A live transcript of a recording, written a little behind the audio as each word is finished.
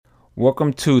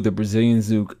Welcome to the Brazilian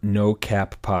Zouk No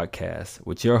Cap podcast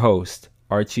with your host,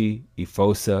 Archie,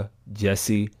 Ifosa,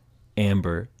 Jesse,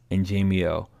 Amber, and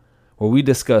Jamiel, where we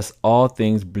discuss all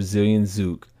things Brazilian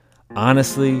Zouk,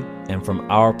 honestly and from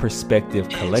our perspective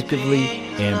collectively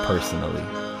and personally.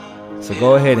 So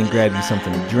go ahead and grab you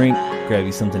something to drink, grab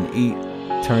you something to eat,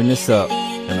 turn this up,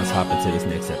 and let's hop into this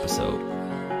next episode.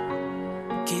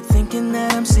 Keep thinking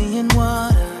that I'm seeing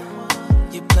water.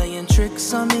 You're playing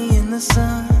tricks on me in the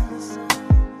sun.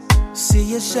 See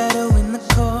your shadow in the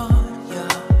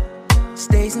courtyard.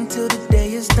 Stays until the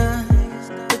day is done.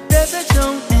 The desert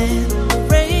don't end, the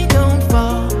rain don't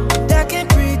fall. And I can't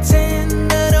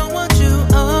pretend I don't want you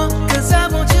all, 'cause I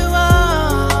want you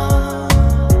all.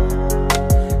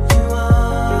 You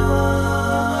all.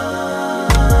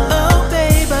 Oh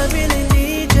babe, I really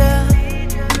need ya.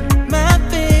 My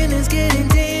feelings getting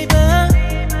deeper.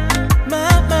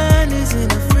 My mind is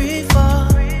in a free fall.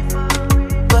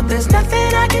 But there's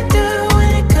nothing I can do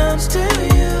when it comes to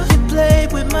you. You play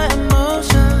with my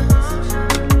emotions.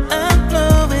 I'm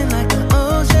flowing like the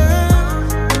ocean.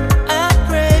 I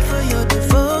pray for your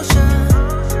devotion.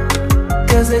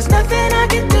 'Cause there's nothing I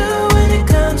can do when it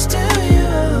comes to you.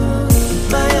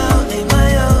 My oh, eh, my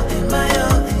oh, eh, my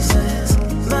oh, he says.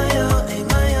 My oh, eh,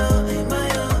 my oh, eh, my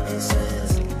oh, he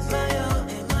says. My oh,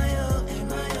 eh, my oh, eh,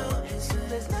 my oh, he says.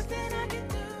 There's nothing I can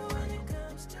do when it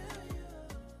comes to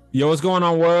you. Yo, what's going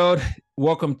on, world?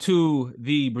 Welcome to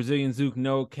the Brazilian Zouk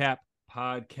No Cap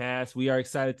podcast. We are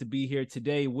excited to be here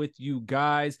today with you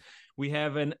guys. We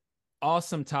have an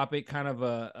awesome topic, kind of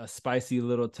a spicy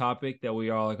little topic that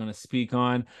we all are going to speak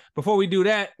on. Before we do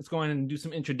that, let's go ahead and do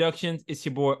some introductions. It's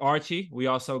your boy Archie. We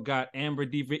also got Amber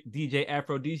DJ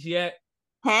Aphrodisiac.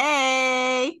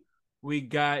 Hey. We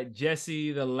got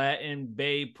Jesse, the Latin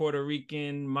babe, Puerto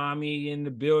Rican mommy in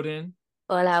the building.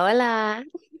 Hola, hola.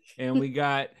 And we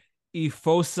got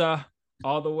Ifosa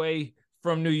all the way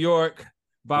from New York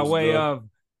by What's way good? of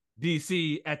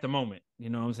DC at the moment. You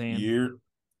know what I'm saying? Yeah.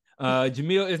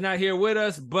 Jamil is not here with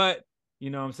us, but you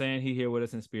know what I'm saying? He here with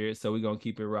us in spirit, so we're going to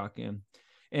keep it rocking.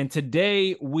 And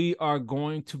today we are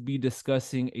going to be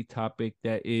discussing a topic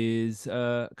that is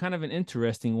kind of an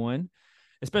interesting one,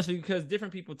 especially because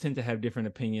different people tend to have different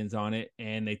opinions on it,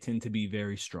 and they tend to be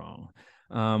very strong.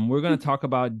 We're going to talk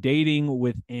about dating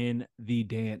within the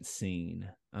dance scene.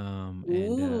 And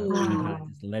we're gonna kind of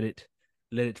just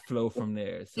let it flow from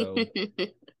there. So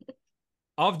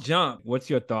off jump, what's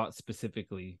your thoughts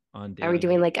specifically on dating? Are we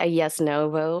doing like a yes/no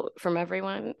vote from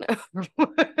everyone?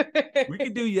 We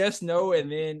could do yes, no, and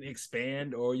then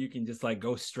expand, or you can just like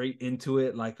go straight into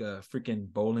it like a freaking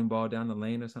bowling ball down the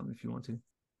lane or something if you want to.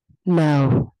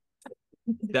 No.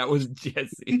 That was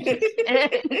Jesse.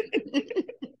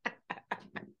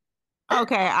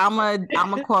 Okay, I'm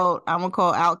a quote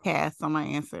Outcast on my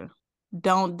answer.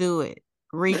 Don't do it.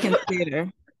 Reconsider.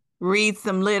 Read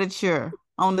some literature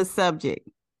on the subject.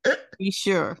 Be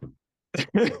sure.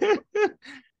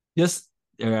 Just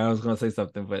I was gonna say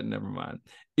something, but never mind.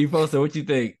 Ifosa, what you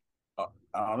think?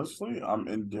 Honestly, I'm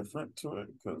indifferent to it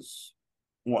because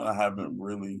one, I haven't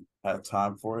really had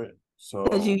time for it. So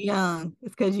Because you're young.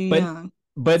 It's because you're But- young.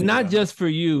 But not Yeah. just for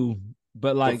you,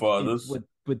 but like for others.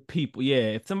 with people.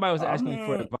 Yeah, if somebody was I asking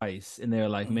for mean- advice and they're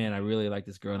like, "Man, I really like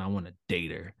this girl and I want to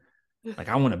date her. Like,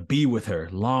 I want to be with her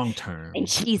long term, And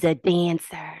she's a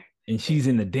dancer. and she's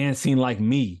in the dance scene like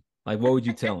me." Like, what would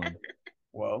you tell them?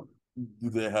 Well, do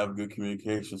they have good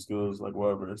communication skills, like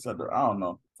whatever, etc.? I don't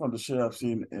know. From the shit I've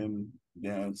seen in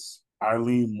dance, I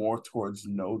lean more towards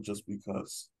no, just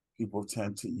because people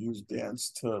tend to use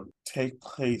dance to take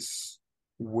place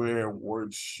where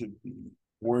words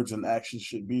and action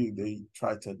should be. They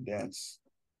try to dance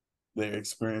their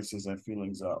experiences and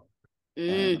feelings out.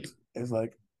 And it's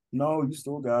like, no, you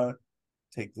still gotta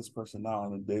take this person out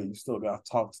on a date. You still gotta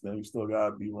talk to them. You still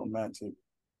gotta be romantic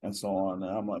and so on.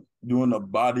 And I'm like, doing a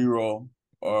body roll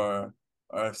or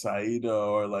a Saida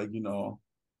or like, little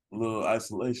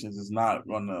isolations is not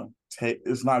gonna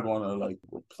like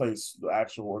replace the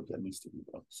actual work that needs to be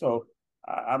done. So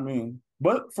I mean,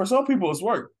 but for some people it's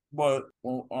work. But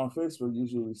on Facebook,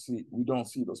 we don't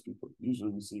see those people.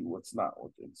 Usually we see what's not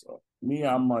working. So me,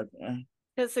 I'm like,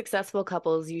 Because successful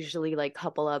couples usually like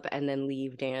couple up and then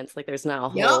leave dance. Like there's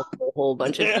not a Yup. whole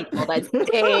bunch of Yeah. people that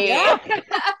stay.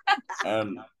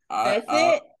 And That's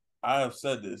I it. have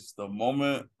said this: the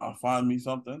moment I find me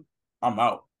something, I'm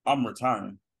out. I'm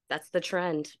retiring. That's the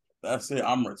trend. That's it.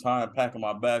 I'm retiring, packing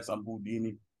my bags. I'm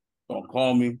Houdini. Don't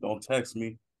call me. Don't text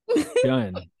me.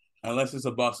 Done. Unless it's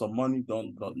about some money,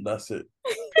 don't. That's it.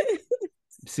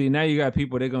 See, now you got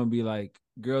people. They're gonna be like,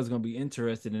 girls gonna be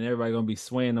interested, and everybody gonna be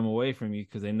swaying them away from you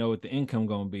because they know what the income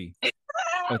gonna be,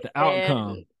 what the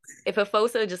outcome. If a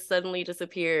fossa just suddenly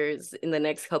disappears in the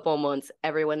next couple of months,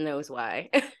 everyone knows why.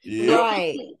 Yep.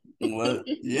 Right.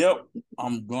 Yep.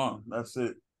 I'm gone. That's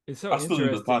it. It's so I still do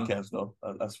the interesting. podcast though.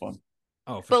 That's fun.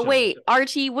 Oh, for But sure. wait,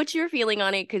 Archie, what's your feeling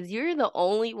on it? Because you're the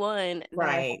only one that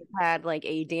Right. had like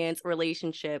a dance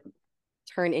relationship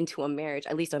turn into a marriage,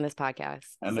 at least on this podcast.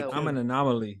 And the So, I'm an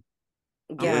anomaly.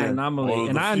 I'm an yeah. anomaly, One of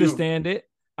and the I few. understand it.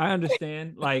 I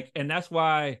understand, like, and that's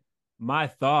why my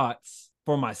thoughts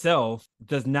for myself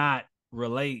does not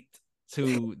relate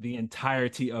to the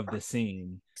entirety of the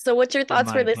scene. So what's your thoughts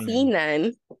my for the opinion. scene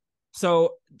then?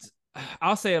 So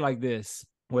I'll say it like this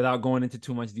without going into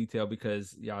too much detail,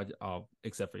 because y'all all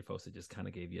except for Fosa just kind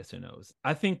of gave yes or no's.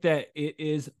 I think that it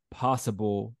is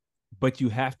possible, but you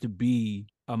have to be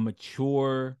a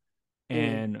mature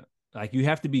and like you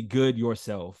have to be good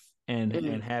yourself and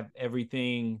have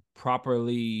everything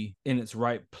properly in its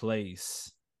right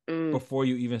place before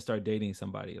you even start dating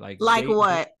somebody. Like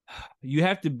what? you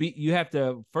have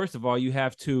to first of all, you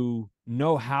have to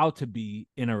know how to be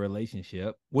in a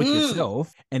relationship with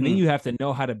yourself, and then you have to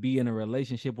know how to be in a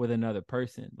relationship with another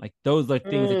person. Like those are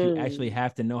things that you actually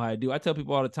have to know how to do. I tell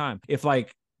people all the time, if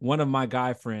like one of my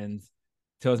guy friends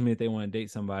tells me that they want to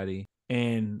date somebody,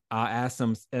 and I'll ask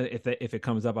them if it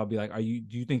comes up, I'll be like, do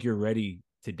you think you're ready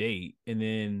to date? And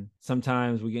then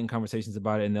sometimes we get in conversations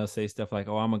about it and they'll say stuff like,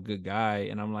 oh, I'm a good guy.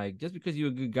 And I'm like, just because you're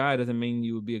a good guy doesn't mean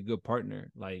you would be a good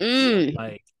partner. Like being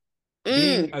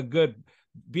a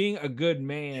good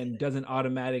man doesn't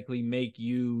automatically make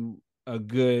you a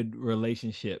good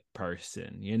relationship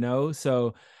person, you know?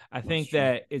 So I think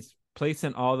that it's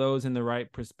placing all those in the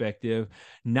right perspective,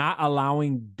 not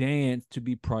allowing dance to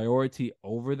be priority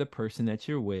over the person that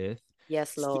you're with.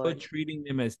 Yes, Still Lord. treating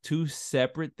them as two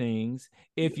separate things.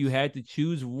 If you had to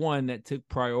choose one that took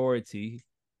priority,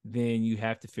 then you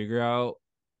have to figure out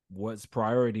what's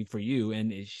priority for you,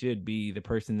 and it should be the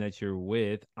person that you're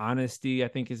with. Honesty, I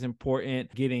think, is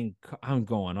important. I'm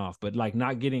going off, but like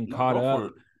not getting caught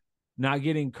up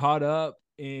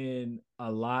in a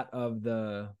lot of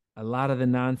the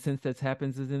nonsense that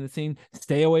happens in the scene.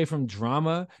 Stay away from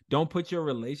drama. Don't put your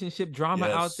relationship drama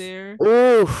out there.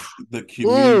 Oof. The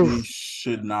community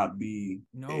should not be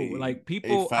like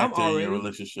people. a factor in your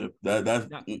relationship.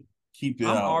 Keep it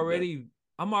out.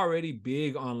 I'm already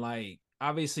big on like,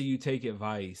 obviously you take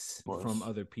advice from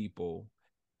other people,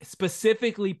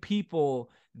 specifically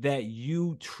people that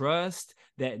you trust,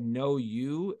 that know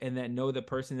you and that know the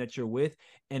person that you're with,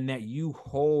 and that you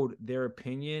hold their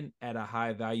opinion at a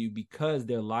high value because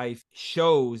their life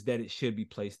shows that it should be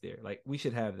placed there. Like we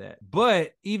should have that.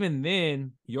 But even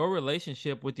then, your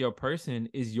relationship with your person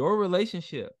is your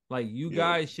relationship. Like you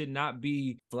guys should not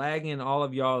be flagging all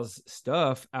of y'all's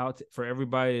stuff out for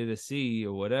everybody to see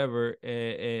or whatever.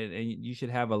 And you should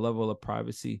have a level of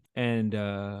privacy and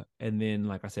then,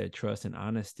 like I said, trust and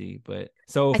honesty. But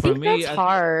so for me, that's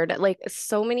hard. Like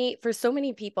for so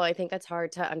many people, I think that's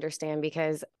hard to understand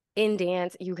because in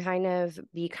dance, you kind of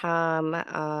become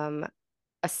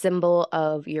a symbol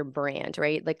of your brand,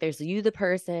 right? Like there's you, the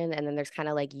person, and then there's kind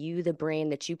of like you, the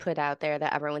brand that you put out there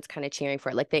that everyone's kind of cheering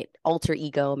for, like the alter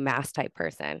ego mass type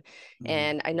person.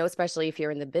 And I know, especially if you're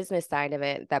in the business side of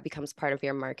it, that becomes part of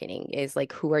your marketing is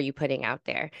like, who are you putting out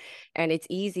there? And it's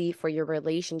easy for your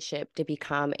relationship to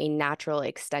become a natural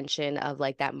extension of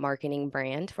like that marketing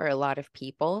brand for a lot of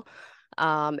people.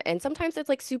 And sometimes it's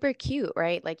like super cute,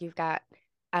 right? Like you've got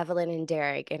Evelyn and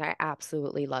Derek, and I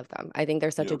absolutely love them. I think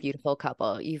they're such a beautiful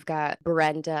couple. You've got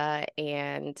Brenda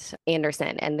and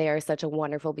Anderson, and they are such a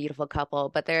wonderful, beautiful couple,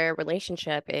 but their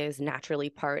relationship is naturally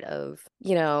part of,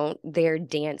 their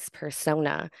dance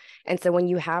persona. And so when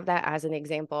you have that as an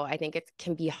example, I think it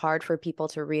can be hard for people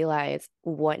to realize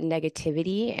what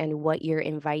negativity and what you're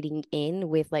inviting in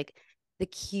with like the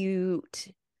cute,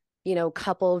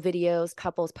 couple videos,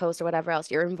 couples posts or whatever else.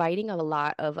 You're inviting a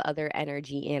lot of other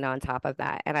energy in on top of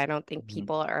that. And I don't think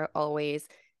people are always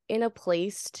in a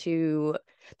place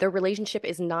their relationship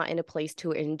is not in a place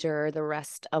to endure the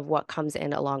rest of what comes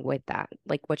in along with that,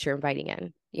 like what you're inviting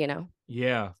in,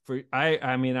 Yeah,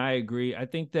 I mean, I agree. I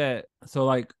think that, so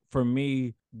like for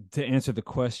me to answer the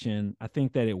question, I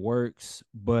think that it works,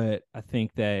 but I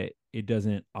think that it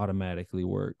doesn't automatically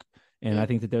work. And I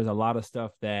think that there's a lot of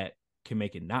stuff that can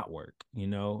make it not work,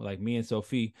 like me and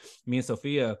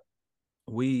Sophia,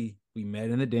 we met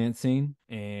in the dance scene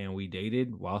and we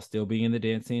dated while still being in the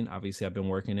dance scene. Obviously I've been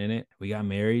working in it. We got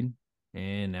married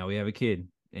and now we have a kid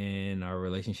and our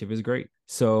relationship is great.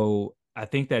 So I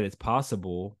think that it's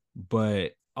possible,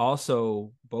 but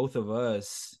also both of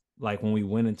us, like when we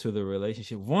went into the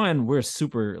relationship, we're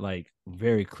super like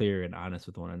very clear and honest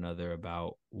with one another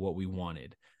about what we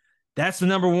wanted. That's the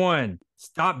number one.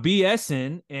 Stop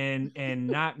BSing and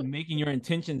not making your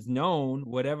intentions known,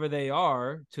 whatever they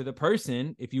are, to the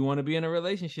person if you want to be in a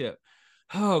relationship.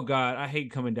 Oh God, I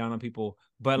hate coming down on people,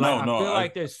 but like No, I no, feel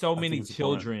like there's so I many think it's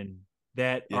important. children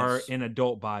that are Yes. in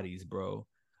adult bodies, bro.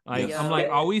 Like Yes. I'm like,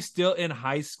 are we still in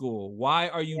high school? Why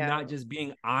are you Yeah. not just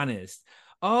being honest?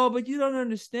 Oh, but you don't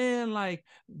understand like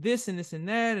this and this and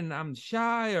that, and I'm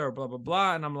shy or blah blah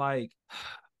blah. And I'm like,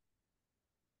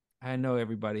 I know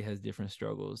everybody has different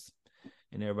struggles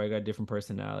and everybody got different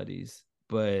personalities,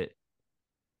 but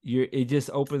it just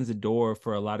opens the door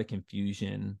for a lot of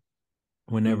confusion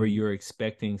whenever you're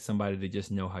expecting somebody to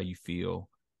just know how you feel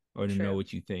or to know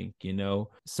what you think, you know?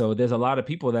 So there's a lot of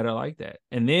people that are like that.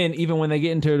 And then even when they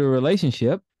get into the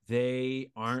relationship,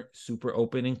 they aren't super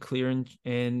open and clear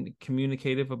and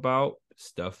communicative about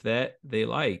stuff that they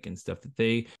like and stuff that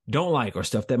they don't like or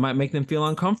stuff that might make them feel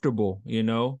uncomfortable, you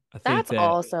know? I think That's that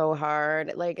also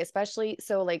hard. Like, especially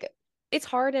so like it's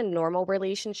hard in normal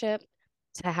relationship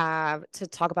to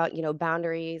talk about,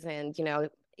 boundaries and,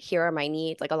 here are my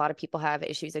needs. Like a lot of people have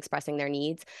issues expressing their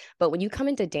needs. But when you come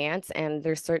into dance and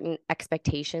there's certain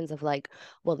expectations of like,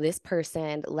 well, this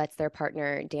person lets their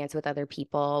partner dance with other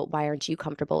people. Why aren't you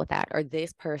comfortable with that? Or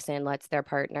this person lets their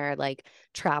partner like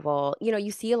travel.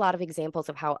 You see a lot of examples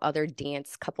of how other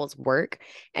dance couples work.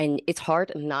 And it's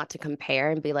hard not to compare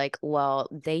and be like, well,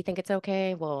 they think it's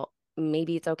okay. Well,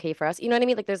 maybe it's okay for us. You know what I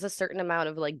mean? Like there's a certain amount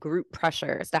of like group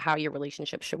pressure as to how your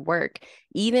relationship should work,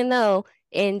 even though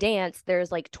in dance there's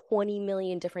like 20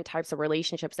 million different types of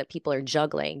relationships that people are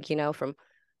juggling, from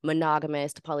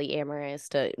monogamous to polyamorous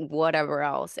to whatever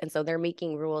else. And so they're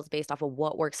making rules based off of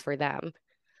what works for them.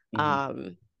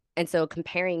 And so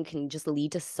comparing can just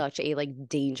lead to such a like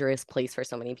dangerous place for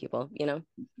so many people, Yeah.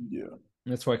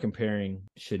 that's why comparing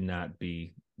should not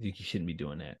be, you shouldn't be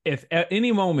doing that. If at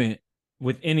any moment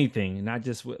with anything, not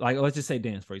just with, like, let's just say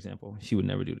dance, for example, she would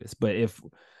never do this. But if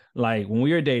like when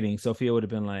we were dating, Sophia would have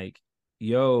been like,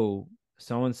 yo,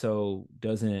 so-and-so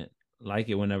doesn't like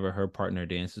it whenever her partner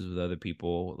dances with other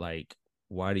people. Like,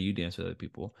 why do you dance with other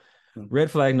people?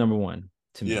 Red flag number one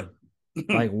to me.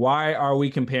 Like, why are we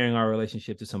comparing our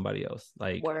relationship to somebody else?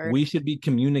 Like, we should be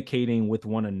communicating with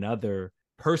one another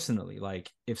personally.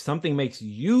 Like, if something makes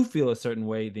you feel a certain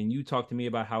way, then you talk to me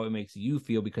about how it makes you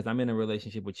feel, because I'm in a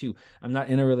relationship with you. I'm not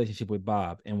in a relationship with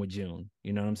Bob and with June.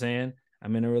 You know what I'm saying?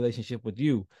 I'm in a relationship with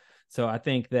you. So I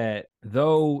think that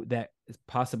though that is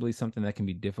possibly something that can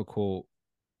be difficult,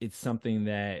 it's something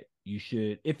that you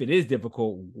should, if it is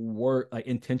difficult,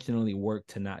 intentionally work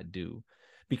to not do.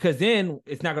 Because then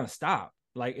it's not going to stop.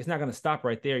 Like, it's not going to stop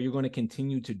right there. You're going to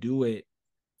continue to do it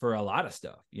for a lot of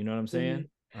stuff. You know what I'm saying?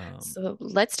 So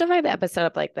let's divide the episode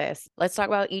up like this. Let's talk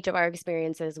about each of our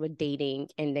experiences with dating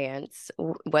and dance,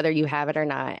 whether you have it or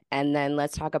not. And then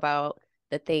let's talk about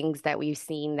the things that we've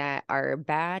seen that are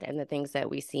bad and the things that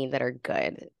we've seen that are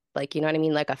good. Like, you know what I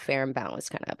mean? Like a fair and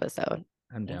balanced kind of episode.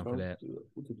 I'm down for that.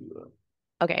 We could do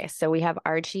that. Okay, so we have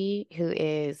Archie, who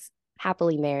is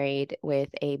happily married with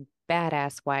a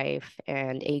badass wife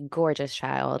and a gorgeous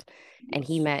child. And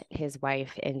he met his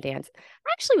wife in dance.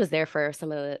 I actually was there for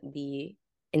some of the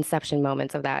inception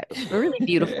moments of that. Really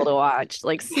beautiful to watch,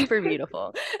 like super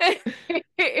beautiful.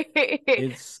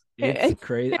 It's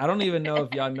crazy. I don't even know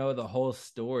if y'all know the whole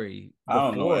story. I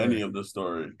don't know any of the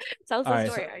story. Tell us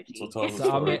the story, Archie. So tell us the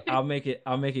story.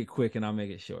 I'll make it quick and I'll make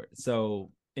it short.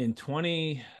 So in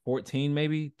 2014,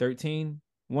 maybe 13,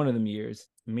 one of them years,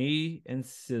 me and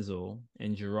Sizzle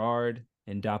and Gerard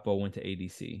and Dapo went to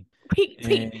ADC. Wait,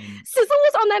 Sizzle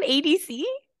was on that ADC?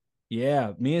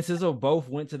 Yeah, me and Sizzle both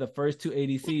went to the first two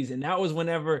ADCs, and that was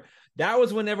whenever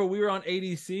we were on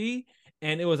ADC,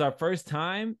 and it was our first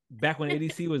time back when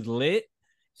ADC was lit.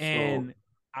 And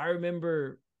I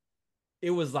remember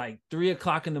it was like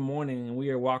 3:00 in the morning, and we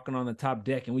were walking on the top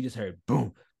deck, and we just heard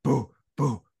boom, boom,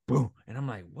 boom, boom, and I'm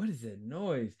like, what is that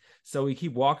noise? So we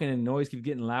keep walking, and the noise keeps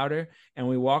getting louder, and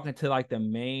we walk into like the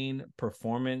main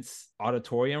performance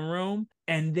auditorium room,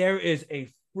 and there is a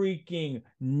freaking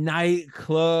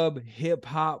nightclub hip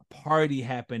hop party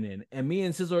happening, and me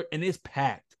and Sizzle, and it's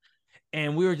packed,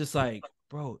 and we were just like,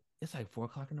 bro, it's like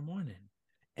 4:00 in the morning,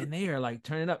 and they are like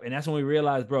turning up, and that's when we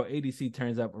realized, bro, ADC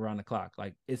turns up around the clock.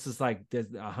 Like, it's just like there's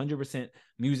 100%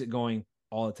 music going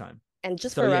all the time. And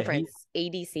just for reference,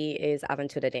 ADC is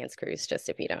Aventura Dance Cruise, just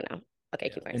if you don't know. Okay,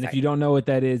 keep going. And if you don't know what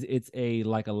that is, it's a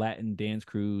Latin dance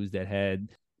cruise that has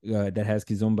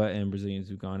Kizomba and Brazilian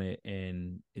Zouk on it,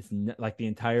 and it's like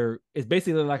it's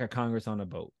basically like a Congress on a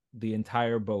boat. The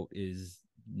entire boat is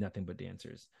nothing but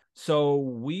dancers. So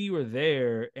we were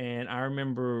there, and I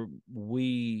remember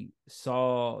we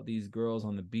saw these girls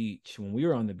on the beach when we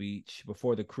were on the beach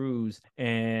before the cruise,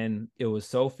 and it was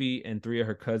Sophie and 3 of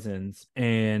her cousins,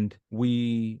 and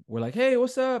we were like, hey,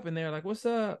 what's up? And they're like, what's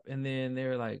up? And then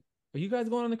they're like, are you guys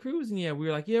going on the cruise? And yeah, we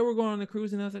were like, yeah, we're going on the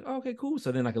cruise. And I was like, oh, okay, cool.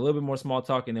 So then like a little bit more small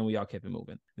talk, and then we all kept it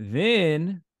moving.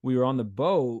 Then we were on the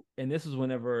boat, and this was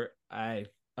whenever I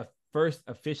first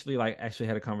officially like actually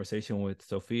had a conversation with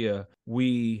Sophia.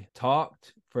 We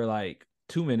talked for like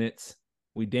 2 minutes.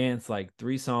 We danced like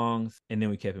 3 songs, and then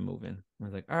we kept it moving. I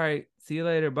was like, all right, see you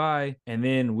later, bye. And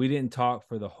then we didn't talk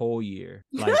for the whole year.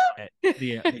 Like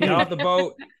we got off the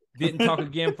boat, didn't talk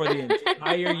again for the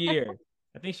entire year.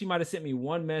 I think she might have sent me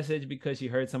one message because she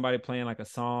heard somebody playing like a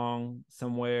song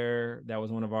somewhere that was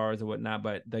one of ours or whatnot.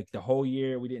 But like the whole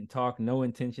year, we didn't talk, no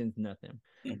intentions, nothing.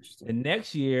 The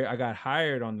next year, I got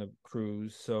hired on the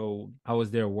cruise. So I was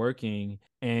there working,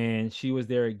 and she was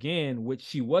there again, which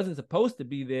she wasn't supposed to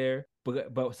be there,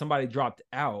 but somebody dropped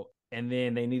out. And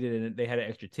then they had an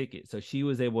extra ticket. So she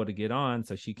was able to get on.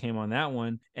 So she came on that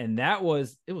one. And it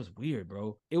was weird,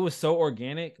 bro. It was so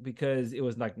organic because it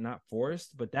was like not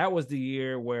forced. But that was the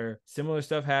year where similar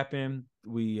stuff happened.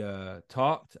 We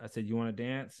talked. I said, you want to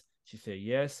dance? She said,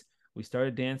 yes. We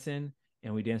started dancing,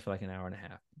 and we danced for like an hour and a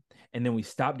half. And then we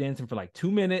stopped dancing for like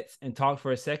 2 minutes and talked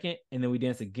for a second. And then we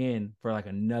danced again for like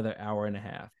another hour and a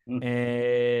half.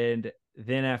 And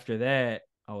then after that,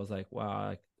 I was like,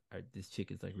 wow, this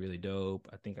chick is like really dope.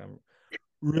 I think I'm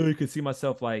really could see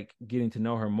myself like getting to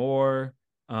know her more.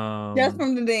 Just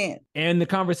from the dance and the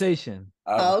conversation.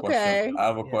 I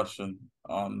have a question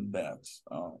on that.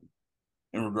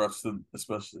 In regards to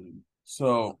especially,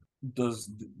 so does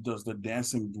the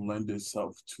dancing lend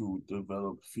itself to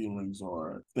develop feelings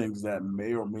or things that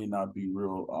may or may not be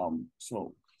real?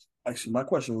 So actually my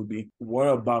question would be,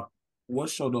 what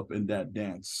showed up in that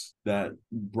dance that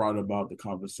brought about the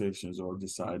conversations or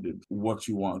decided what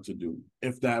you wanted to do?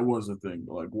 If that was a thing,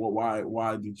 like,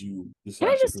 why did you decide? Can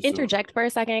I just interject for a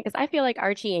second? Because I feel like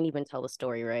Archie ain't even tell the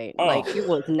story right. Like it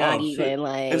was not even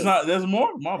like. It's not. There's more.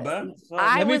 My bad.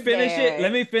 Let me finish it.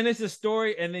 Let me finish the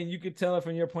story, and then you could tell it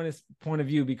from your point of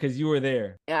view because you were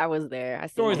there. Yeah, I was there.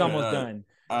 Story's almost done.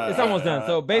 It's almost done.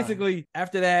 So basically,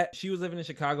 after that, she was living in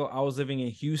Chicago. I was living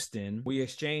in Houston. We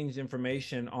exchanged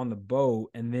information on the boat,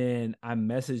 and then I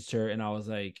messaged her, and I was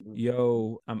like,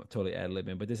 yo, I'm totally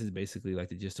ad-libbing, but this is basically like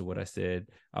the gist of what I said.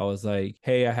 I was like,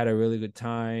 hey, I had a really good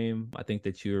time. I think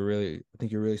you're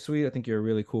really sweet. I think you're a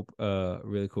really cool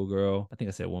girl. I think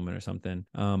I said woman or something.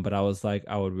 But I was like,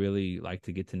 I would really like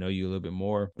to get to know you a little bit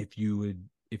more if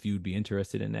you'd be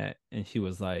interested in that. And she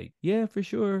was like, yeah, for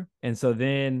sure. And so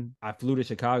then I flew to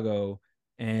Chicago,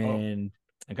 and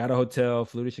I got a hotel,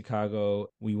 flew to Chicago.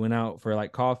 We went out for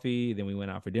like coffee. Then we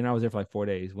went out for dinner. I was there for like 4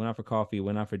 days. Went out for coffee,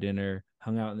 went out for dinner,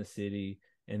 hung out in the city.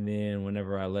 And then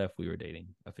whenever I left, we were dating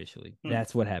officially.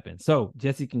 That's what happened. So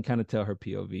Jesse can kind of tell her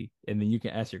POV, and then you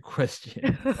can ask your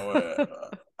question.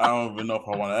 I don't even know if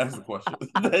I want to ask the question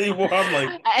anymore. I'm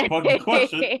like, fucking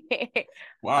question.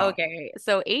 Wow. Okay.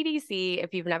 So ADC,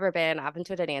 if you've never been, I've been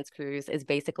to a dance cruise, is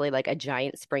basically like a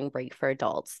giant spring break for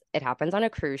adults. It happens on a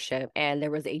cruise ship, and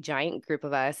there was a giant group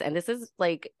of us. And this is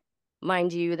like,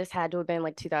 mind you, this had to have been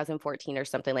like 2014 or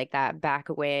something like that, back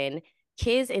when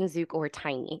Kiz and Zouk were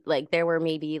tiny. Like there were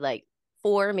maybe like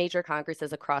 4 major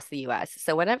congresses across the US.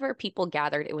 So whenever people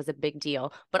gathered, it was a big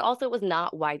deal, but also it was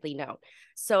not widely known.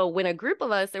 So when a group of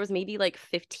us, there was maybe like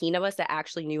 15 of us that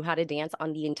actually knew how to dance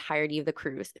on the entirety of the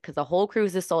cruise, because the whole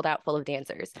cruise is sold out full of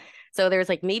dancers. So there's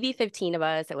like maybe 15 of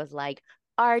us. It was like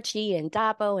Archie and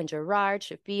Dapo and Gerard,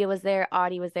 Shafia was there,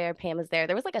 Audie was there, Pam was there.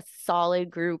 There was like a solid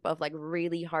group of like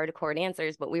really hardcore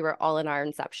dancers, but we were all in our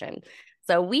inception.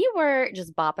 So we were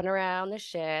just bopping around the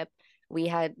ship.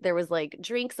 There was like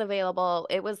drinks available.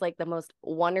 It was like the most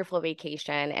wonderful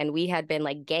vacation. And we had been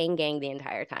like gang the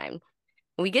entire time.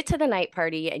 We get to the night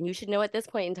party, and you should know at this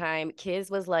point in time, Kiz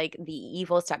was like the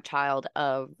evil stepchild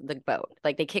of the boat.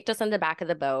 Like they kicked us in the back of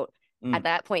the boat. At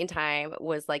that point in time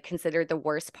was like considered the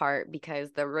worst part because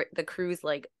the cruise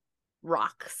like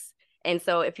rocks. And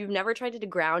so if you've never tried to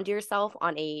ground yourself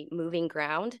on a moving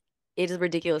ground, it is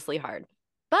ridiculously hard.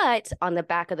 But on the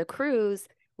back of the cruise,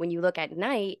 when you look at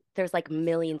night, there's like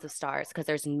millions of stars because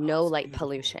there's no light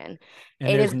pollution. And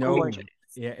it is gorgeous.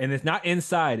 Yeah, and it's not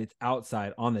inside, it's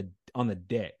outside on the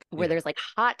deck. Where there's like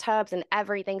hot tubs and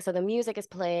everything. So the music is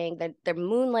playing, the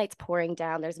moonlight's pouring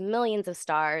down, there's millions of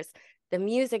stars, the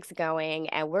music's going,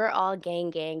 and we're all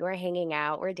gang, we're hanging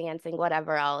out, we're dancing,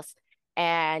 whatever else.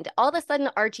 And all of a sudden,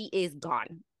 Archie is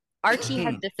gone. Archie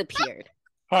has disappeared.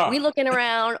 We looking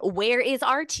around, where is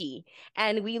Archie?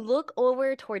 And we look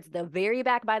over towards the very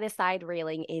back by the side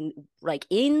railing in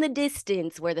the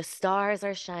distance where the stars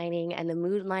are shining and the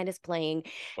moonlight is playing.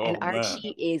 And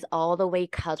Archie is all the way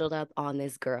cuddled up on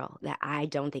this girl that I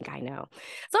don't think I know.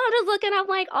 So I'm just looking, I'm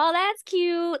like, oh, that's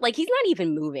cute. Like, he's not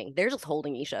even moving. They're just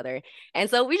holding each other. And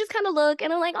so we just kind of look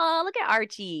and I'm like, oh, look at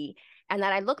Archie. And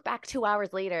then I look back 2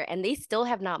 hours later and they still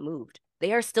have not moved.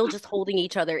 They are still just holding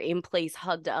each other in place,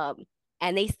 hugged up.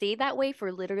 And they stayed that way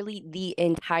for literally the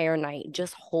entire night,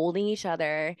 just holding each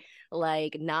other,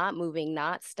 like not moving,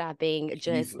 not stopping,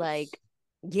 just like,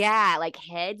 yeah, like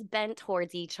heads bent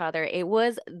towards each other. It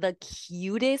was the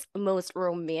cutest, most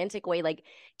romantic way. Like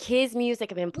Kiss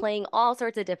music have been playing all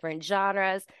sorts of different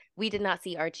genres. We did not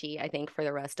see Archie, I think, for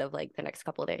the rest of like the next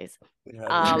couple of days. They had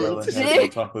on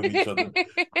top of each other.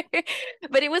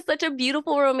 But it was such a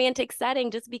beautiful romantic setting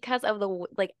just because of the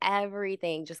like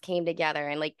everything just came together.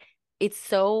 And like it's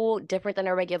so different than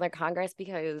a regular Congress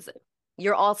because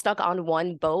you're all stuck on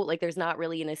one boat. Like there's not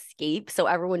really an escape. So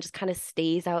everyone just kind of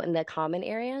stays out in the common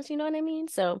areas. You know what I mean?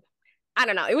 So I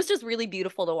don't know. It was just really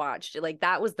beautiful to watch. Like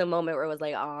that was the moment where it was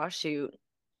like, oh, shoot,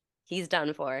 he's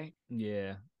done for.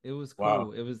 Yeah, it was cool.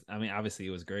 Wow. It was, I mean, obviously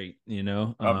it was great, you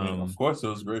know? I mean, of course it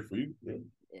was great for you. Yeah.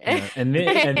 Yeah. And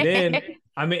then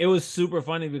I mean, it was super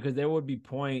funny because there would be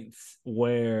points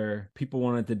where people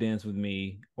wanted to dance with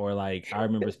me, or like I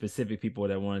remember specific people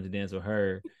that wanted to dance with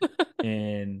her,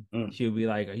 and she would be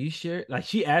like, "Are you sure?" Like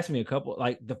she asked me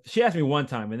she asked me one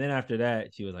time, and then after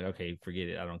that, she was like, "Okay, forget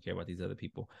it. I don't care about these other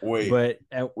people." Wait, but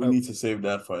we need to save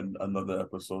that for another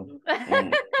episode.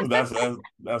 That's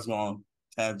going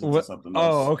tangent to something else.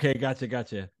 Oh, okay,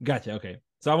 gotcha. Okay.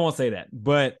 So I won't say that,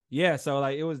 but yeah, so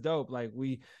like it was dope. Like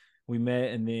we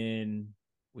met and then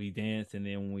we danced and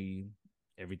then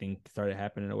everything started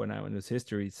happening and whatnot, and it was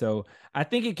history. So I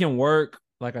think it can work.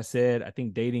 Like I said, I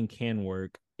think dating can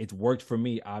work. It's worked for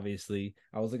me, obviously.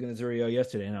 I was looking at Zuriel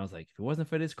yesterday and I was like, if it wasn't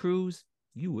for this cruise,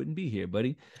 you wouldn't be here,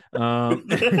 buddy. So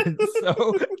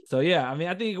yeah, I mean,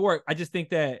 I think it worked. I just think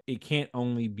that it can't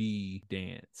only be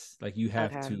dance. Like you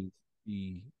have to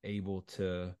be able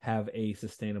to have a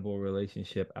sustainable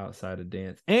relationship outside of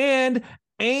dance, and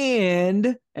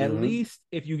at least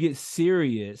if you get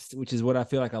serious, which is what I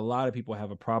feel like a lot of people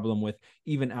have a problem with,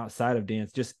 even outside of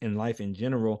dance, just in life in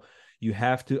general, you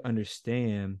have to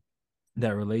understand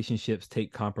that relationships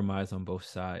take compromise on both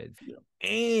sides. Yeah.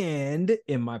 And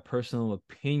in my personal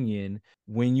opinion,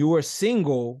 when you are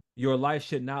single, your life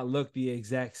should not look the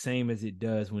exact same as it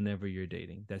does whenever you're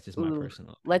dating. That's just my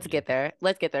personal opinion. Let's get there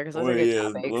because those are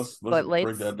good topics. Let's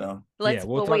break that down.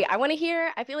 Wait, I want to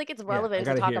hear. I feel like it's relevant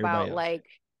to talk about like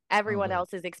everyone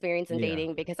else's experience in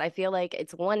dating, because I feel like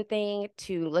it's one thing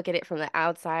to look at it from the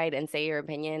outside and say your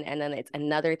opinion, and then it's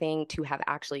another thing to have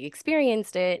actually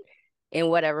experienced it in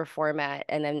whatever format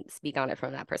and then speak on it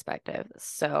from that perspective.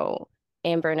 So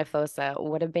Amber Nafosa,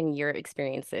 what have been your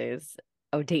experiences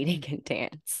of dating and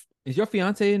dance? Is your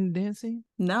fiance in dancing?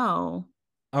 No.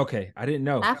 Okay, I didn't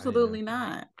know. Absolutely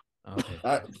not.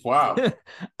 Okay. Wow.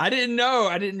 I didn't know.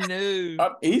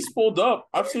 He's pulled up.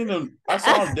 I've seen him. I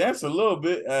saw him dance a little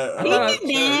bit. He can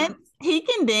dance. He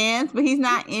can dance, but he's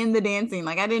not in the dancing.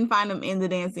 Like I didn't find him in the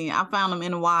dancing. I found him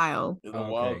in the wild. In the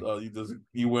wild.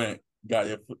 You went, got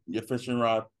your fishing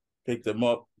rod, picked him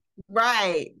up.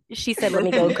 Right. She said, "Let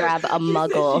me go grab a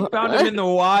muggle." She found him in the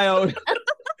wild.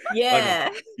 Yeah.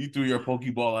 Like, you threw your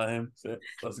Pokeball at him. Said,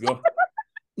 "Let's go."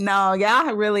 No,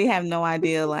 y'all really have no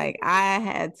idea. Like I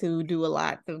had to do a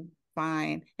lot to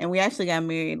find, and we actually got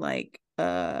married like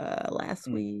last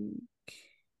week.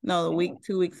 No,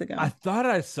 2 weeks ago. I thought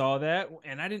I saw that,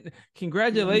 and I didn't.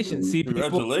 Congratulations, see people.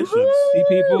 Congratulations, see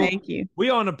people. Thank you. We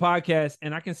on the podcast,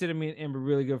 and I consider me and Amber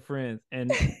really good friends.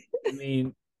 And I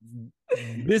mean,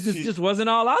 business just wasn't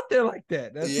all out there like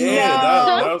that. That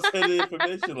was hidden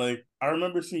information. Like I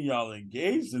remember seeing y'all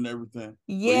engaged and everything.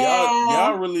 Yeah,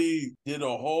 y'all really did a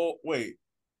whole wait.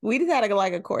 We just had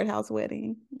a courthouse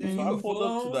wedding. So I pulled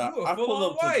up to that. I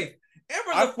pulled up to wife.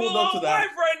 Amber's a full-on wife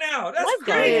right now. That's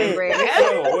crazy.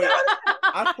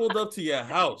 I pulled up to your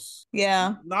house.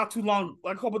 Yeah. Not too long,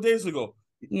 like a couple of days ago.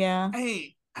 Yeah.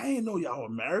 I ain't know y'all were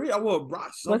married. I would have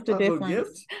brought some What's the type of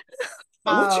gift.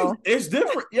 It's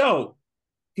different. Yo,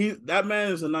 that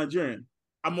man is a Nigerian.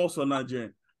 I'm also a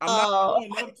Nigerian. I'm not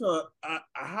going up to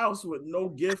a house with no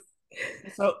gift.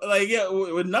 So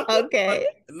with nothing. Okay.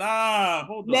 Nah,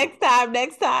 hold on. Next time.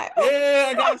 Yeah,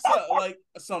 I got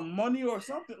some money or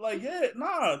something.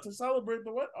 To celebrate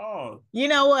the what? Oh. You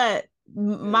know what?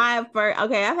 My first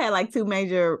I've had 2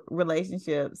 major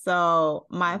relationships. So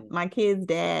my kid's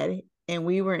dad and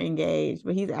we were engaged,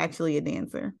 but he's actually a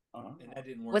dancer. And that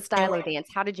didn't work. What style of dance?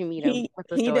 How did you meet him? What's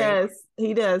the story?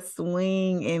 He does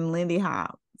swing and Lindy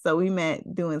Hop. So we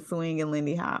met doing swing and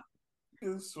Lindy Hop.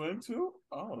 You swing too?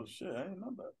 Oh shit, I didn't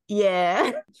know that.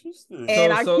 Yeah. Interesting.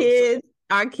 And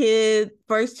our kid,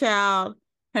 first child,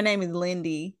 her name is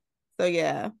Lindy. So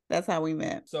yeah, that's how we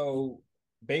met. So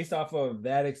based off of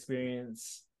that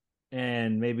experience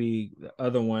and maybe the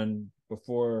other one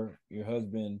before your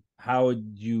husband, how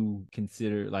would you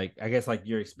consider, like, I guess, like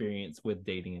your experience with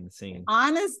dating in the scene?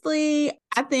 Honestly,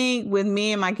 I think with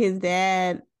me and my kid's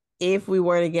dad, if we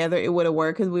were together, it would have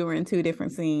worked because we were in two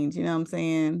different scenes. You know what I'm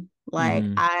saying? Like,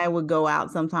 I would go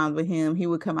out sometimes with him. He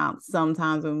would come out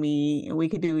sometimes with me, and we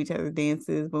could do each other's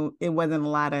dances, but it wasn't a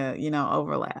lot of,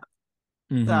 overlap.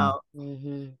 So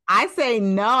I say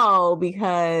no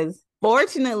because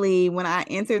fortunately, when I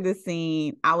entered the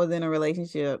scene, I was in a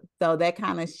relationship. So that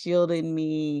kind of shielded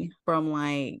me from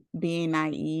like being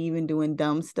naive and doing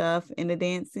dumb stuff in the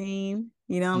dance scene.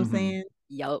 You know what I'm saying?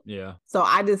 Yup. Yeah. So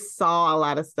I just saw a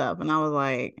lot of stuff and I was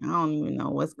like, I don't even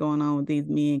know what's going on with these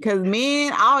men. Because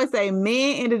I always say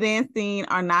men in the dance scene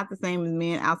are not the same as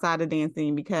men outside the dance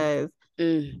scene because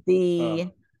the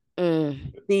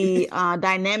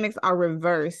dynamics are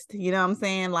reversed. You know what I'm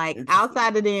saying? Like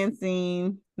outside the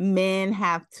dancing, men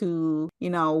have to,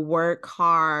 work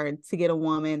hard to get a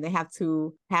woman. They have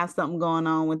to have something going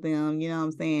on with them. You know what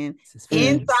I'm saying?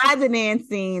 Inside the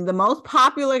dancing, the most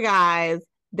popular guys,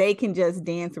 they can just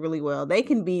dance really well. They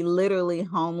can be literally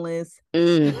homeless,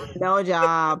 no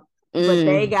job, but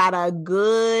they got a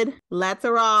good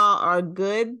lateral or a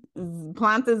good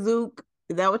planta zouk.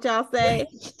 Is that what y'all say?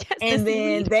 Yes, and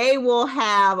then they will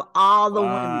have all the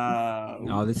women.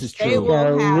 No, this is true. They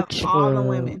will have all the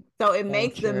women. So it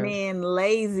makes the men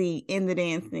lazy in the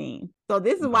dance scene. So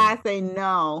this is why I say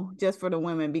no, just for the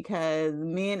women, because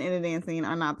men in the dance scene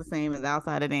are not the same as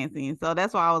outside the dance scene. So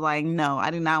that's why I was like, no,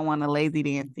 I do not want a lazy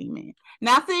dancing man.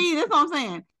 Now, see, that's what I'm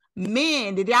saying.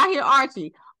 Men, did y'all hear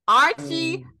Archie?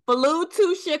 Archie flew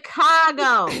to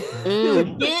Chicago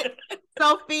to get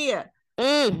Sophia.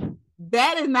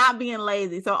 That is not being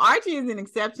lazy. So Archie is an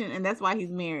exception, and that's why he's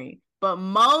married. But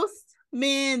most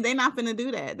men, they're not finna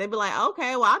do that. They be like,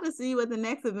 okay, well, I'll just see you at the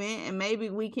next event, and maybe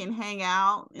we can hang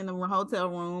out in a hotel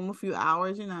room a few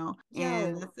hours,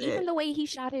 And even the way he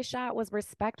shot his shot was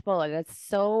respectful. That's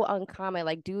so uncommon.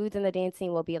 Like, dudes in the dance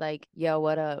scene will be like, yo,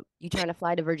 what up? You trying to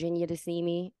fly to Virginia to see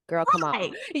me? Girl, come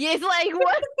on. It's like,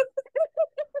 what?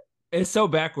 It's so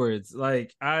backwards.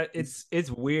 Like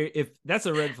it's weird. If that's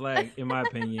a red flag, in my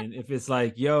opinion, if it's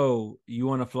like, yo, you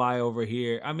want to fly over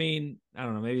here. I mean, I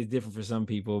don't know, maybe it's different for some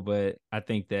people, but I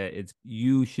think that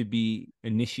you should be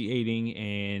initiating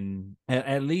and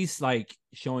at least like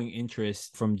showing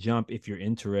interest from jump if you're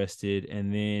interested,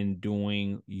 and then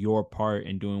doing your part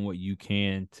and doing what you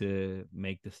can to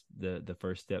make the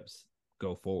first steps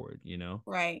go forward,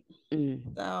 Right.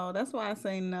 So that's why I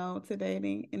say no to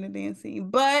dating in the dance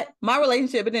scene. But my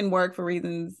relationship, it didn't work for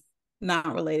reasons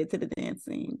not related to the dance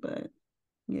scene. But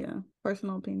yeah,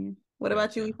 personal opinion. What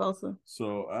about you, Ifosa?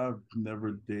 So I've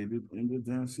never dated in the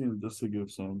dance scene. Just to give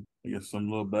some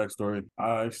little backstory.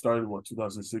 I started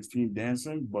 2016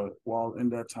 dancing, but while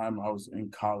in that time I was in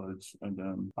college, and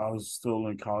then I was still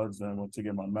in college. Then I went to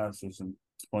get my master's in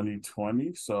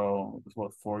 2020, so it's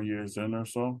 4 years in or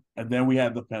so, and then we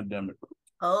had the pandemic.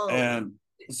 And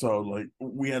so like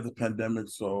we had the pandemic,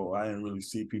 so I didn't really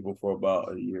see people for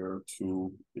about a year or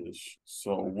two ish.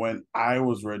 So when I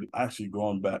was ready, actually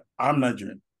going back, I'm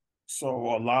Nigerian, so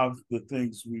a lot of the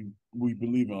things we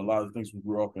believe in, a lot of the things we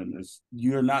grew up in, is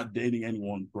you're not dating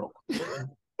anyone broke.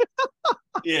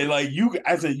 Yeah, like you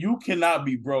cannot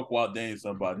be broke while dating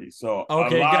somebody. So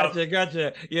okay,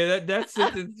 gotcha. Yeah, that's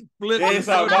it. Split. It's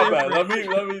not my bad. Let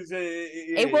me say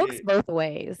it works both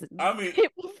ways. I mean,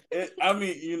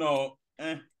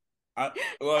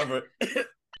 whatever.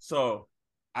 So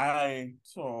a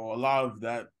lot of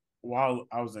that while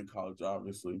I was in college,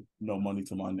 obviously, no money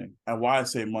to my name. And why I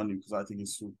say money, because I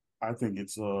think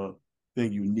it's a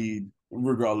thing you need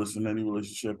regardless in any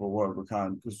relationship or whatever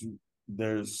kind, because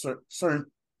there's certain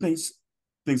things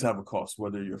have a cost,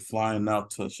 whether you're flying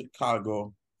out to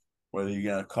Chicago, whether you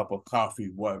get a cup of coffee,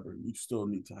 whatever, you still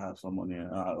need to have some money.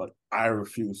 And I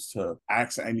refuse to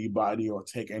ask anybody or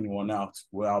take anyone out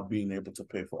without being able to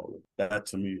pay for all of it. That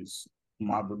to me is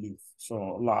my belief. So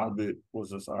a lot of it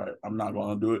was just, all right, I'm not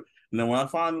going to do it. And then when I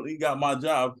finally got my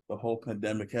job, the whole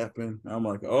pandemic happened. And I'm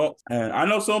like, oh, and I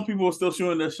know some people are still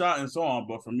shooting their shot and so on,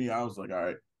 but for me, I was like, all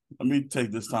right, let me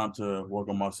take this time to work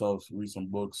on myself, read some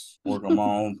books, work on my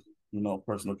own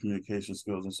personal communication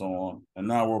skills and so on. And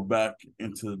now we're back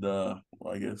into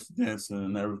I guess, dancing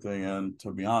and everything. And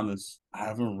to be honest, I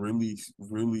haven't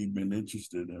really been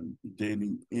interested in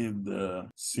dating in the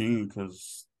scene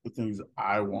because the things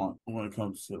I want when it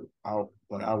comes to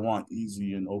I want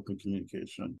easy and open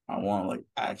communication. I want like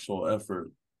actual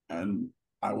effort, and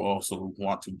I will also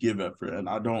want to give effort. And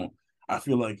I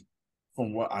feel like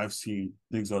from what I've seen,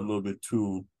 things are a little bit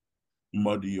too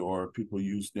muddy, or people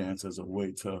use dance as a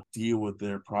way to deal with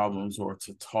their problems or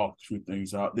to talk through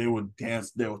things out. They will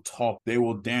dance, they will talk, they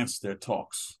will dance their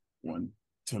talks. When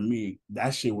to me,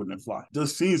 that shit wouldn't fly.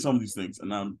 Just seeing some of these things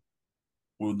and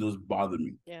will just bother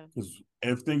me. Yeah. Because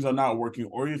if things are not working,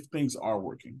 or if things are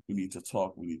working, we need to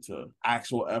talk. We need to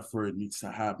actual effort needs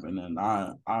to happen. And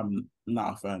I'm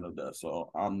not a fan of that.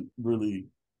 So I'm really,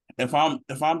 if I'm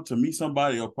to meet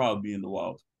somebody, it'll probably be in the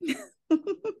wild.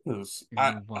 Because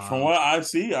from what I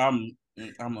see, I'm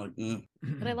like,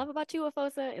 What I love about you,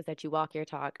 Afosa, is that you walk your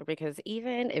talk, because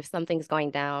even if something's going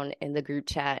down in the group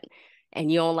chat and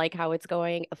you don't like how it's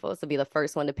going, Afosa will be the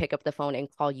first one to pick up the phone and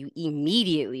call you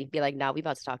immediately. Be like, nah, we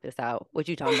about to talk this out. What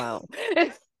you talking about?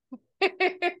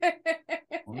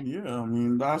 well, yeah, I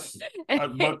mean, but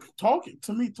talking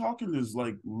is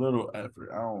like little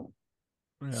effort. I don't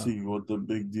see what the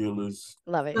big deal is.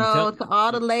 Love it. So to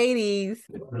all the ladies,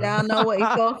 y'all know what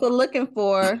Afosa looking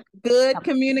for. Good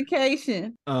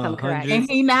communication. I'm correct. And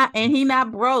he not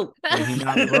broke. And he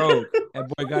not broke. That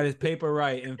boy got his paper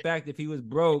right. In fact, if he was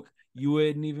broke, you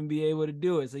wouldn't even be able to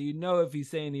do it. So if he's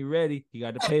saying he's ready, he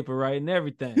got the paper right and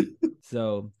everything.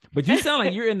 So, but you sound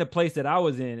like you're in the place that I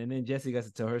was in, and then Jessie got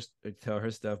to tell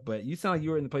her stuff. But you sound like you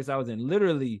were in the place I was in.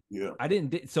 Literally, yeah. I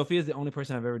didn't. Sophia's the only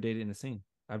person I've ever dated in the scene.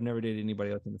 I've never dated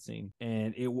anybody else in the scene.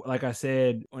 And it, like I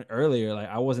said earlier, like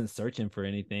I wasn't searching for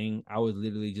anything. I was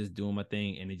literally just doing my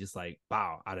thing, and it just like,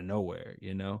 wow, out of nowhere,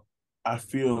 I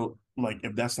feel like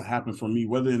if that's to happen for me,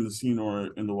 whether in the scene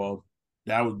or in the wild,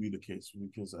 that would be the case.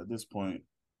 Because at this point,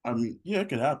 I mean, yeah, it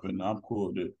could happen. I'm cool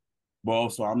with it. But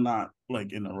also, I'm not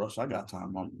like in a rush. I got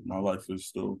time. My life is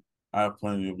still, I have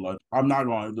plenty of life. I'm not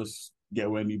going to just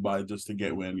get with anybody just to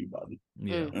get with anybody.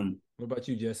 Yeah. What about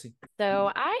you, Jessie?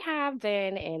 So I have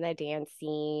been in the dance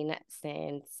scene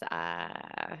since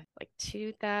like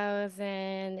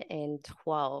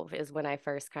 2012 is when I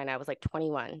first I was like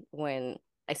 21 when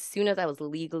as soon as I was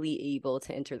legally able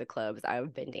to enter the clubs,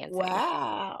 I've been dancing.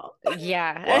 Wow.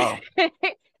 Yeah. Wow.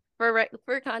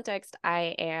 For context,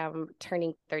 I am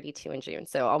turning 32 in June.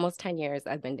 So almost 10 years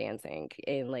I've been dancing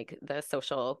in like the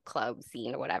social club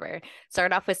scene or whatever.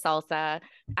 Started off with salsa.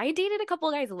 I dated a couple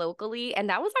guys locally,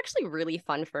 and that was actually really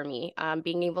fun for me.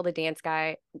 Being able to date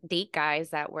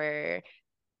guys that were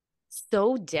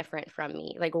so different from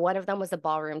me. Like one of them was a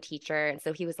ballroom teacher, and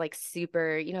so he was like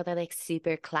super, they're like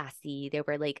super classy. They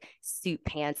were like suit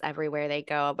pants everywhere they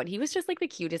go, but he was just like the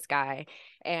cutest guy,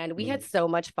 and we had so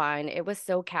much fun. It was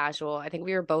so casual. I think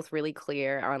we were both really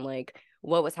clear on like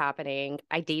what was happening.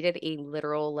 I dated a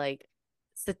literal like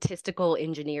statistical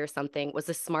engineer or something, was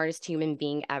the smartest human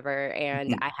being ever,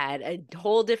 and I had a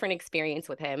whole different experience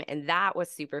with him, and that was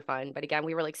super fun. But again,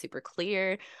 we were like super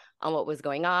clear on what was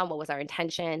going on, what was our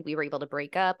intention. We were able to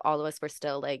break up. All of us were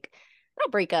still like, not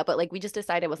break up, but like we just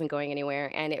decided it wasn't going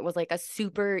anywhere. And it was like a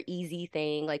super easy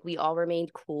thing. Like we all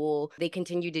remained cool. They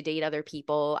continued to date other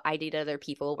people. I dated other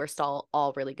people. We're still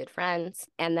all really good friends.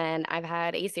 And then I've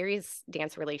had a serious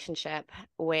dance relationship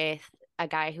with a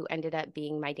guy who ended up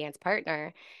being my dance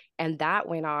partner. And that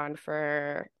went on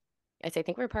for, I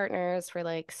think we were partners for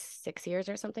like 6 years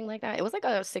or something like that. It was like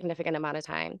a significant amount of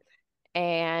time.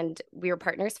 And we were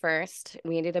partners first.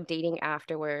 We ended up dating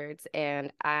afterwards.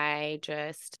 And I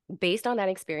just, based on that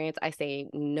experience, I say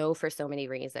no for so many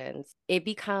reasons. It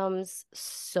becomes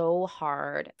so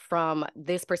hard from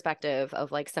this perspective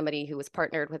of like somebody who was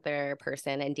partnered with their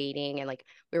person and dating. And like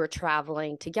we were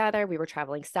traveling together, we were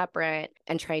traveling separate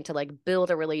and trying to like build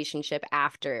a relationship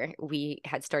after we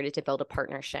had started to build a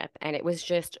partnership. And it was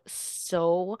just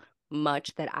so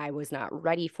much that I was not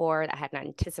ready for, that I had not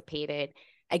anticipated.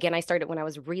 Again, I started when I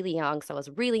was really young, so I was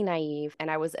really naive,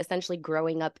 and I was essentially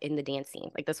growing up in the dance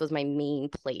scene. Like this was my main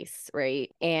place,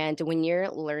 right? And when you're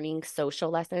learning social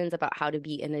lessons about how to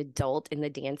be an adult in the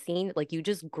dance scene, like you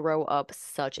just grow up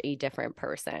such a different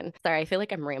person. Sorry, I feel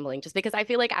like I'm rambling just because I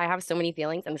feel like I have so many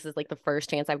feelings, and this is like the first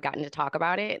chance I've gotten to talk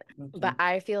about it. But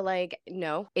I feel like,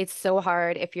 no, it's so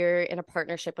hard if you're in a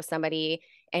partnership with somebody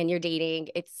and you're dating.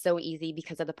 It's so easy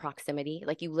because of the proximity.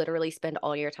 Like you literally spend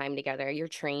all your time together. You're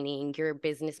training, you're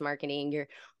business marketing, you're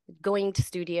going to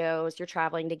studios, you're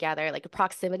traveling together, like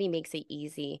proximity makes it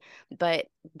easy. But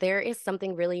there is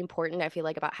something really important, I feel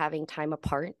like, about having time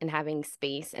apart and having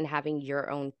space and having your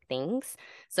own things.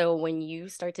 So when you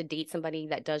start to date somebody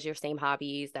that does your same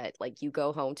hobbies, that like you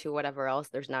go home to, whatever else,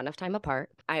 there's not enough time apart.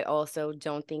 I also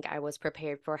don't think I was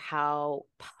prepared for how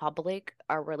public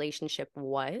our relationship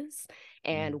was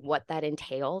and what that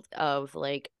entailed of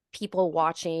like people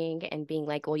watching and being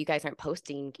like, well, you guys aren't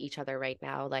posting each other right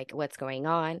now. Like, what's going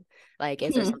on? Like,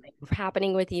 is there something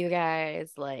happening with you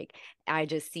guys? Like, I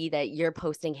just see that you're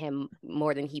posting him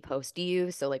more than he posts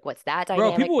you. So, like, what's that Bro,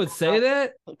 dynamic? people would say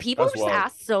that. People That's just wild.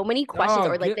 ask so many questions, Dog,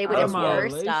 or like get they would out of my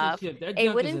infer stuff. relationship. That It junk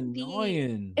is wouldn't be,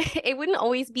 annoying. it wouldn't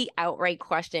always be outright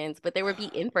questions, but there would be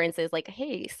inferences like,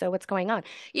 hey, so what's going on?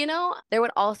 You know, there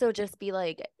would also just be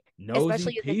like, Nosy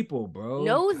especially the people, bro.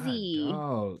 nosy. God,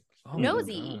 dog. Oh my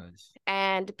Nosy. gosh.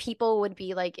 And people would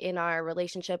be like in our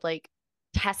relationship, like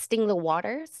testing the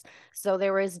waters. So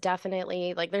there was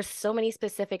definitely like, there's so many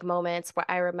specific moments where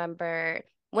I remember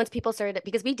once people started,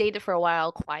 because we dated for a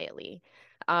while quietly,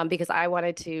 because I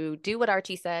wanted to do what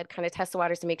Archie said, kind of test the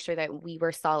waters to make sure that we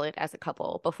were solid as a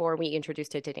couple before we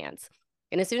introduced it to dance.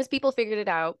 And as soon as people figured it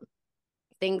out,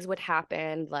 things would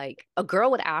happen. Like a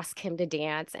girl would ask him to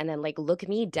dance and then like look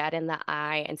me dead in the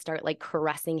eye and start like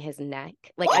caressing his neck,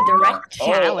 like a direct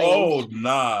challenge.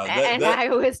 Nah. And I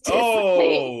was just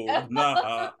like,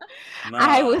 nah.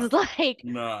 I was like,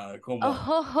 Nah, come oh on.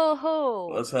 ho ho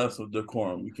ho. Let's have some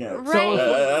decorum. You can't.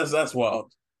 Right. That's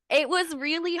wild. It was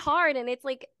really hard. And it's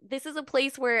like, this is a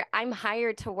place where I'm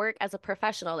hired to work as a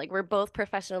professional. Like we're both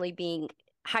professionally being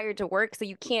hired to work. So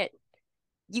you can't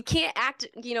act,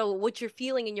 you know, what you're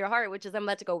feeling in your heart, which is I'm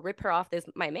about to go rip her off this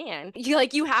my man.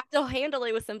 You have to handle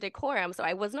it with some decorum. So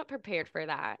I was not prepared for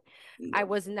that. I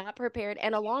was not prepared.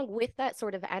 And along with that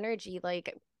sort of energy,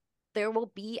 like there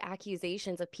will be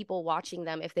accusations of people watching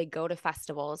them if they go to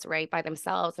festivals, right, by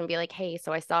themselves and be like, hey,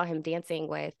 so I saw him dancing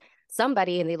with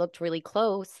somebody and they looked really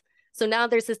close. So now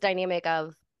there's this dynamic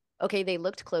of, okay, they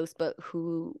looked close, but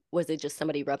who was it? Just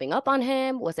somebody rubbing up on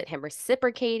him? Was it him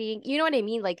reciprocating? You know what I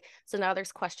mean? Like, so now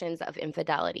there's questions of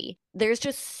infidelity. There's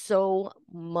just so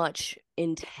much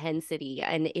intensity.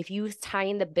 And if you tie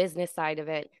in the business side of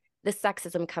it, the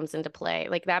sexism comes into play.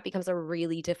 Like that becomes a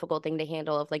really difficult thing to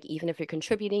handle of like, even if you're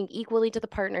contributing equally to the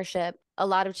partnership, a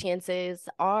lot of chances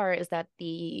is that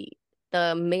the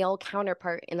male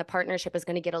counterpart in the partnership is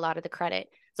going to get a lot of the credit.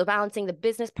 So balancing the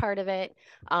business part of it,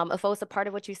 Afosa, part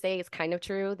of what you say is kind of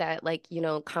true that like, you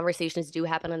know, conversations do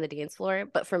happen on the dance floor.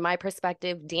 But from my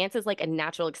perspective, dance is like a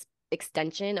natural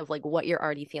extension of like what you're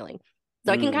already feeling.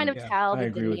 So I can kind of tell. I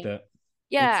agree with that.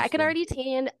 Yeah, I can already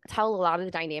tell a lot of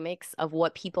the dynamics of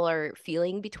what people are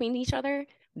feeling between each other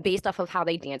based off of how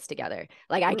they dance together.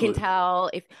 Like I can tell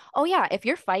if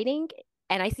you're fighting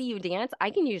and I see you dance, I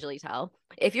can usually tell.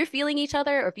 If you're feeling each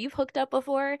other or if you've hooked up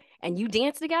before and you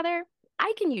dance together,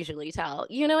 I can usually tell.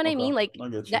 You know what I mean? Like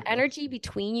the energy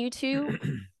between you two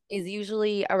is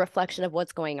usually a reflection of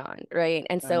what's going on, right?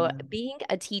 And so being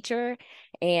a teacher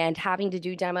and having to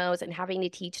do demos and having to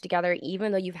teach together,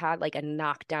 even though you've had like a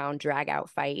knockdown, drag out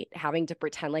fight, having to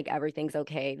pretend like everything's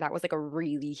okay, that was like a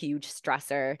really huge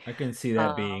stressor. I can see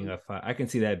that being a fight. I can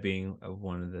see that being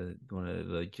one of the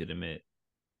legitimate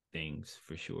things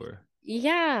for sure.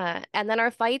 Yeah. And then our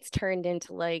fights turned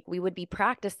into like, we would be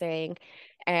practicing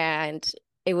and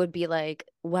it would be like,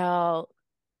 well,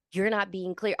 you're not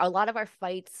being clear. A lot of our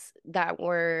fights that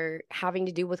were having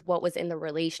to do with what was in the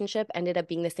relationship ended up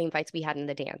being the same fights we had in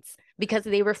the dance because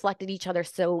they reflected each other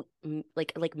so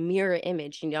like mirror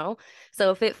image, you know?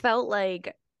 So if it felt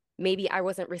like maybe I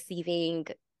wasn't receiving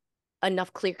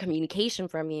enough clear communication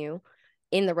from you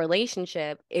in the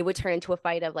relationship, it would turn into a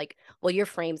fight of like, well, your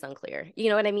frame's unclear. You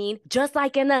know what I mean? Just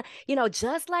like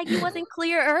just like you wasn't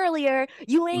clear earlier,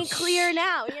 you ain't clear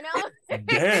now, you know?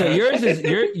 So yours is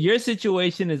your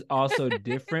situation is also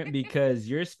different because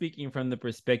you're speaking from the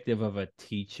perspective of a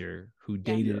teacher who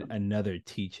dated another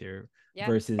teacher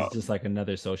versus just like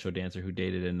another social dancer who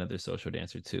dated another social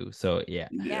dancer too. So yeah.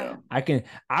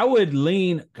 I would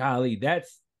lean, golly,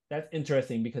 that's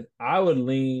interesting because I would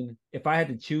lean, if I had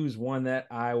to choose one that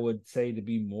I would say to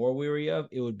be more weary of,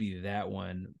 it would be that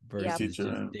one versus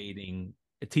just dating,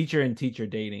 a teacher and teacher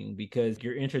dating, because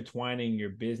you're intertwining your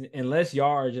business, unless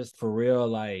y'all are just for real,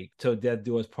 like till death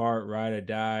do us part, ride or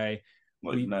die.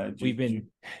 We've been,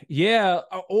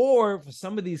 or for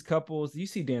some of these couples, you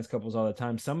see dance couples all the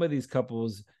time. Some of these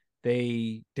couples,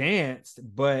 they danced,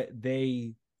 but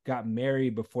they got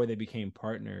married before they became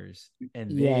partners,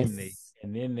 and then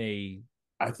they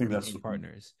I think that's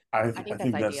I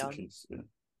think that's the case.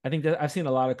 I think that I've seen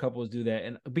a lot of couples do that.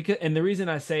 And the reason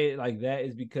I say it like that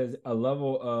is because a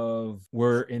level of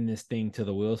we're in this thing till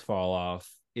the wheels fall off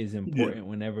is important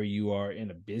whenever you are in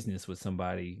a business with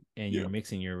somebody and you're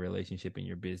mixing your relationship and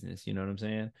your business. You know what I'm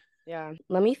saying? Yeah.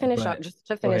 Let me finish off, But just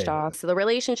to go finish ahead. off. So the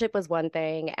relationship was one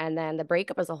thing, and then the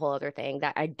breakup was a whole other thing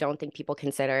that I don't think people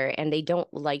consider, and they don't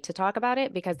like to talk about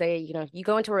it because they, you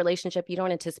go into a relationship, you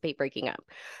don't anticipate breaking up.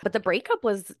 But the breakup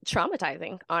was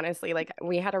traumatizing, honestly. Like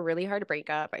we had a really hard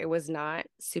breakup. It was not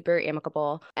super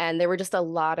amicable, and there were just a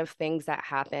lot of things that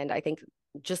happened. I think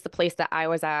just the place that I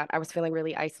was at, I was feeling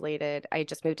really isolated. I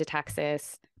just moved to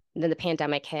Texas. And then the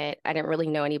pandemic hit. I didn't really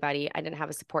know anybody. I didn't have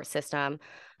a support system.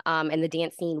 And the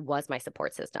dance scene was my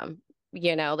support system.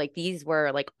 Like these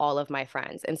were like all of my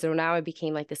friends. And so now it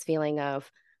became like this feeling of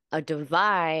a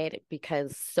divide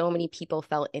because so many people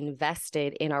felt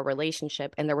invested in our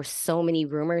relationship. And there were so many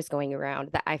rumors going around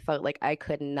that I felt like I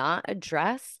could not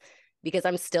address because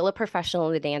I'm still a professional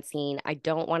in the dance scene. I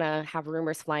don't want to have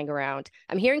rumors flying around.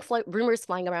 I'm hearing rumors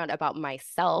flying around about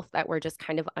myself that were just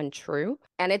kind of untrue.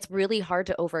 And it's really hard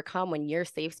to overcome when your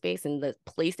safe space and the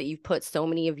place that you've put so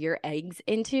many of your eggs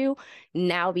into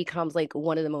now becomes like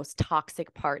one of the most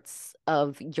toxic parts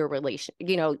of your relation,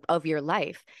 of your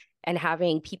life. And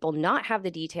having people not have the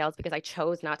details because I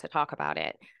chose not to talk about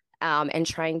it. And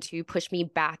trying to push me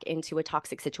back into a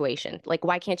toxic situation. Like,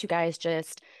 why can't you guys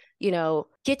just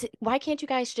why can't you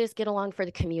guys just get along for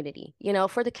the community?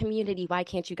 For the community, why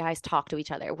can't you guys talk to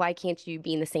each other? Why can't you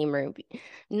be in the same room?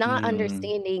 Not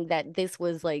understanding that this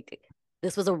was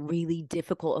a really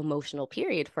difficult emotional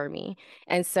period for me.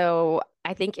 And so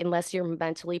I think unless you're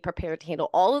mentally prepared to handle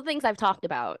all the things I've talked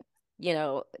about,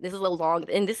 this is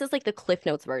and this is like the Cliff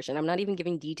Notes version. I'm not even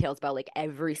giving details about like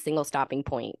every single stopping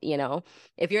point.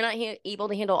 If you're not able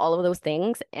to handle all of those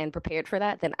things and prepared for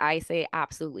that, then I say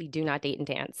absolutely do not date and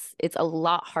dance. It's a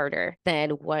lot harder than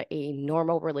what a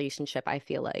normal relationship I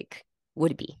feel like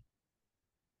would be.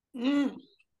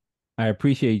 I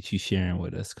appreciate you sharing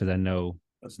with us because I know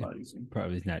that's not easy.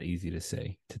 Probably it's not easy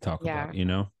to talk about,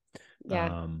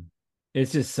 Yeah.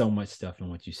 It's just so much stuff in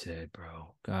what you said,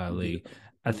 bro. Golly.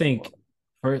 I think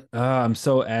I'm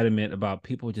so adamant about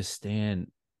people just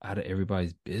staying out of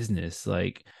everybody's business.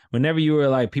 Like whenever you were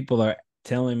like, people are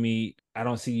telling me, I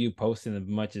don't see you posting as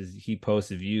much as he posts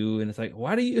of you. And it's like,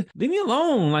 why do you leave me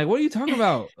alone? Like, what are you talking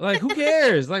about? Like, who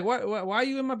cares? Like, why are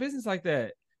you in my business like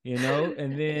that?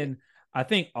 And then I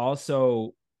think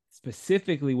also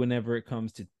specifically whenever it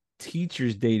comes to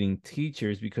teachers dating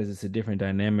teachers, because it's a different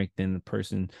dynamic than the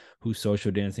person who's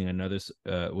social dancing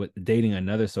dating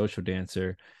another social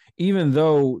dancer, even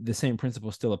though the same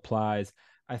principle still applies.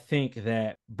 I think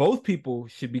that both people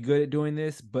should be good at doing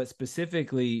this, but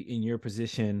specifically in your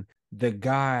position, the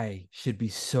guy should be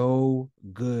so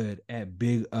good at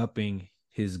big upping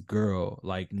his girl,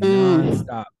 like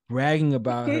nonstop bragging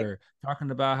about her, talking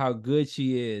about how good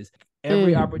she is,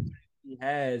 every opportunity he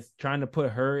has, trying to put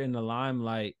her in the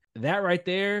limelight. That right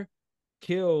there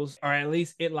kills, or at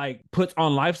least it like puts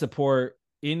on life support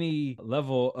any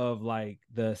level of like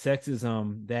the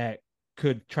sexism that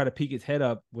could try to peek its head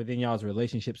up within y'all's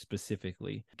relationship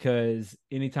specifically. Because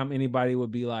anytime anybody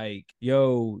would be like,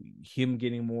 yo, him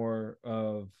getting more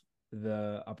of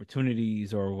the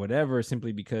opportunities or whatever,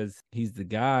 simply because he's the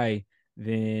guy,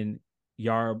 then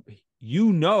y'all,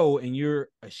 and you're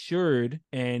assured,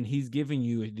 and he's giving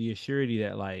you the assurity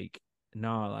that like,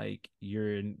 nah, like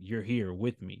you're here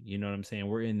with me. You know what I'm saying?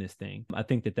 We're in this thing. I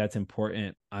think that's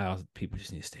important. People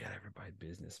just need to stay out of everybody's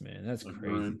business, man. That's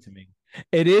crazy to me.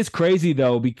 It is crazy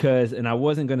though, because, and I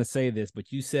wasn't gonna say this, but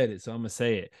you said it, so I'm gonna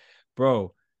say it,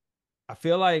 bro. I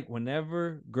feel like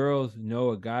whenever girls know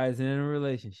a guy's in a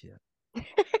relationship,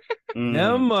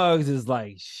 them mugs is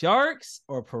like sharks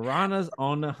or piranhas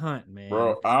on the hunt, man.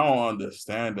 Bro, I don't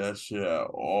understand that shit at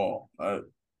all.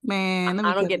 Man,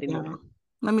 I don't get it.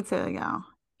 Let me tell y'all.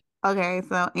 Okay,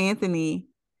 so Anthony,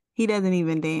 he doesn't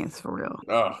even dance for real.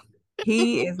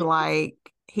 He is like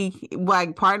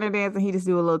partner dancing. He just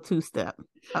do a little two-step.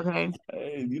 Okay.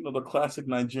 Hey, the classic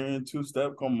Nigerian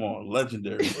two-step. Come on,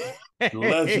 legendary,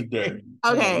 legendary.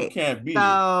 Okay, you can't beat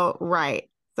it. Right.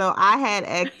 So I had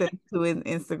access to his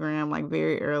Instagram like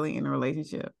very early in the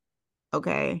relationship.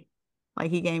 Okay,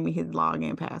 like he gave me his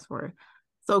login password.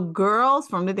 So girls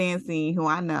from the dance scene who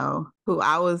I know, who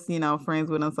I was,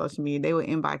 friends with on social media, they would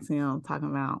inbox him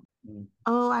talking about,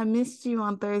 oh, I missed you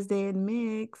on Thursday at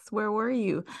Mix. Where were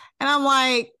you? And I'm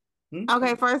like,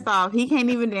 okay, first off, he can't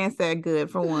even dance that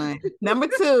good, for one. Number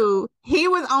two, he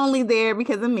was only there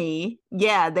because of me.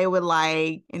 Yeah, they would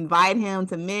like invite him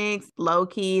to Mix, low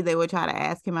key. They would try to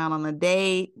ask him out on a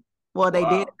date. Well, they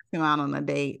did ask him out on a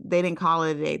date. They didn't call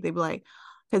it a date. They'd be like,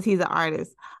 because he's an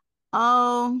artist.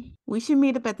 Oh, we should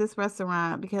meet up at this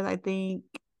restaurant because I think,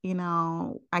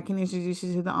 I can introduce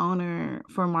you to the owner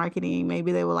for marketing.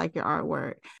 Maybe they will like your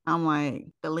artwork. I'm like,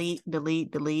 delete,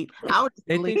 delete, delete. I would just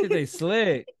They delete. think that they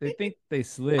slick. They think they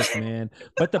slick, man.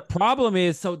 But the problem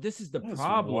is, so this is the That's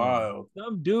problem. wild.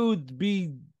 Some dudes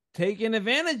be taking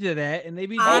advantage of that, and they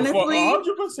be Honestly,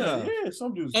 100%. Yeah,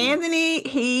 some dudes. do. Anthony,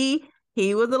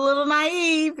 he was a little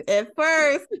naive at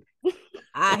first.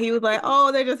 He was like,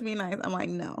 "Oh, they're just being nice." I'm like,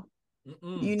 "No,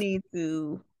 you need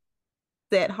to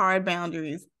set hard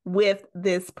boundaries with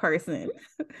this person."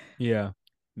 Yeah,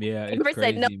 it's Amber crazy,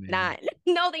 said, no, man. not.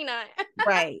 No, they not.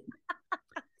 Right.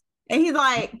 And he's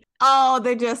like, "Oh,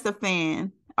 they're just a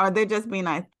fan, or they're just being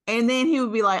nice." And then he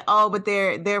would be like, "Oh, but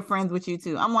they're friends with you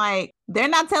too." I'm like, "They're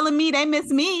not telling me they miss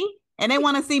me and they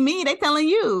want to see me. They telling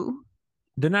you."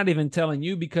 They're not even telling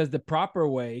you, because the proper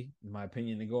way, in my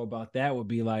opinion, to go about that would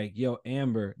be like, yo,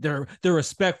 Amber, the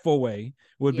respectful way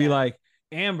would be like,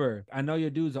 Amber, I know your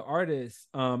dude's an artist,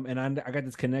 and I got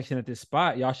this connection at this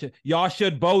spot. Y'all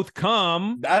should both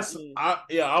come. I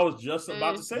was just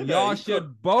about to say that. Y'all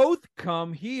should both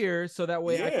come here so that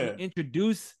way I can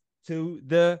introduce to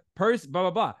the person. Blah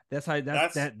blah blah. That's how that right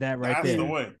that's there. The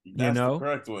way. That's the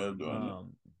correct way of doing it.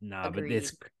 Nah, Agreed. but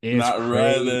it's not crazy.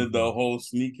 rather the whole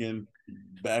sneaking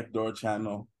backdoor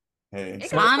channel. Hey,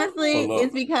 honestly,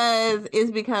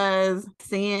 it's because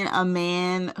seeing a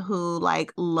man who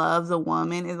like loves a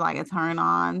woman is like a turn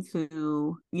on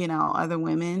to other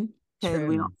women, because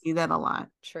we don't see that a lot.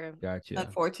 True. Gotcha.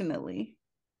 Unfortunately.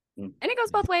 And it goes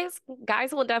both ways.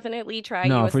 Guys will definitely try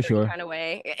No, you a for certain sure. kind of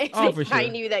way. If Oh, they for find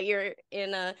sure. you that you're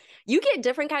you get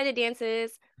different kind of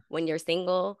dances when you're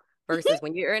single versus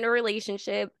when you're in a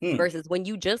relationship versus when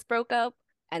you just broke up,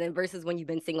 and then versus when you've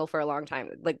been single for a long time.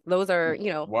 Like those are,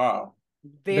 wow,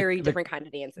 very different kind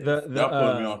of dances. Y'all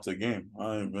put me off the game.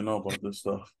 I didn't even know about this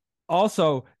stuff.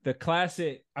 Also, the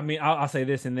classic, I mean, I'll say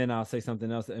this and then I'll say something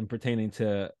else in pertaining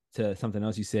to something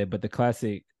else you said, but the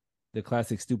classic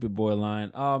stupid boy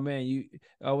line. Oh man,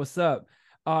 what's up?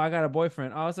 Oh, I got a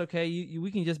boyfriend. Oh, it's okay.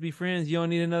 We can just be friends. You don't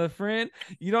need another friend.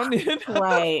 You don't need another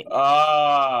right.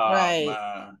 Right.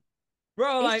 Man.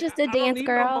 Bro, it's like, just a I dance, don't need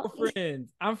girl. no more friends.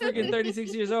 I'm freaking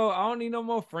 36 years old. I don't need no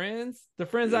more friends. The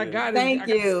friends I got Thank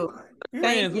you.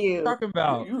 Friends. What you talking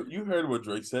about? You heard what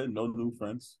Drake said. No new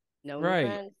friends. No right. new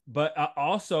friends. But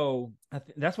also,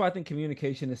 that's why I think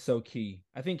communication is so key.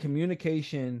 I think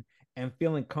communication and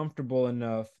feeling comfortable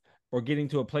enough or getting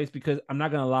to a place, because I'm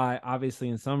not going to lie, obviously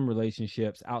in some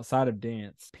relationships outside of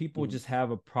dance, people just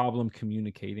have a problem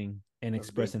communicating and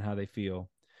expressing how they feel.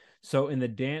 So in the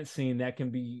dance scene, that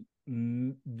can be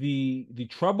the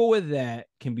trouble with that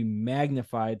can be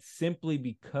magnified simply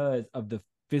because of the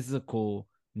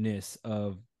physicalness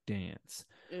of dance.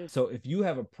 So if you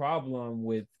have a problem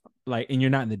with and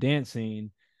you're not in the dance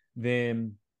scene,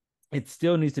 then it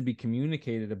still needs to be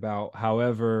communicated about.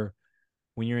 However,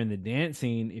 when you're in the dance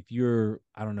scene, if you're,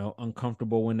 I don't know,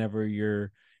 uncomfortable whenever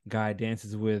your guy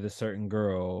dances with a certain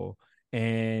girl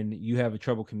and you have a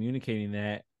trouble communicating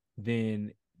that,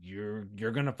 then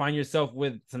you're gonna find yourself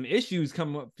with some issues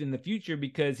come up in the future,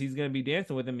 because he's gonna be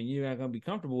dancing with him and you're not gonna be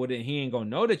comfortable with it, and he ain't gonna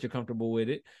know that you're comfortable with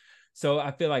it. So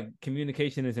I feel like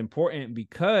communication is important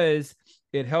because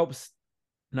it helps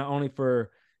not only for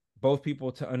both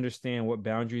people to understand what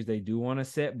boundaries they do want to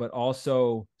set, but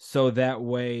also so that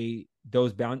way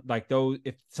those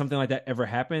if something like that ever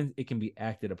happens, it can be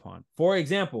acted upon. For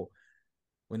example,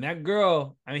 when that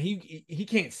girl, I mean, he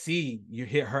can't see you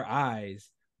hit her eyes,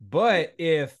 but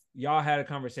if y'all had a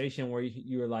conversation where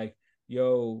you were like,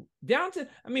 yo, down to,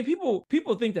 I mean,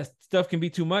 people think that stuff can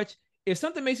be too much. If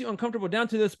something makes you uncomfortable down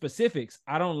to the specifics,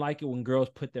 I don't like it when girls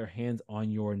put their hands on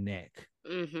your neck.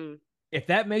 Mm-hmm. If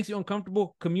that makes you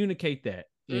uncomfortable, communicate that,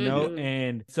 you know?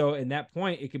 And so in that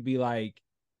point, it could be like,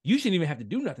 you shouldn't even have to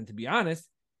do nothing, to be honest.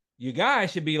 Your guy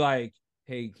should be like,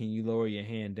 hey, can you lower your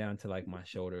hand down to like my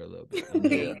shoulder a little bit?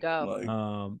 There you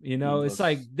go. It's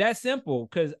like that simple.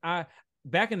 Cause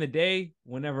back in the day,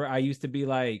 whenever I used to be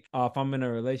like, if I'm in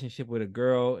a relationship with a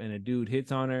girl and a dude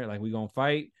hits on her, like we gonna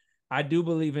fight. I do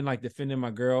believe in like defending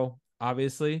my girl,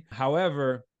 obviously.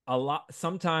 However,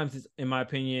 sometimes it's, in my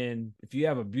opinion, if you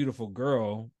have a beautiful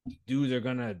girl, dudes are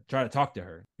gonna try to talk to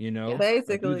her,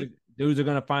 basically. Dudes are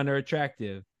gonna find her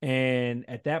attractive, and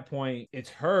at that point it's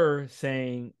her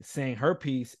saying her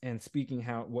piece and speaking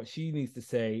what she needs to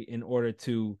say in order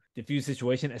to diffuse the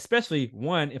situation, especially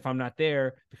if I'm not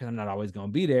there, because I'm not always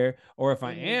gonna be there, or if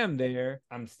I am there,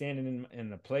 I'm standing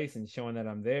in a place and showing that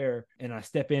I'm there, and I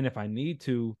step in if I need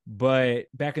to. But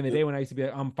back in the day when I used to be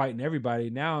like, I'm fighting everybody,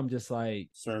 now I'm just like,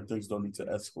 certain things don't need to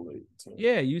escalate.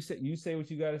 Yeah, you say what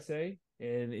you gotta say.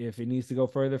 And if it needs to go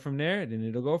further from there, then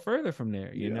it'll go further from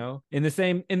there, you Yeah. know? In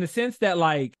the sense that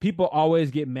like people always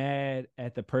get mad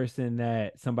at the person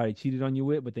that somebody cheated on you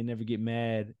with, but they never get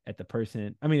mad at the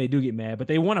person. I mean, they do get mad, but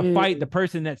they want to fight the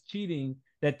person that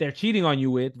they're cheating on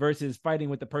you with versus fighting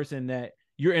with the person that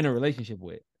you're in a relationship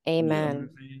with.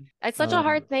 Amen. It's such a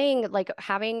hard thing. Like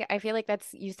I feel like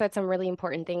you said some really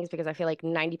important things, because I feel like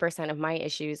 90% of my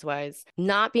issues was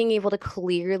not being able to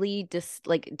clearly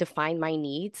define my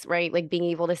needs, right? Like being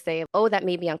able to say, oh, that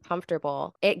made me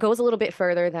uncomfortable. It goes a little bit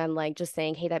further than like just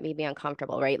saying, hey, that made me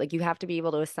uncomfortable, right? Like you have to be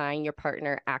able to assign your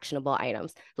partner actionable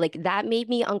items. Like that made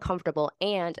me uncomfortable.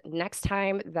 And next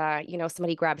time that,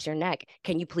 somebody grabs your neck,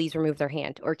 can you please remove their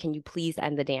hand, or can you please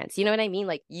end the dance? You know what I mean?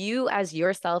 Like you as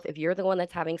yourself, if you're the one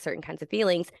that's having certain kinds of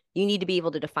feelings, you need to be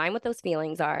able to define what those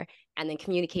feelings are and then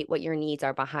communicate what your needs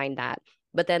are behind that.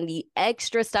 But then the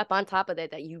extra step on top of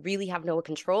it that you really have no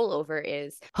control over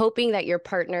is hoping that your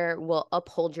partner will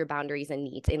uphold your boundaries and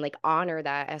needs and like honor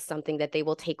that as something that they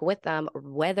will take with them,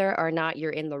 whether or not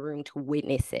you're in the room to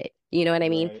witness it. You know what I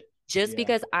mean? Right. Just Yeah.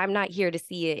 because I'm not here to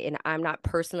see it and I'm not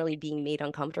personally being made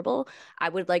uncomfortable, I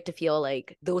would like to feel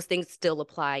like those things still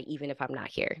apply even if I'm not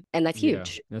here. And that's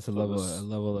huge. That's a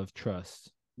level of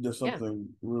trust. There's something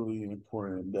really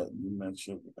important that you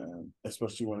mentioned, and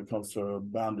especially when it comes to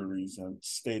boundaries and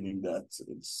stating that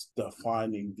it's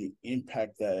defining the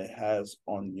impact that it has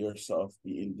on yourself,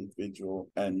 the individual,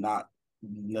 and not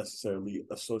necessarily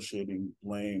associating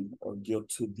blame or guilt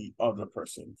to the other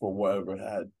person for whatever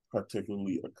had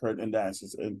particularly occurred in that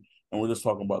instance. And we're just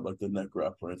talking about like the neck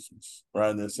grab, for instance,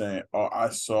 rather than saying, oh, I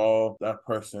saw that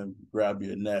person grab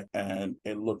your neck and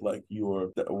it looked like you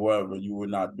were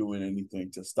not doing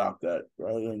anything to stop that.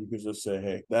 Rather than you could just say,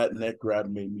 hey, that neck grab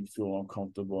made me feel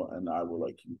uncomfortable and I would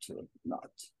like you to not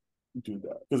do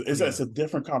that. Because it's a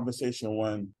different conversation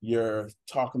when you're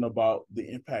talking about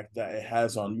the impact that it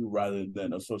has on you rather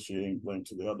than associating blame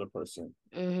to the other person.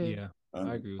 Mm-hmm. Yeah,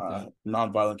 I agree with that.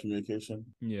 Nonviolent communication.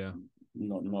 Yeah.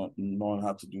 Knowing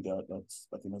how to do that.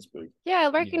 I think that's big. Yeah,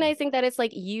 recognizing that it's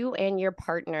like you and your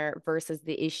partner versus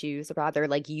the issues, rather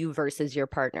like you versus your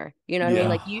partner. You know what I mean?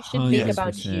 Like you should think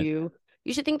about 100%. you.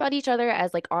 You should think about each other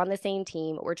as like on the same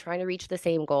team. We're trying to reach the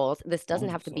same goals. This doesn't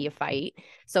have to be a fight.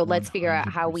 So let's figure out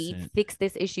how we 100%. fix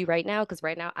this issue right now. Because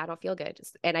right now I don't feel good.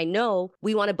 And I know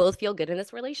we want to both feel good in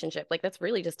this relationship. Like that's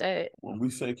really just it. When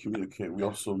we say communicate, we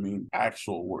also mean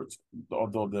actual words.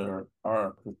 Although there are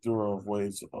a plethora of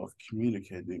ways of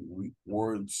communicating,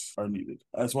 words are needed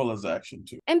as well as action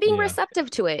too. And being Yeah.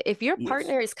 receptive to it. If your Yes.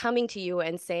 partner is coming to you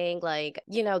and saying like,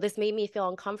 this made me feel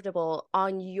uncomfortable,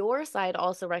 on your side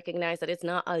also recognize that it's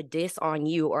not a diss on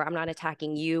you, or I'm not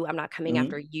attacking you. I'm not coming Mhm.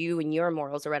 after you and your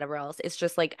morals or whatever else. It's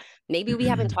just like, maybe we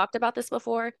haven't talked about this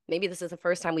before. Maybe this is the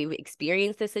first time we've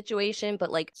experienced this situation, but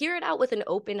like hear it out with an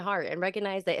open heart and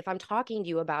recognize that if I'm talking to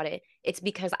you about it, it's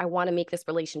because I want to make this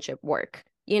relationship work.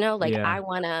 Yeah. I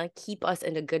want to keep us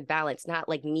in a good balance, not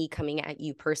like me coming at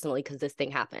you personally because this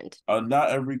thing happened.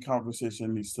 Not every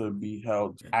conversation needs to be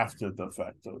held after the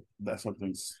fact that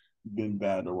something's been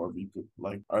bad or whatever. You could,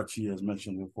 like Archie has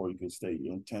mentioned before, you could state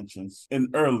your intentions in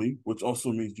early, which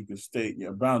also means you could state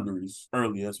your boundaries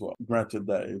early as well. Granted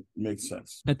that it makes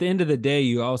sense. At the end of the day,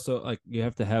 you also you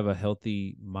have to have a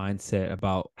healthy mindset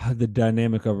about the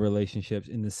dynamic of relationships,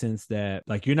 in the sense that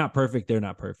like you're not perfect, they're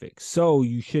not perfect. So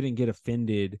you shouldn't get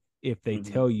offended if they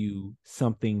tell you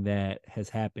something that has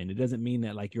happened. It doesn't mean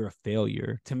that like you're a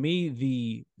failure. To me,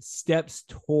 the steps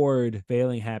toward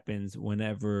failing happens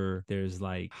whenever there's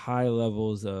like high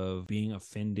levels of being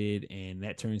offended and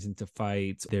that turns into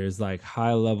fights. There's like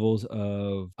high levels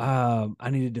of I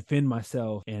need to defend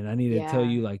myself and I need to tell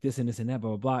you like this and this and that,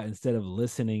 blah, blah, blah, instead of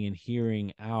listening and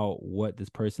hearing out what this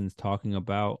person's talking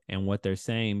about and what they're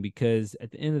saying. Because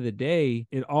at the end of the day,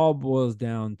 it all boils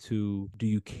down to, do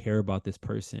you care about this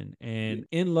person? And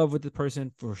in love with the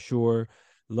person for sure,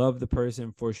 love the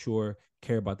person for sure,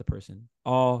 care about the person.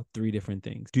 All three different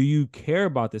things. Do you care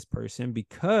about this person?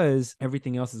 Because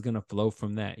everything else is going to flow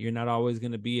from that. You're not always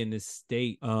going to be in this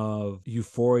state of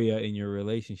euphoria in your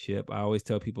relationship. I always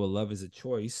tell people love is a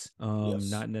choice,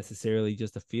 not necessarily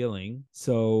just a feeling.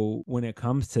 So when it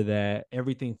comes to that,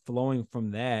 everything flowing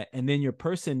from that, and then your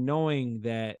person knowing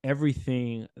that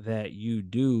everything that you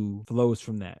do flows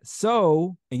from that.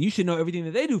 So, and you should know everything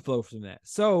that they do flows from that.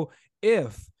 So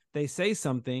if they say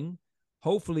something,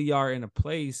 hopefully y'all are in a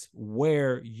place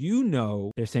where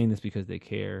they're saying this because they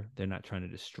care. They're not trying to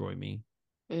destroy me.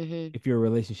 Mm-hmm. If your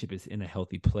relationship is in a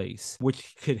healthy place,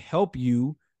 which could help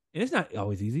you, and it's not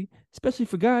always easy, especially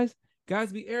for guys.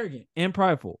 Guys be arrogant and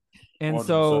prideful. And 100%.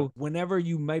 so whenever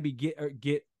you maybe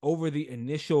get over the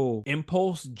initial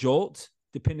impulse jolt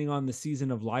depending on the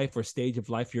season of life or stage of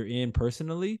life you're in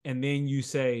personally. And then you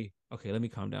say, okay, let me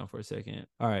calm down for a second.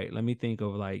 All right, let me think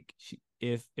of like,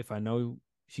 if I know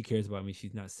she cares about me,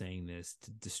 she's not saying this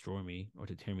to destroy me or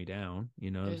to tear me down.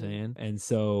 You know what I'm saying? And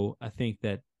so I think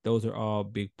that those are all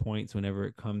big points whenever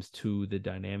it comes to the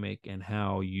dynamic and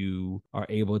how you are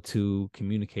able to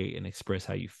communicate and express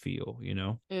how you feel, you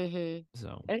know?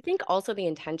 So And I think also the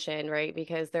intention, right?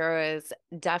 Because there was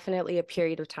definitely a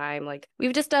period of time, like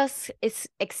we've discussed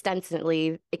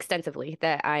extensively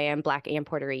that I am Black and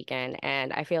Puerto Rican.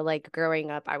 And I feel like growing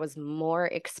up, I was more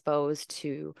exposed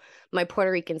to my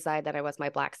Puerto Rican side than I was my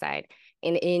Black side.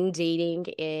 And in dating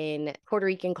in Puerto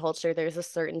Rican culture, there's a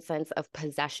certain sense of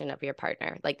possession of your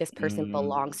partner. Like this person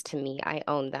belongs to me. I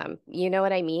own them. You know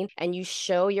what I mean? And you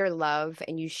show your love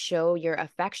and you show your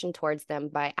affection towards them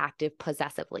by active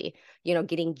possessively, you know,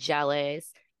 getting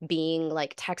jealous, being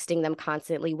like texting them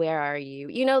constantly, where are you?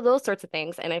 You know, those sorts of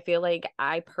things. And I feel like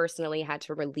I personally had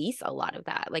to release a lot of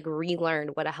that, like relearn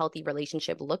what a healthy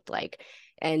relationship looked like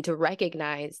and to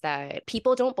recognize that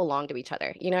people don't belong to each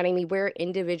other. You know what I mean? We're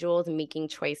individuals making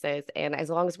choices. And as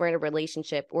long as we're in a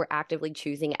relationship, we're actively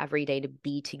choosing every day to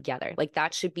be together. Like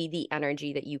that should be the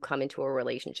energy that you come into a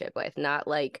relationship with, not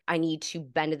like I need to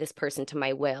bend this person to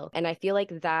my will. And I feel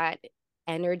like that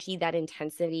energy, that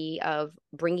intensity of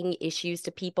bringing issues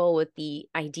to people with the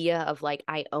idea of like,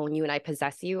 I own you and I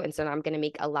possess you. And so I'm going to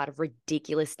make a lot of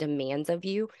ridiculous demands of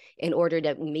you in order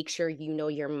to make sure you know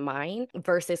you're mine,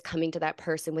 versus coming to that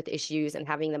person with issues and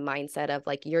having the mindset of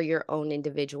like, you're your own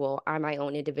individual, I'm my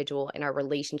own individual, and our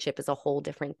relationship is a whole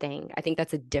different thing. I think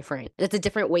that's a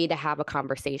different way to have a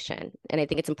conversation. And I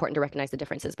think it's important to recognize the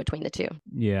differences between the two.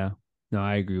 yeah, no,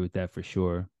 I agree with that for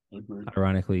sure.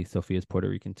 Ironically, Sophia's Puerto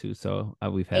Rican too, so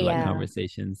we've had like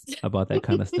conversations about that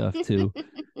kind of stuff too.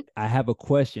 I have a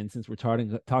question, since we're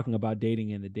talking about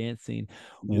dating in the dance scene.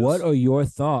 Yes. What are your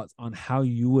thoughts on how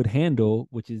you would handle,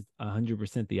 which is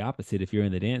 100% the opposite if you're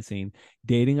in the dance scene,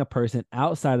 dating a person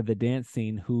outside of the dance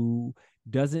scene who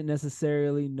doesn't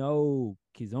necessarily know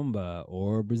Kizomba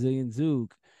or Brazilian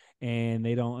Zouk, and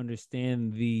they don't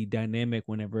understand the dynamic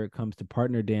whenever it comes to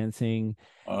partner dancing,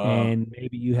 and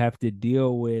maybe you have to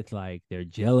deal with like their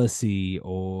jealousy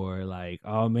or like,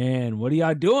 oh man, what are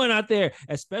y'all doing out there?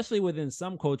 Especially within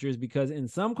some cultures, because in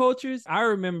some cultures, I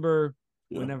remember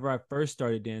whenever I first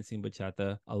started dancing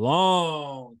bachata a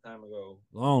long time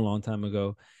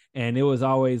ago, and it was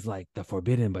always like the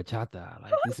forbidden bachata,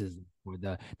 like this is for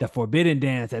the forbidden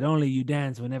dance that only you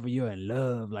dance whenever you're in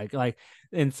love. Like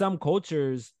in some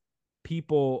cultures,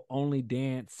 people only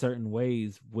dance certain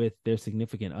ways with their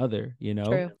significant other, you know?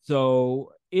 True.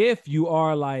 So if you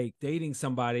are like dating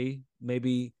somebody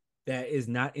maybe that is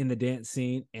not in the dance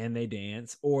scene and they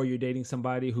dance, or you're dating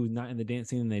somebody who's not in the dance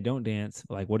scene and they don't dance,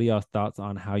 like what are y'all's thoughts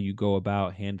on how you go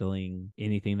about handling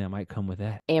anything that might come with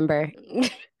that? Amber.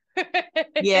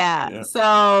 Yeah.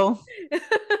 So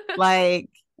like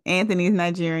Anthony's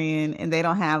Nigerian and they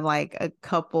don't have like a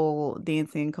couple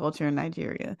dancing culture in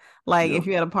Nigeria. Like if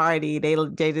you're at a party, they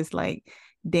just like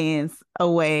dance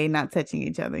away, not touching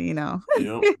each other, you know?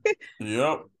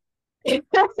 Yep.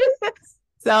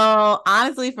 So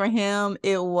honestly, for him,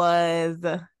 it was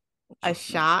a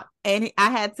shock. And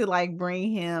I had to like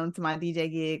bring him to my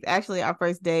DJ gigs. Actually, our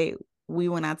first date, we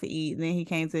went out to eat, and then he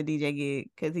came to the DJ gig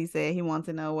because he said he wanted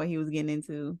to know what he was getting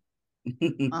into.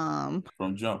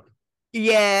 From jump.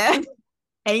 Yeah.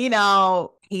 And you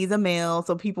know, he's a male,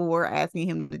 so people were asking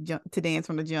him to dance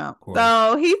from the jump.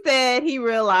 So he said he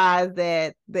realized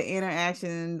that the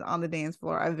interactions on the dance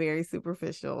floor are very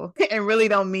superficial and really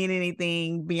don't mean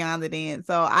anything beyond the dance.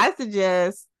 So I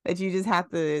suggest that you just have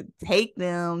to take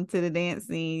them to the dance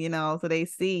scene, you know, so they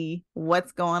see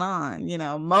what's going on. You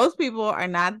know, most people are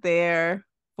not there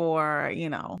for, you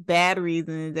know, bad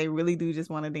reasons. They really do just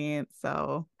want to dance.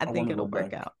 So I think it'll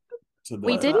work out.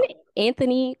 Wait, didn't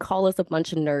Anthony call us a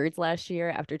bunch of nerds last year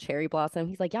after Cherry Blossom?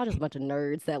 He's like, y'all just a bunch of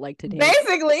nerds that like to dance.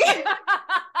 Basically.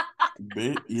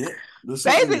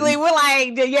 Basically, we're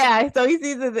like, yeah. So he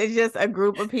sees it as just a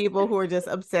group of people who are just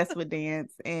obsessed with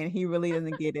dance, and he really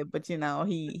doesn't get it. But you know,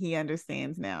 he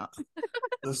understands now.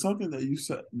 There's something that you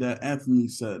said, that Anthony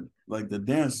said, like the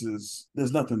dances,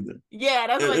 there's nothing there. Yeah,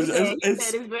 that's what he said. He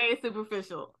said it's very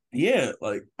superficial. Yeah,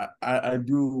 like I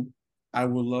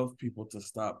would love people to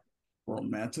stop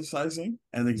romanticizing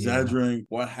and exaggerating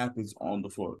what happens on the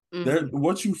floor.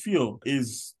 What you feel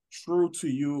is true to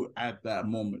you at that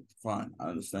moment. Fine, I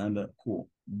understand that. Cool.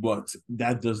 But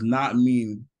that does not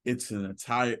mean it's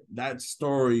that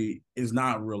story is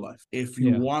not real life. If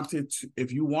you want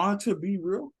to be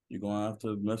real, you're gonna have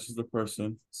to message the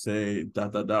person, say ...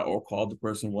 or call the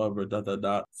person, whatever,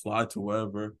 fly to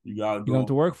wherever you gotta go. You have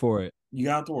to work for it. You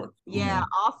got to work. Yeah,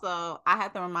 also, I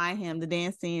have to remind him the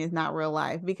dance scene is not real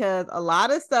life, because a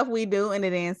lot of stuff we do in the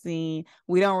dance scene,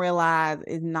 we don't realize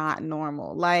is not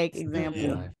normal. Like, example,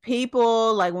 Yeah.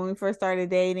 people, like when we first started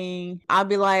dating, I'll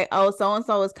be like, oh,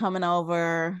 so-and-so is coming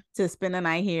over to spend the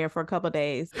night here for a couple of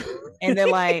days. And they're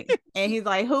like, and he's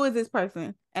like, who is this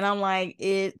person? And I'm like,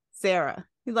 it's Sarah.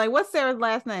 He's like, what's Sarah's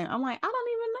last name? I'm like, I don't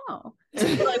even know.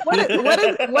 He's like,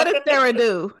 what does Sarah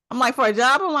do? I'm like, for a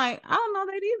job? I'm like, I don't know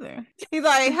that either. He's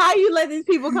like, how you let these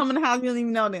people come in the house? You don't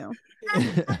even know them.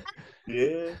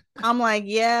 Yeah. I'm like,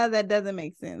 yeah, that doesn't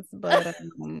make sense, but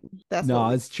that's No,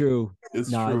 what it's true. It's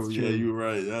No, true. it's Yeah, true. you're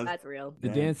right. That's real. The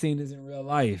dance scene isn't real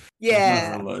life.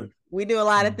 yeah. It's not real life. We do a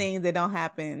lot of things that don't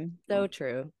happen. So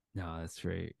true. No, that's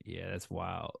right. Yeah, that's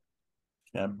wild.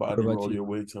 Can't What body about roll you? your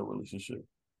way to a relationship.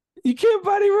 You can't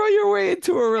body roll your way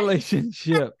into a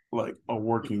relationship. Like a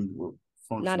working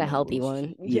function. Not a healthy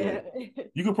one. Yeah.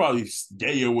 You could probably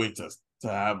get your way to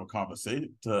have a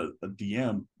conversation, to a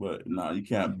DM, but nah, you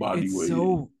can't body It's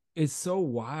weight. it's so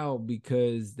wild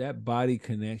because that body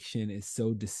connection is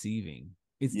so deceiving.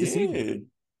 It's deceiving.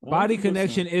 100%. Body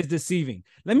connection is deceiving.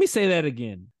 Let me say that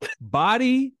again.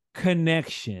 Body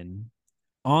connection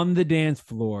on the dance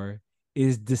floor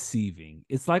is deceiving.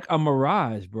 It's like a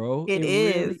mirage, bro. It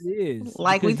is. Really is.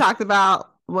 Like we Because- talked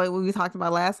about, what we talked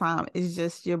about last time, is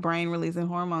just your brain releasing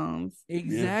hormones.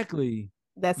 Exactly.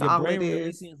 That's Your all brain it is.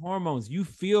 releasing hormones. You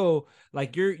feel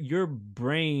like your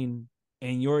brain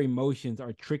and your emotions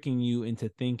are tricking you into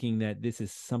thinking that this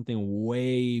is something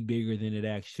way bigger than it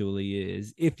actually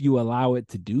is, if you allow it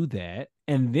to do that.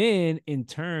 And then in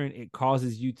turn, it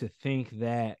causes you to think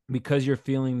that because you're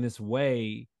feeling this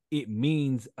way, it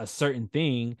means a certain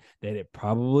thing that it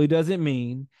probably doesn't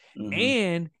mean. Mhm.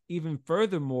 And even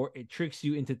furthermore, it tricks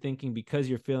you into thinking because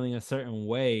you're feeling a certain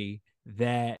way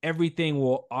that everything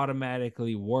will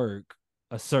automatically work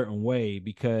a certain way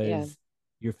because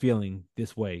you're feeling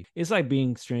this way. It's like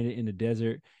being stranded in the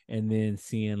desert and then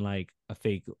seeing like a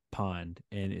fake pond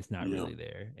and it's not really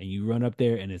there. And you run up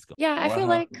there and it's gone. Yeah, I What feel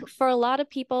like happened? for a lot of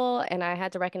people, and I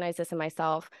had to recognize this in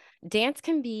myself, dance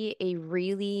can be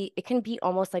it can be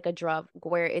almost like a drug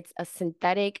where it's a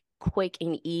synthetic, quick,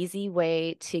 and easy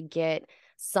way to get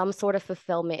some sort of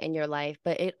fulfillment in your life,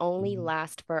 but it only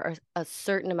lasts for a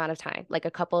certain amount of time, like a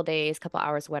couple of days, couple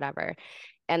hours, whatever.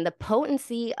 And the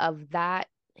potency of that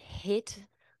hit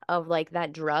of like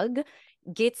that drug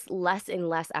gets less and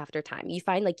less after time. You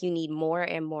find like you need more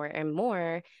and more and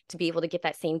more to be able to get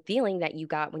that same feeling that you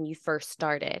got when you first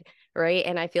started, right?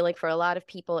 And I feel like for a lot of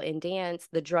people in dance,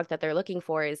 the drug that they're looking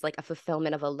for is like a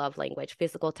fulfillment of a love language,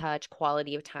 physical touch,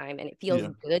 quality of time, and it feels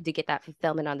good to get that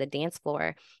fulfillment on the dance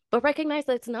floor. But recognize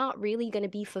that it's not really going to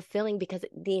be fulfilling because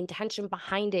the intention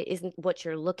behind it isn't what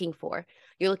you're looking for.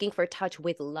 You're looking for touch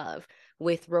with love,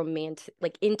 with romantic,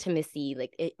 like intimacy,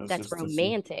 like that's Consistency.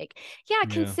 romantic. Yeah,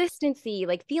 consistency,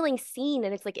 like feeling seen.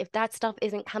 And it's like, if that stuff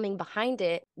isn't coming behind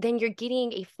it, then you're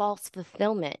getting a false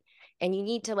fulfillment. And you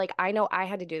need to, like, I know I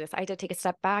had to do this. I had to take a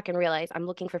step back and realize I'm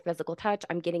looking for physical touch.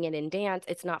 I'm getting it in dance.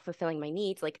 It's not fulfilling my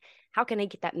needs. Like, how can I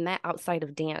get that met outside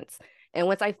of dance? And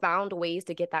once I found ways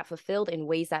to get that fulfilled in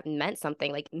ways that meant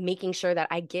something, like making sure that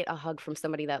I get a hug from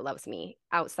somebody that loves me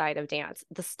outside of dance,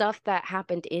 the stuff that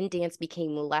happened in dance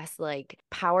became less like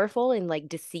powerful and like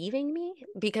deceiving me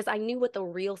because I knew what the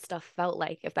real stuff felt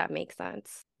like, if that makes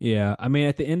sense. Yeah, I mean,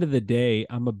 at the end of the day,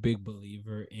 I'm a big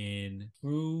believer in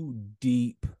true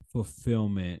deep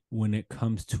fulfillment when it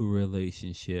comes to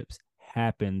relationships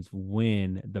happens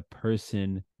when the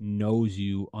person knows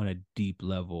you on a deep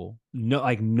level,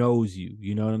 knows you,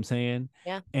 you know what I'm saying?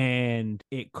 Yeah. And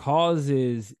it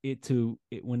causes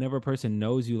whenever a person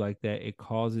knows you like that, it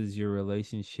causes your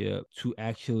relationship to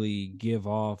actually give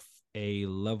off a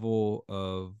level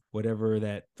of whatever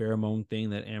that pheromone thing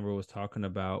that Amber was talking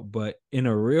about, but in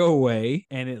a real way,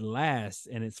 and it lasts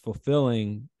and it's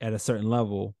fulfilling at a certain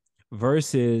level,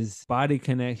 versus body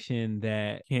connection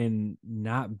that can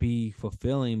not be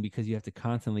fulfilling because you have to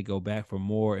constantly go back for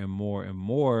more and more and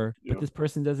more, but this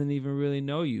person doesn't even really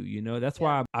know you, you know? That's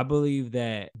why I believe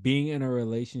that being in a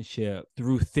relationship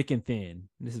through thick and thin,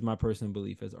 this is my personal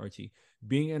belief as Archie,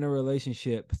 being in a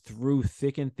relationship through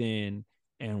thick and thin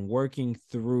and working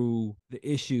through the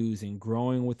issues and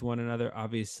growing with one another,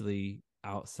 obviously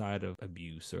outside of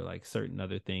abuse or like certain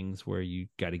other things where you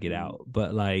got to get out,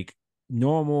 but like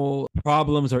normal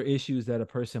problems or issues that a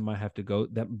person might have to go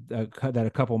that a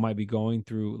couple might be going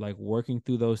through, like working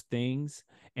through those things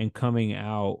and coming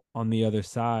out on the other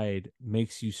side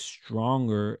makes you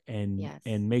stronger and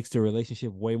makes the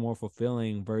relationship way more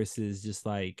fulfilling versus just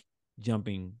like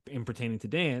jumping and pertaining to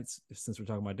dance, since we're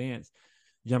talking about dance,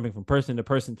 jumping from person to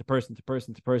person to person to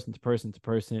person to person to person to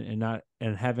person,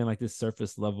 and having like this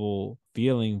surface level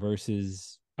feeling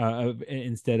versus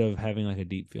instead of having like a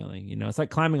deep feeling. It's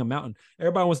like climbing a mountain.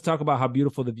 Everybody wants to talk about how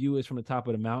beautiful the view is from the top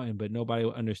of the mountain, but nobody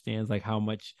understands like how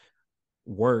much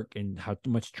work and how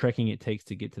much trekking it takes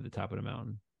to get to the top of the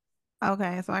mountain.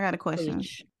 Okay, so I got a question.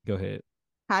 Go ahead.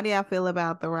 How do y'all feel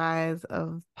about the rise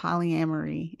of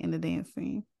polyamory in the dance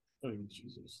scene? Oh,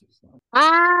 Jesus.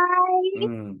 I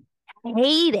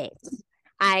hate it.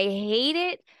 I hate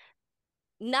it.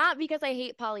 Not because I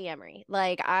hate polyamory.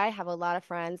 Like, I have a lot of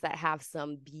friends that have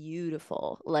some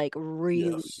beautiful, like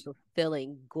really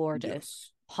fulfilling,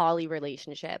 gorgeous poly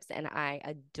relationships, and I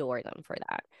adore them for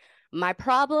that. My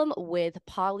problem with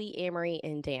polyamory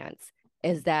in dance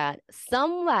is that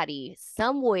somebody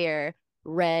somewhere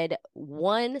read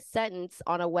one sentence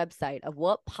on a website of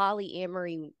what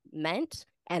polyamory meant,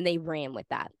 and they ran with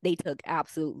that. They took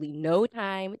absolutely no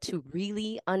time to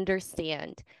really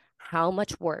understand how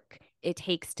much work it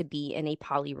takes to be in a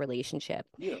poly relationship.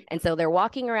 Yeah. And so they're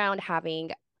walking around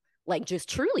having like just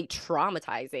truly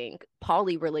traumatizing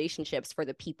poly relationships for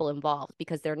the people involved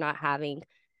because they're not having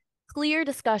clear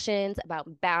discussions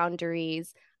about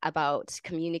boundaries, about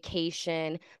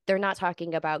communication. They're not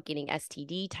talking about getting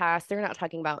STD tests. They're not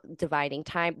talking about dividing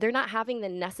time. They're not having the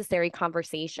necessary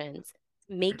conversations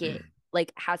to make it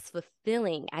like as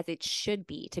fulfilling as it should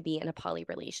be to be in a poly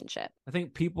relationship. I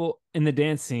think people in the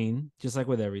dance scene, just like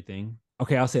with everything.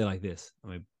 Okay, I'll say it like this.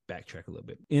 Let me backtrack a little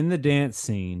bit. In the dance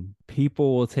scene,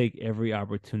 people will take every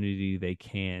opportunity they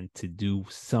can to do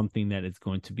something that is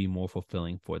going to be more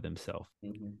fulfilling for themselves.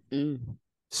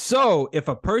 So if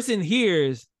a person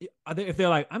hears, if they're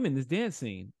like, I'm in this dance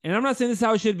scene, and I'm not saying this is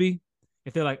how it should be.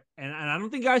 If they're like, and I don't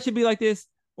think guys should be like this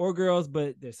or girls,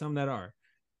 but there's some that are.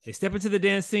 They step into the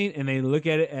dance scene and they look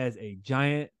at it as a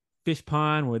giant fish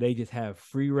pond where they just have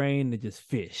free reign to just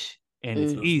fish. And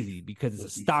it's easy because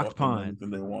it's a stocked pond.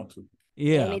 They want to.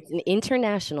 Yeah. And it's an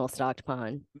international stocked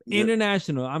pond.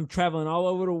 International. I'm traveling all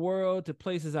over the world to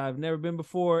places I've never been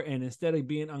before. And instead of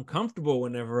being uncomfortable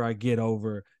whenever I get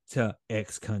over to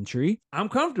X country, I'm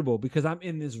comfortable because I'm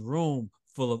in this room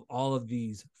full of all of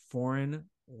these foreign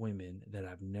women that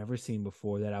I've never seen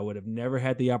before, that I would have never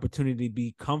had the opportunity to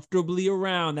be comfortably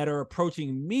around, that are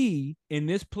approaching me in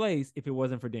this place if it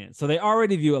wasn't for dance. So they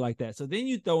already view it like that. So then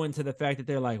you throw into the fact that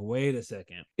they're like, wait a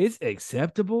second, it's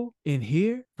acceptable in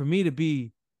here for me to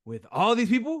be with all these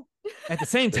people at the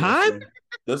same time?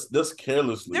 That's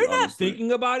carelessly. They're not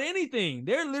thinking about anything.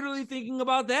 They're literally thinking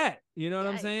about that. You know what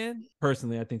I'm saying?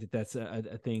 Personally, I think that that's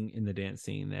a thing in the dance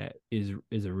scene that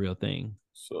is a real thing.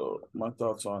 So my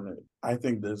thoughts on it, I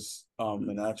think there's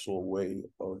an actual way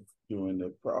of doing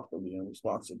it properly and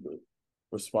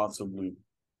responsibly.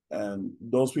 And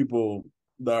those people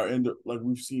that are in like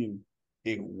we've seen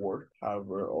it work.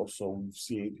 However, also we've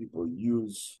seen people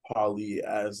use poly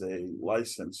as a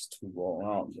license to go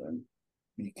around and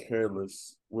be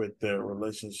careless with their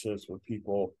relationships with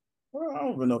people. Well, I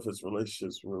don't even know if it's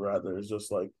relationships, but rather it's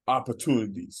just like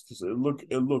opportunities, because it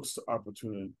looks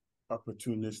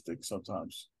opportunistic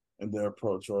sometimes in their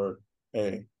approach, or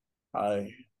hey,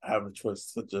 I have a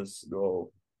choice to just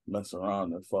go mess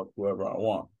around and fuck whoever I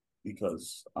want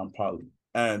because I'm poly.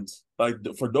 And like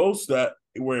for those that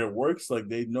where it works, like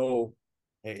they know,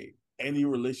 hey, any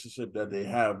relationship that they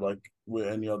have, like with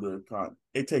any other kind,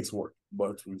 it takes work.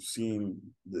 But we've seen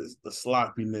the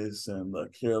sloppiness and the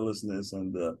carelessness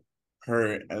and the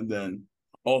hurt, and then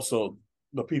also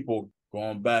the people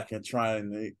going back and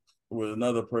trying with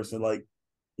another person, like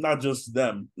not just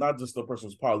them, not just the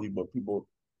person's poly, but people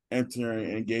entering,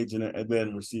 engaging it, and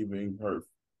then receiving hurt,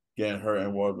 getting hurt,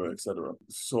 and whatever, etc.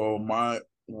 So my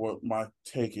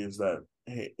take is that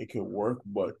hey, it could work,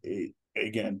 but it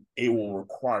will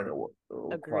require work. It will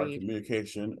require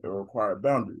communication. It will require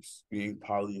boundaries. Being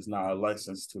poly is not a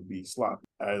license to be sloppy.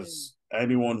 As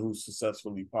anyone who's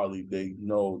successfully poly, they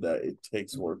know that it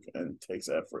takes work and it takes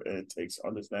effort and it takes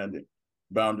understanding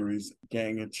boundaries,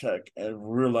 getting in check, and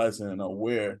realizing and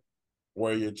aware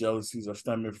where your jealousies are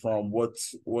stemming from.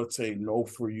 What's a no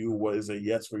for you? What is a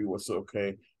yes for you? What's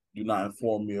okay? Do not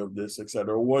inform me of this,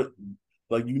 etc.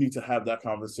 Like you need to have that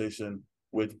conversation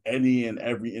with any and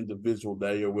every individual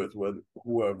that you're with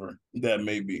whoever that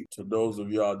may be. To those of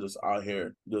y'all just out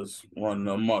here just running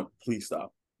amok, please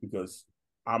stop, because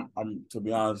I'm to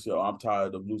be honest, yo, I'm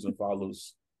tired of losing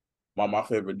followers. My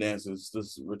favorite dance is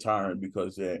just retiring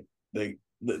because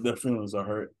their feelings are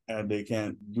hurt and they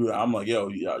can't do it. I'm like, yo,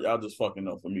 y'all just fucking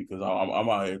up for me because I'm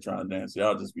out here trying to dance.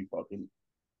 Y'all just be fucking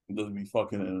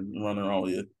and running around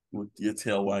with your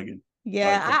tail wagging.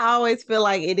 Yeah, Like, I always feel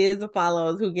like it is the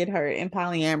followers who get hurt in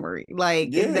polyamory. Like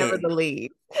it's never yeah. the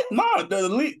lead. No, the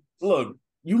elite. Look,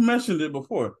 you mentioned it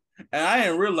before, and I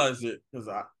didn't realize it because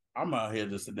I'm out here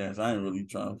just to dance. I ain't really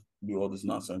trying to do all this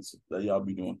nonsense that y'all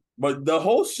be doing. But the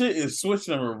whole shit is switched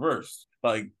and reversed.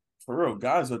 Like for real,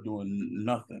 guys are doing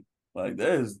nothing. Like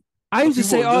there's. I used to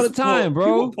say all the time,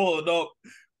 bro. People pulling up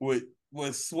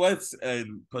with sweats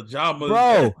and pajamas,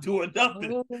 Bro. and doing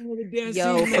nothing. Oh, the damn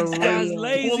Yo, scene makes for guys real.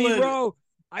 lazy, Pulling bro.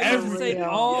 I used everything.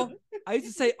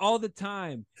 to say all the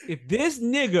time, if this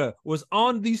nigga was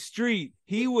on the street,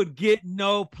 he would get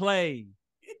no play.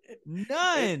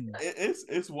 None.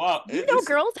 It's wild. You know,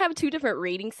 girls have two different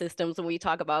rating systems when we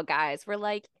talk about guys. We're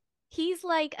like, he's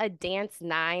like a dance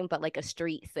 9, but like a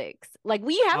street 6. Like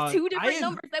we have two different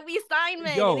numbers that we assign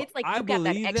men. Yo, and it's like I you got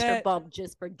that believe extra that. bump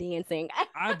just for dancing.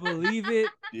 I believe it.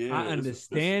 Yeah, I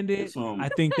understand it. it's I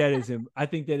think that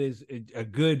is a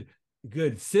good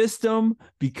system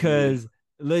because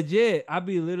legit, I'd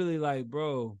be literally like,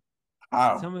 bro,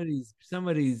 how? some of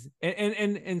these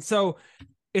and so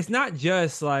it's not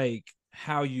just like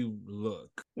how you look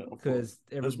because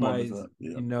everybody's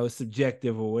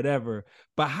subjective or whatever,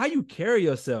 but how you carry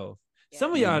yourself.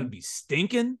 Some of y'all be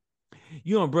stinking.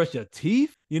 You don't brush your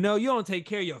teeth, you don't take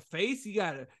care of your face. You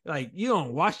gotta you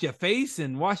don't wash your face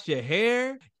and wash your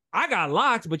hair. I got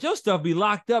locks, but your stuff be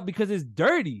locked up because it's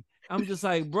dirty. I'm just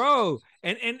like, bro,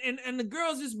 and the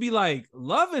girls just be like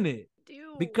loving it.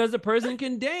 Dude. Because the person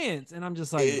can dance, and I'm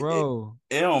just like, bro,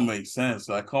 it don't make sense.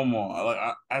 Like, come on,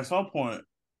 like at some point,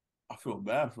 I feel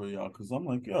bad for y'all because I'm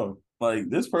like, yo, like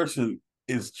this person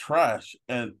is trash,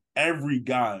 and every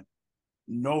guy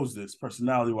knows this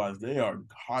personality wise. They are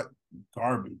hot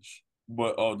garbage,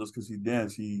 but just because he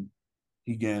danced, he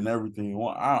getting everything he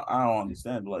want. I don't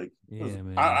understand. Like,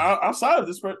 man. Outside of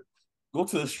this person, go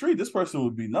to the street. This person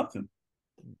would be nothing.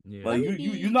 Yeah. Like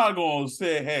you're not gonna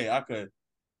say, hey, I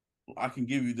can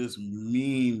give you this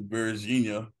mean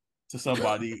Virginia to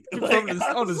somebody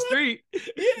on the street.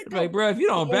 Yeah, like, bro, if you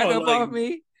don't back up off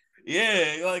me.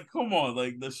 Yeah, like come on,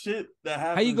 like the shit that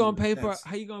happens. How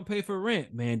you gonna pay for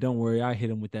rent? Man, don't worry, I hit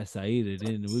him with that Saida,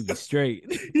 then we'll be straight.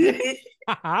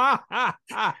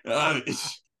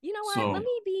 You know what? So,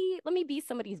 let me be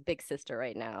somebody's big sister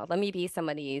right now. Let me be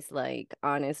somebody's like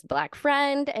honest Black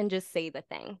friend and just say the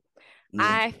thing.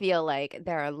 I feel like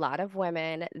there are a lot of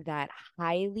women that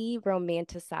highly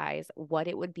romanticize what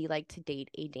it would be like to date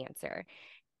a dancer.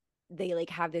 They like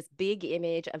have this big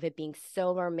image of it being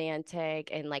so romantic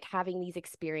and like having these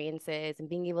experiences and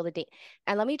being able to date.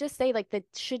 And let me just say, like, that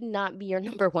should not be your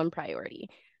number one priority.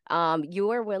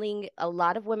 You are willing, a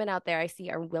lot of women out there I see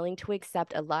are willing to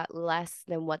accept a lot less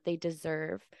than what they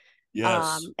deserve.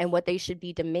 Yes. And what they should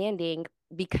be demanding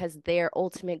because their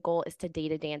ultimate goal is to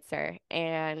date a dancer.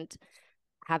 And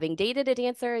having dated a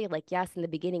dancer, like, yes, in the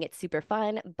beginning, it's super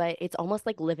fun, but it's almost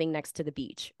like living next to the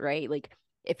beach, right? Like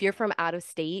if you're from out of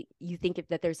state, you think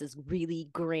that there's this really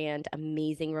grand,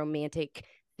 amazing, romantic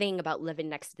thing about living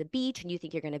next to the beach and you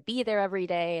think you're going to be there every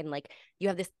day and like you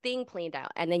have this thing planned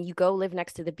out and then you go live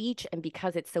next to the beach and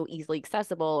because it's so easily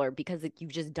accessible or because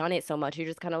you've just done it so much, you're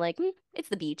just kind of like, it's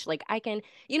the beach. Like I can,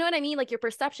 you know what I mean? Like your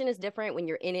perception is different when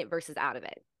you're in it versus out of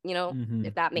it,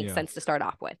 if that makes sense to start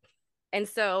off with. And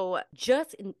so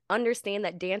just understand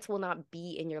that dance will not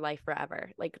be in your life forever,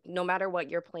 like no matter what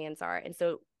your plans are. And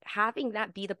so having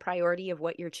that be the priority of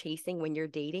what you're chasing when you're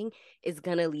dating is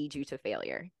going to lead you to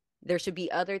failure. There should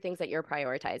be other things that you're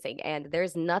prioritizing. And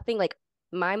there's nothing like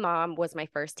my mom was my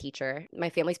first teacher.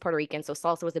 My family's Puerto Rican, so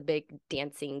salsa was a big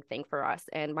dancing thing for us.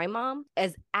 And my mom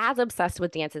is as obsessed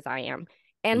with dance as I am.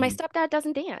 And my stepdad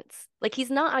doesn't dance. Like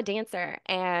he's not a dancer.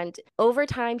 And over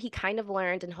time, he kind of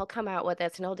learned and he'll come out with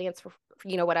us and he'll dance for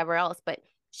whatever else. But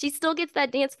she still gets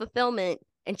that dance fulfillment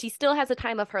and she still has a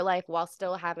time of her life while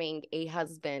still having a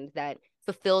husband that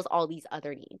fulfills all these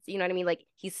other needs. You know what I mean? Like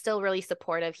he's still really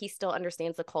supportive. He still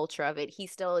understands the culture of it. He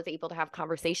still is able to have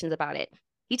conversations about it.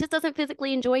 He just doesn't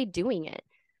physically enjoy doing it.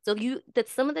 So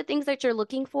that's some of the things that you're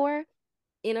looking for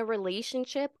in a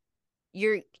relationship.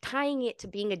 You're tying it to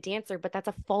being a dancer, but that's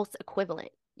a false equivalent.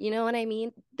 You know what I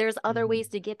mean? There's other ways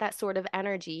to get that sort of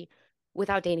energy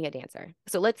without dating a dancer.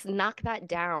 So let's knock that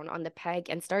down on the peg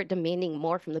and start demanding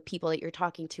more from the people that you're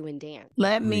talking to in dance.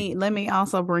 Let me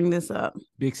also bring this up.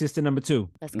 Big sister number 2.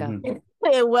 Let's go.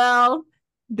 Well,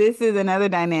 this is another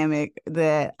dynamic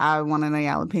that I want to know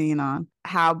y'all opinion on.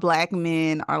 How Black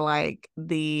men are like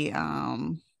the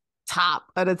top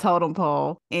of the totem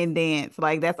pole in dance.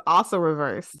 Like that's also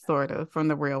reversed sort of from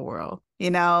the real world.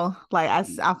 Like I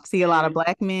see a lot of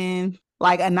Black men.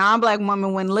 Like a non-Black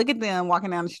woman wouldn't look at them walking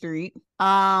down the street.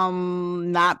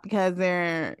 Not because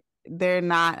they're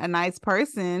not a nice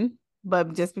person,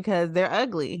 but just because they're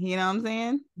ugly, you know what I'm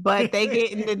saying? But they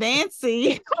get in the dance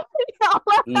scene.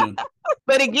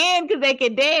 But again, because they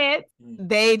can dance,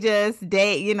 they just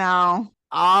date, you know,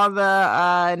 all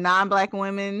the non-black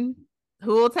women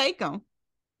who will take them.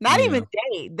 Not even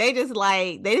date. They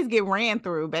just get ran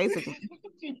through, basically.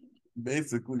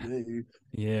 Basically,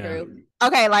 Yeah. True.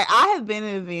 Okay, like I have been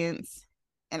in events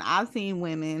and I've seen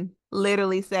women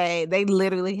literally say, they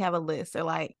literally have a list. They're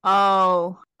like,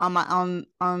 oh, on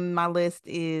my list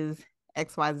is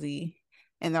XYZ,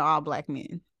 and they're all black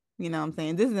men. You know what I'm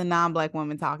saying? This is a non-black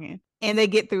woman talking. And they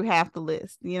get through half the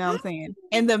list. You know what I'm saying?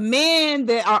 And the men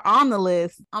that are on the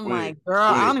list, I'm like, girl,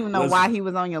 I don't even know why he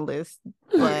was on your list.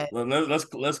 But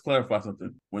let's clarify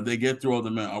something. When they get through all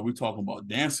the men, are we talking about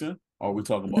dancing? Or are we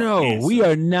talking about No, dancing? we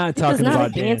are not This is talking not about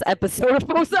a dance dancing. episode.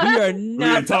 We are We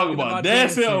not ain't talking about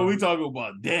dancing, or we talking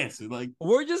about dancing? Like,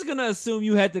 We're just gonna assume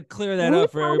you had to clear that we're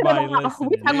up for everybody talking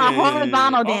listening. about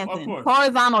horizontal Of dancing. course.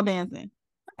 Horizontal dancing.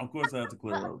 Of course, I have to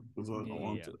clear up. Because I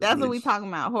want Yeah. to That's what at we least- talking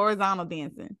about. Horizontal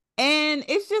dancing. And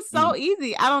it's just so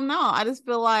easy. I don't know. I just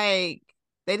feel like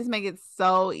they just make it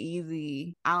so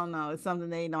easy. I don't know. It's something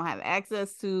they don't have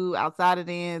access to outside of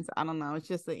dance. I don't know. It's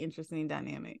just an interesting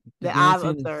dynamic that I've Dancing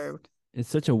is- observed. It's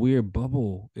such a weird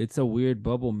bubble. It's a weird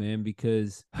bubble, man,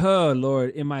 because oh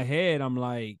Lord, in my head, I'm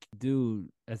like, dude,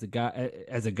 as a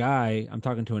guy, I'm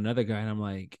talking to another guy and I'm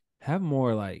like, have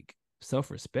more like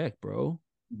self-respect, bro.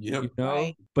 Yep. You know?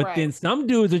 Right, But right. then some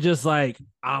dudes are just like,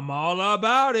 I'm all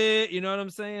about it. You know what I'm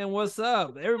saying? What's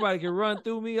up? Everybody can run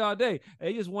through me all day.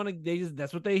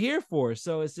 That's what they here for.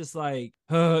 So it's just like,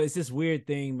 it's this weird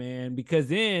thing, man. Because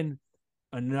then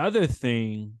another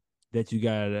thing that you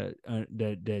gotta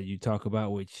that you talk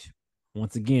about, which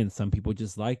once again, some people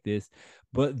just like this,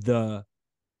 but the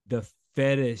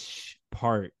fetish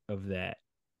part of that,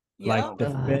 like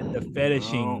the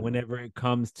fetishing, whenever it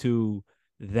comes to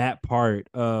that part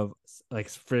of, like,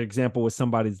 for example, with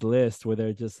somebody's list where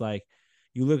they're just like,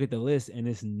 you look at the list and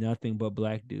it's nothing but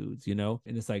black dudes, you know,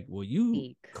 and it's like, well,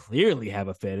 you clearly have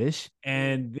a fetish.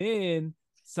 And then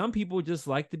some people just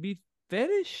like to be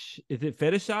is it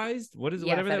fetishized? What is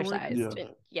whatever that word is?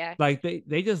 Yeah. Like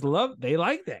they just they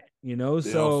like that, you know.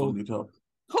 They So also need help.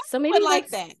 So maybe like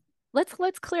that.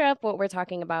 Let's clear up what we're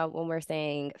talking about when we're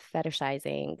saying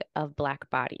fetishizing of black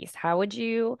bodies. How would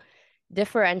you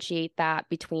differentiate that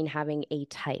between having a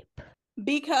type?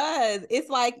 Because it's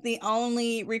like the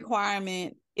only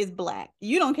requirement is black.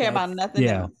 You don't care about nothing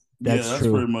else. That's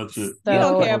true. Pretty much it. You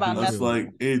don't care about That's nothing. like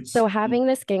it's So having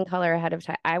the skin color ahead of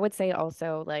time, I would say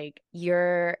also, like,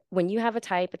 when you have a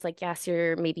type, it's like, yes,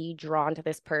 you're maybe drawn to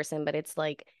this person, but it's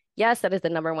like, yes, that is the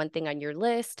number one thing on your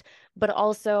list. But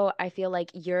also I feel like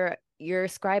you're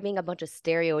ascribing a bunch of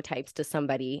stereotypes to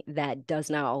somebody that does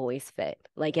not always fit.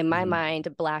 Like in my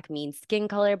mind, black means skin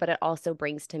color, but it also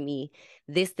brings to me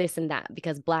this, and that,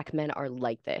 because black men are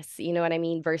like this. You know what I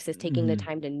mean? Versus taking the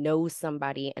time to know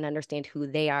somebody and understand who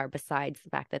they are besides the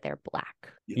fact that they're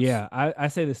black. Yes. Yeah, I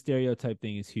say the stereotype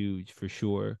thing is huge for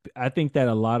sure. I think that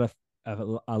a lot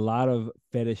of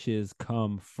fetishes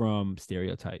come from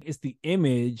stereotype. It's the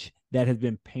image that has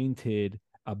been painted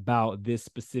about this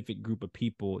specific group of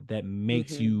people that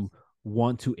makes you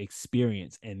want to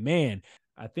experience. And man,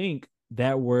 I think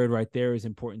that word right there is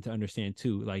important to understand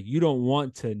too. Like, you don't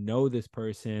want to know this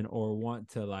person or want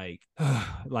to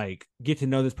like get to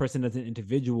know this person as an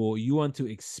individual. You want to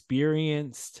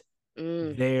experience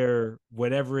their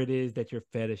whatever it is that you're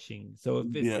fetishing. So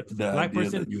if it's a black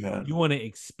person, you want to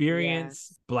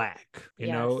experience black. You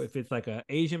know, if it's like an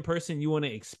Asian person, you want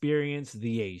to experience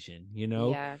the Asian, you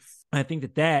know? Yes. I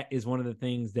think that is one of the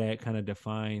things that kind of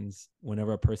defines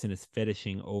whenever a person is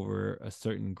fetishing over a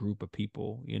certain group of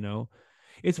people, you know?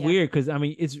 It's weird because I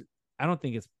mean I don't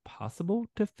think it's possible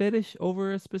to fetish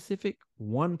over a specific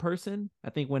one person.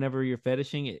 I think whenever you're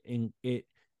fetishing it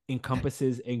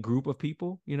encompasses a group of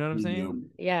people, you know what I'm saying?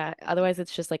 Yeah, otherwise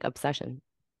it's just like obsession.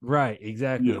 Right,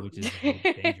 exactly, which is a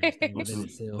dangerous thing within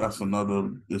itself. That's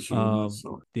another issue.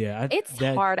 It's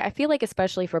hard. I feel like,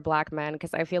 especially for black men,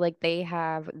 because I feel like they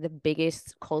have the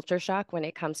biggest culture shock when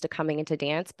it comes to coming into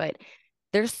dance. But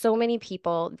there's so many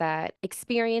people that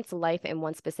experience life in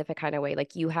one specific kind of way.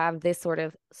 Like, you have this sort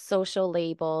of social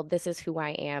label, this is who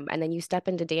I am, and then you step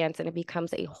into dance and it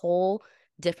becomes a whole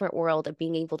different world of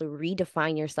being able to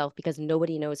redefine yourself because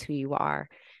nobody knows who you are.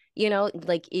 You know,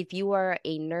 like if you are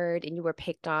a nerd and you were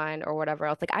picked on or whatever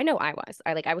else, like I know I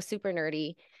was super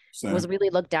nerdy, was really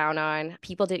looked down on.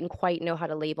 People didn't quite know how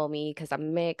to label me because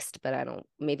I'm mixed, but I don't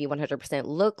maybe 100%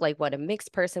 look like what a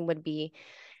mixed person would be.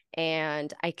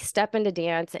 And I step into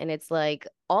dance and it's like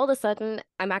all of a sudden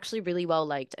I'm actually really well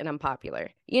liked and I'm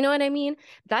popular. You know what I mean?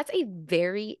 That's a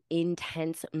very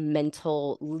intense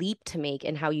mental leap to make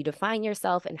in how you define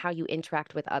yourself and how you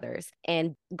interact with others.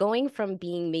 And going from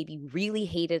being maybe really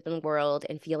hated in the world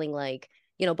and feeling like,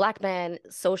 you know, Black men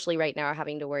socially right now are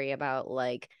having to worry about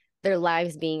like their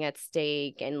lives being at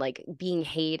stake and like being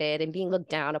hated and being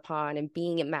looked down upon and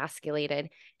being emasculated.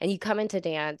 And you come into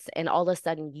dance and all of a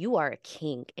sudden you are a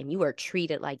king and you are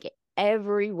treated like it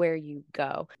everywhere you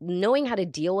go. Knowing how to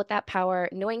deal with that power,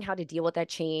 knowing how to deal with that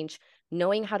change,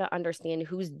 knowing how to understand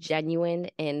who's genuine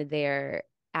in their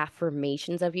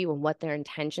affirmations of you and what their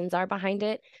intentions are behind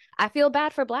it. I feel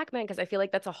bad for Black men because I feel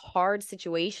like that's a hard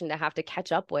situation to have to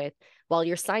catch up with while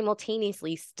you're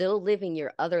simultaneously still living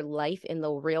your other life in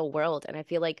the real world. And I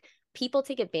feel like people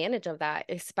take advantage of that,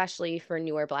 especially for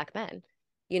newer Black men.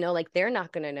 You know, like they're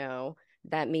not going to know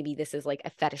that maybe this is like a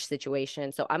fetish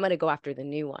situation. So I'm going to go after the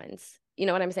new ones. You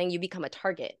know what I'm saying? You become a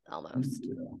target almost.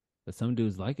 Yeah. But some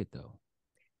dudes like it though.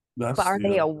 But are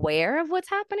they aware of what's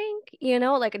happening? You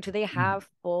know, like, do they have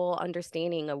full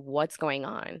understanding of what's going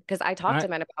on? Because I talk to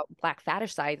men about Black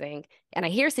fetishizing, and I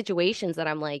hear situations that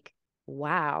I'm like,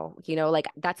 wow, you know, like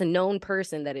that's a known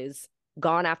person that is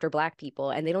gone after Black people,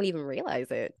 and they don't even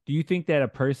realize it. Do you think that a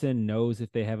person knows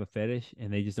if they have a fetish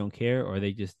and they just don't care, or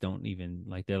they just don't even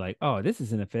like? They're like, oh, this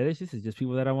isn't a fetish. This is just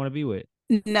people that I want to be with.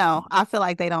 No, I feel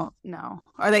like they don't know,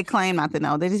 or they claim not to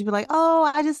know. They just be like,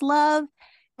 oh, I just love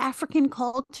African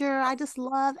culture. I just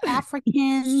love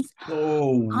Africans.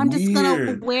 I'm just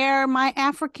gonna wear my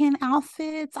African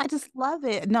outfits. I just love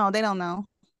it. No, they don't know.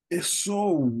 It's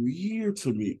so weird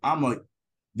to me. I'm like,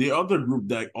 the other group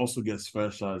that also gets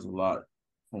fetishized a lot,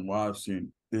 from what I've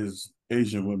seen, is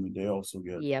Asian women. They also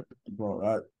get,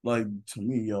 bro. Like to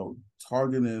me, yo,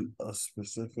 targeting a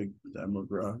specific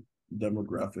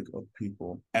demographic of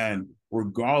people, and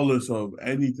regardless of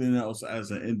anything else as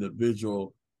an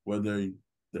individual, whether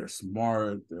they're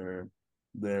smart,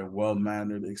 they're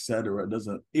well-mannered, etc. It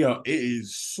doesn't, you know, it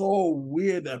is so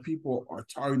weird that people are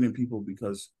targeting people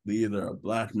because they're either a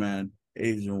Black man,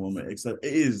 Asian woman, etc.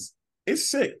 It's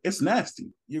sick. It's nasty.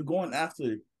 You're going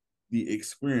after the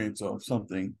experience of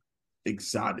something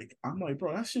exotic. I'm like,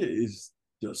 bro, that shit is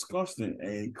disgusting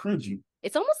and cringy.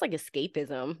 It's almost like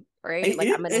escapism, right? Like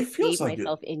I'm gonna escape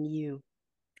myself in you.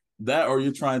 That, or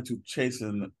you're trying to chase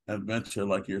an adventure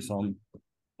like you're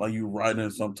like you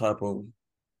riding some type of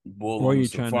bull on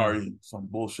safari, some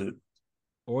bullshit.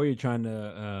 Or you're trying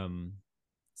to not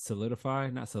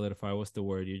solidify, what's the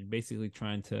word? You're basically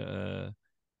trying to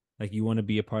like you want to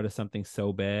be a part of something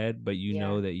so bad, but you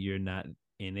know that you're not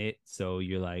in it. So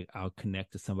you're like, I'll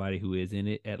connect to somebody who is in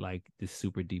it at like this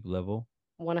super deep level.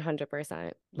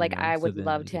 100%. Like, I would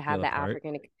love to have the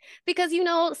African, because, you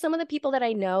know, some of the people that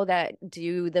I know that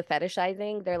do the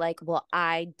fetishizing, they're like, well,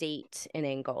 I date an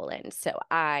Angolan, so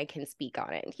I can speak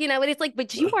on it. You know, and it's like,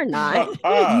 but you are not.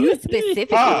 You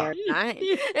specifically are not.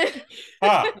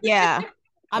 Yeah.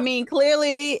 I mean,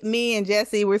 clearly me and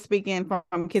Jesse were speaking from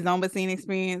Kizomba scene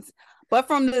experience, but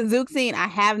from the Zouk scene, I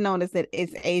have noticed that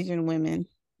it's Asian women.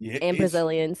 Yeah, and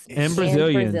Brazilians. And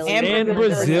Brazilians.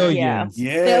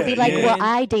 Yeah. They'll be like, well,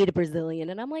 I date a Brazilian.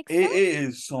 And I'm like, it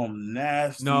is some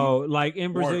nasty. No, like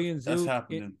in Brazilian Zouk. That's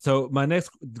happening. So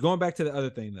going back to the other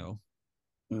thing though,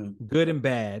 good and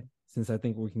bad, since I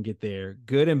think we can get there,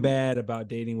 good and bad about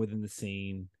dating within the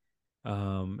scene.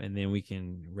 And then we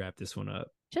can wrap this one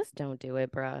up. Just don't do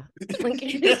it, bruh. I'm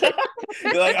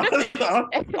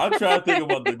trying to think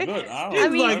about the good.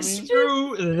 It's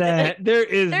true that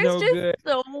there's no just good.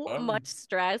 So much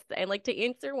stress. And like, to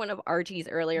answer one of Archie's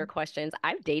earlier questions,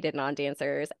 I've dated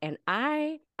non-dancers and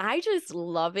I just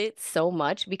love it so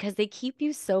much because they keep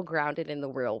you so grounded in the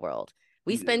real world.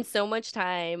 We spend so much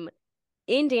time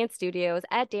in dance studios,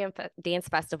 at dance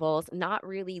festivals, not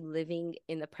really living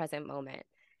in the present moment.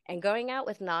 And going out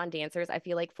with non-dancers, I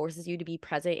feel like forces you to be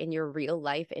present in your real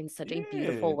life in such a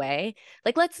beautiful way.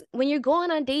 Like, when you're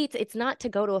going on dates, it's not to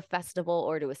go to a festival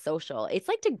or to a social. It's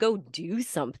like to go do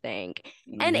something.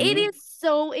 And it is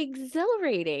so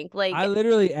exhilarating. Like, I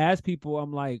literally ask people,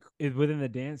 I'm like, within the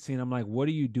dance scene, I'm like, what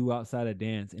do you do outside of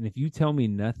dance? And if you tell me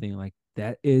nothing, like,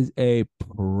 that is a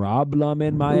problem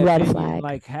in my opinion. Flag.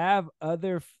 Like, have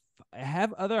other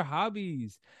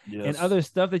hobbies and other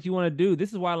stuff that you want to do.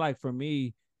 This is why, like, for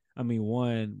me, I mean,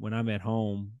 one, when I'm at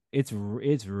home, it's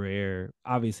rare.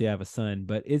 Obviously, I have a son,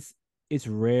 but it's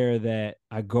rare that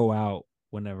I go out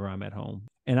whenever I'm at home.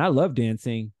 And I love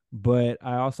dancing, but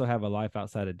I also have a life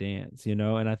outside of dance, you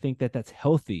know? And I think that that's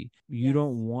healthy. You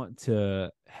don't want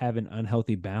to have an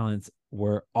unhealthy balance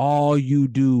where all you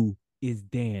do is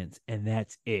dance, and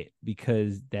that's it,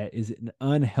 because that is an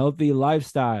unhealthy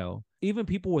lifestyle. Even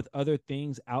people with other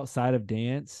things outside of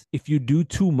dance, if you do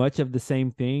too much of the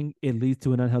same thing, it leads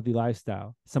to an unhealthy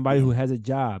lifestyle. Somebody who has a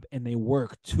job and they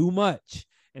work too much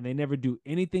and they never do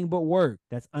anything but work,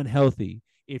 that's unhealthy.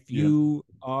 If you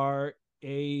are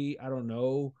I don't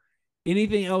know,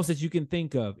 anything else that you can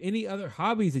think of, any other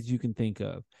hobbies that you can think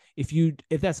of,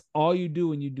 if that's all you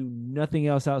do and you do nothing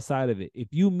else outside of it, if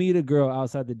you meet a girl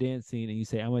outside the dance scene and you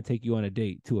say, I'm going to take you on a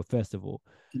date to a festival,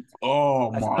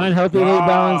 Oh that's my unhealthily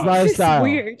balanced gosh. It's lifestyle.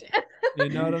 weird. You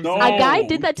know what I'm No. saying? A guy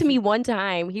did that to me one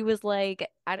time. He was like,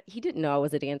 he didn't know I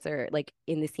was a dancer, like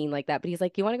in the scene like that. But he's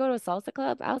like, "You want to go to a salsa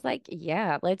club?" I was like,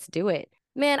 "Yeah, let's do it."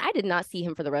 Man, I did not see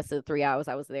him for the rest of the 3 hours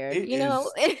I was there. It You know,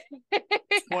 is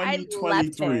I left him.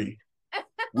 2023.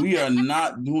 We are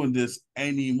not doing this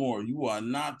anymore. You are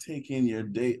not taking your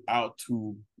date out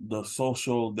to the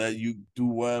social that you do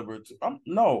whatever.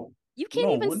 No, You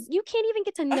can't no. even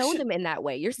get to know Actually, them in that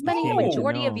way. You're spending the Can't get to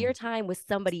majority know of your 'em. time with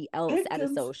somebody else Take at a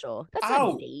them social. That's not a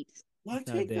out. date. Like,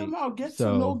 Not a take them date. out. Get to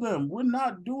So- know them. We're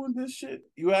not doing this shit.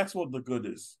 You ask what the good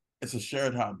is. It's a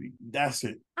shared hobby. That's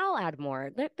it. I'll add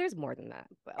more. There's more than that.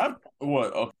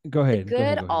 What? Okay. Go The ahead. good go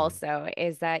ahead. also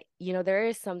is that, there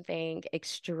is something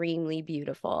extremely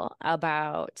beautiful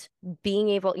about being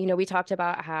able, we talked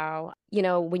about how,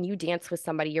 when you dance with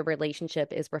somebody, your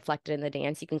relationship is reflected in the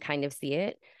dance. You can kind of see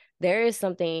it. There is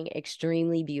something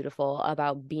extremely beautiful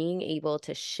about being able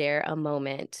to share a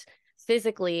moment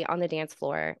physically on the dance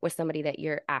floor with somebody that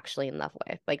you're actually in love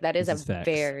with. Like, that is This a is facts.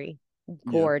 very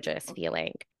gorgeous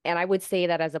feeling. And I would say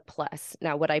that as a plus.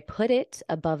 Now, would I put it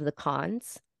above the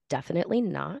cons? Definitely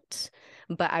not.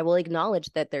 But I will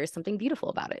acknowledge that there is something beautiful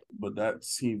about it. But that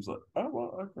seems like, oh,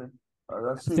 well, okay.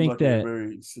 That seems think like that- a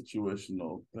very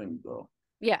situational thing, though.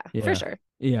 Yeah, Yeah. for sure.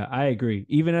 Yeah, I agree.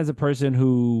 Even as a person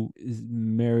who is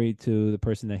married to the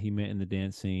person that he met in the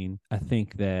dance scene, I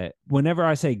think that whenever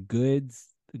I say goods,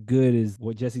 good is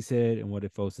what Jesse said and what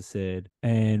Efosa said.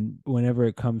 And whenever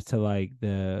it comes to like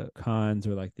the cons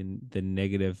or like the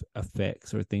negative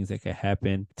effects or things that could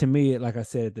happen, to me, like I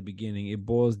said at the beginning, it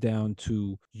boils down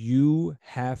to you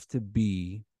have to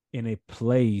be in a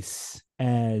place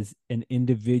as an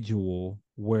individual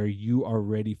where you are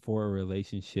ready for a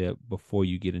relationship before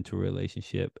you get into a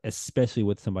relationship, especially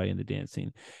with somebody in the dance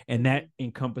scene. And that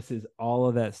encompasses all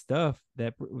of that stuff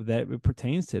that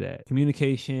pertains to that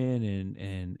communication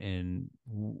and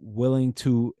willing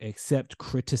to accept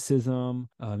criticism.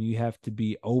 You have to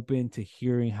be open to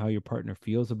hearing how your partner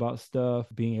feels about stuff,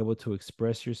 being able to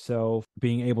express yourself,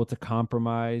 being able to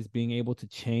compromise, being able to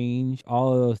change.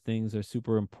 All of those things are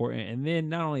super important. And then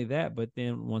not only that, but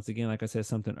then once again, like I said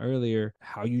something earlier,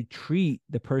 how you treat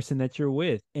the person that you're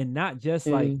with, and not just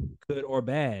like good or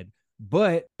bad.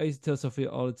 But I used to tell Sophia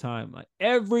all the time, like,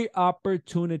 every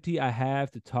opportunity I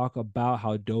have to talk about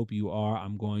how dope you are,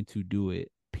 I'm going to do it.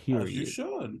 Period. As you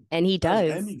should. And he does.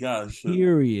 Any guy should.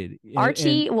 Period.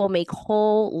 Archie will make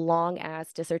whole long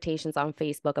ass dissertations on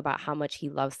Facebook about how much he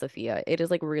loves Sophia. It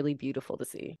is like really beautiful to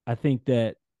see. I think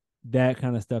that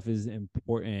kind of stuff is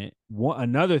important.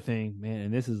 Another thing, man,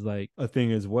 and this is like a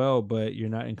thing as well, but you're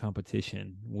not in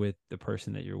competition with the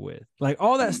person that you're with. Like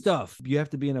all that stuff, you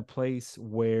have to be in a place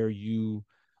where you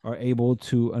are able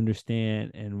to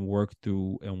understand and work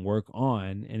through and work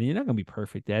on. And you're not going to be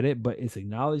perfect at it, but it's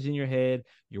acknowledged in your head.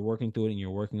 You're working through it and you're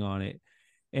working on it.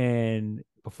 And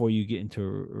before you get into a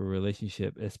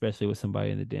relationship, especially with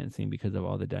somebody in the dance scene, because of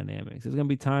all the dynamics, there's gonna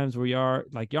be times where y'all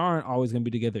aren't always gonna be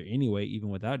together anyway, even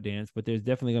without dance. But there's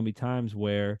definitely gonna be times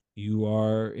where you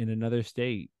are in another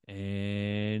state,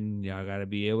 and y'all gotta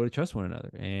be able to trust one another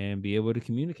and be able to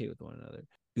communicate with one another.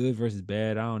 Good versus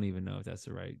bad, I don't know if that's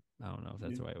the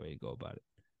right way to go about it.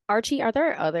 Archie, are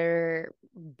there other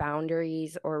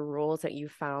boundaries or rules that you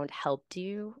found helped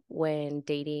you when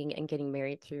dating and getting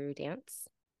married through dance?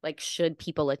 Like, should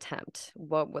people attempt?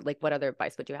 What other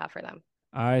advice would you have for them?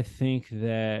 I think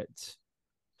that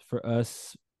for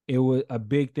us, it was a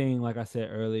big thing, like I said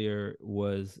earlier,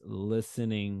 was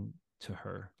listening to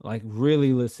her, like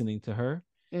really listening to her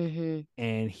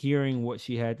and hearing what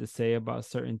she had to say about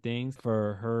certain things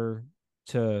for her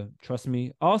to trust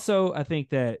me. Also, I think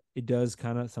that it does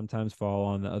kind of sometimes fall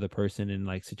on the other person in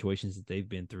like situations that they've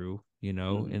been through,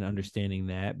 and understanding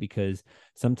that, because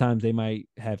sometimes they might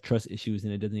have trust issues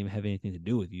and it doesn't even have anything to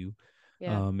do with you.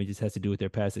 Yeah. It just has to do with their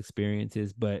past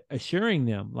experiences, but assuring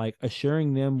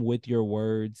them with your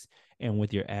words and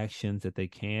with your actions that they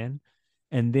can.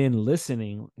 And then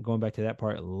listening, going back to that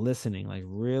part, listening, like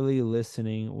really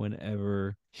listening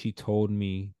whenever she told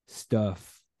me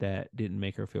stuff that didn't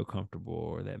make her feel comfortable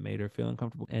or that made her feel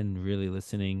uncomfortable, and really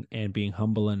listening and being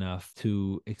humble enough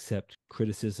to accept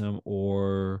criticism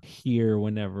or hear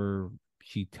whenever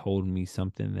she told me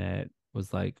something that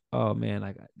was like, oh man,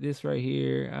 I got this right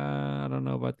here. I don't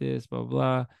know about this, blah,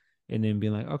 blah. And then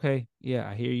being like, okay, yeah,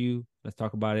 I hear you. Let's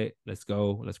talk about it. Let's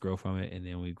go. Let's grow from it. And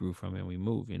then we grew from it and we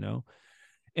move, you know?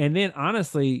 And then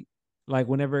honestly, like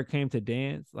whenever it came to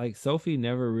dance, like Sophie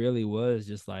never really was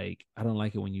just like, I don't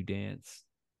like it when you dance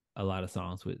a lot of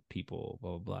songs with people,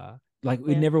 blah, blah, blah. Like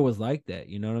it never was like that.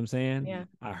 You know what I'm saying? Yeah.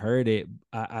 I heard it.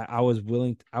 I was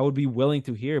willing, I would be willing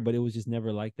to hear, but it was just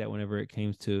never like that whenever it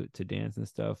came to dance and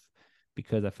stuff,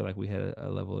 because I feel like we had a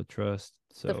level of trust.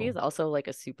 So Sophie is also like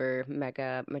a super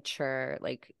mega mature,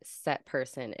 like set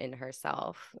person in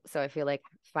herself. So I feel like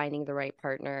finding the right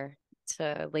partner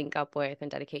to link up with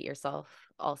and dedicate yourself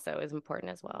also is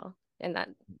important as well, in that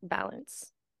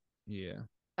balance. yeah.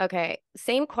 Okay,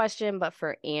 same question, but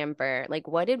for Amber. Like,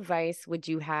 what advice would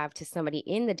you have to somebody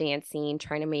in the dance scene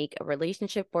trying to make a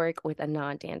relationship work with a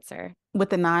non-dancer?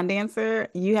 With a non-dancer,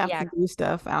 you have Yeah. to do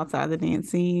stuff outside the dance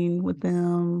scene with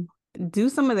them. Do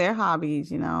some of their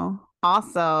hobbies, you know.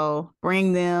 Also,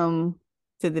 bring them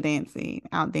to the dance scene,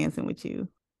 out dancing with you,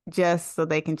 just so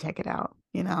they can check it out,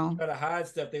 you know. Try to hide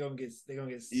stuff, they're gonna get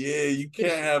Yeah, you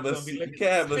can't have a Gonna be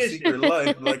looking secret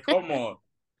life. Like, come on.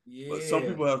 Yeah. But some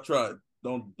people have tried.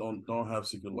 Don't have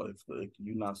secret life. Like,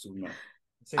 you're not Superman.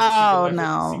 Oh,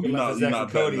 no. Secret You're life not- of you're Zach not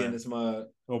and Cody Batman. in this mud.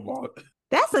 Come on.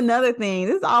 That's another thing.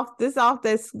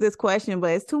 This question, but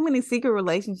it's too many secret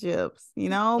relationships, you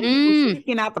know? People Mm.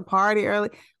 sneaking out the party early.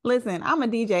 Listen, I'm a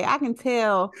DJ. I can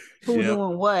tell who's Yep.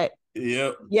 doing what.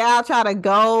 Yep. Y'all try to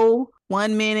go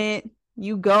 1 minute,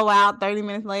 you go out 30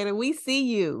 minutes later. We see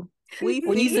you. We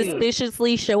When see you you.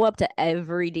 suspiciously show up to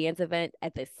every dance event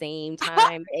at the same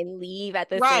time and leave at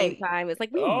the Right. same time, it's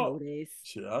like, we Oh. notice.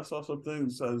 Shit, I saw some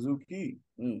things at Zuki.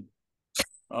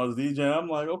 I was DJing. I'm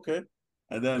like, okay.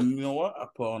 And then, you know what? I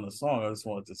put on a song. I just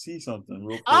wanted to see something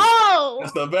real quick. Oh,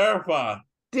 Just to verify.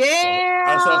 damn.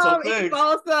 I saw some things.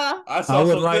 Exposa. I saw I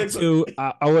would some like things. to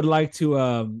I would like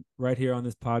to right here on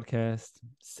this podcast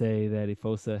say that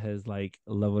Ifosa has like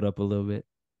leveled up a little bit.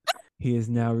 He has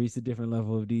now reached a different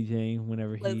level of DJing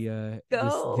whenever he just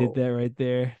go. did that right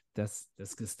there. That's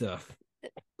good stuff.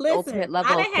 Listen, ultimate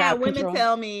level I of done had crowd women control.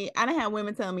 tell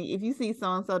me, if you see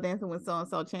so-and-so dancing with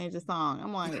so-and-so, change the song.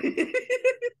 I'm like,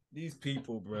 These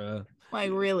people, bruh.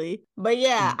 like, really? But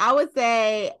yeah, I would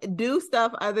say do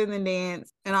stuff other than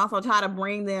dance, and also try to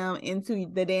bring them into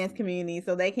the dance community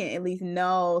so they can at least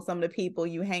know some of the people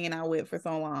you hanging out with for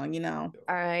so long, you know?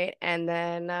 All right. And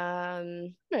then I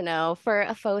don't know, for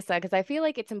Afosa, because I feel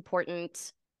like it's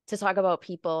important to talk about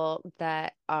people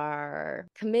that are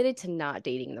committed to not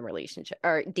dating in the relationship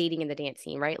or dating in the dance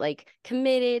scene, right? Like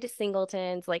committed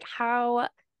singletons. Like how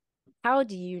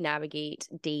do you navigate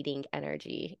dating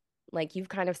energy? Like you've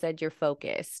kind of said you're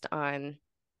focused on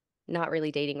not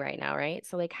really dating right now, right?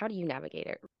 So like how do you navigate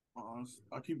it?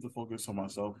 I keep the focus on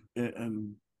myself,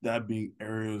 and that being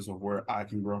areas of where I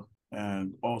can grow.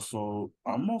 And also,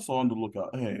 I'm also on the lookout.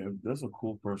 Hey, if there's a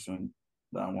cool person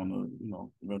that I want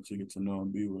to, eventually get to know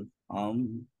and be with,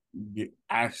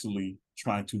 actually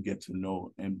trying to get to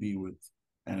know and be with,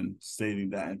 and stating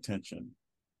that intention.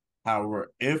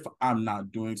 However, if I'm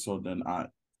not doing so, then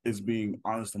it's being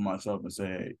honest to myself and say,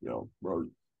 hey, yo, bro,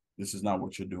 this is not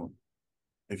what you're doing.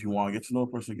 If you want to get to know a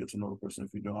person, get to know a person.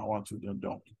 If you don't want to, then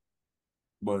don't.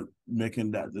 But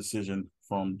making that decision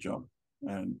from jump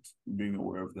and being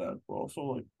aware of that. But also,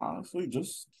 like, honestly,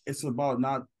 just it's about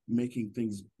not making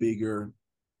things bigger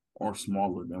or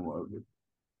smaller than whatever.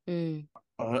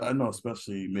 I know,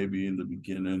 especially maybe in the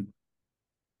beginning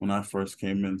when I first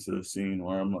came into the scene,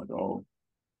 where I'm like, oh,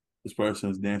 this person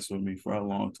has danced with me for a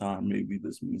long time. Maybe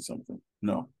this means something.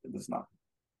 No, it does not.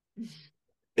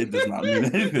 It does not mean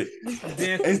anything.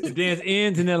 The dance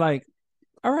ends and they're like,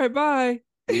 all right, bye.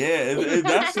 Yeah,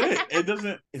 that's it. It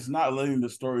doesn't. It's not letting the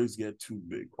stories get too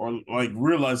big, or like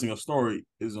realizing a story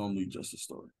is only just a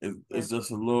story. It's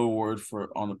just a little word for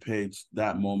on the page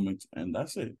that moment, and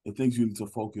that's it. The things you need to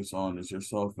focus on is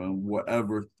yourself and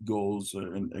whatever goals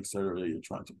and etc. that you're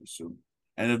trying to pursue.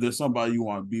 And if there's somebody you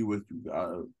want to be with, you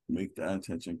gotta make that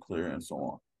intention clear and so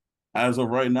on. As of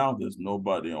right now, there's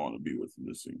nobody I want to be with in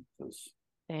this scene because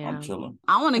I'm chilling.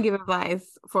 I want to give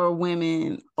advice for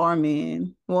women or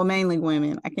men. Well, mainly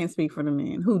women. I can't speak for the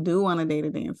men who do want to date a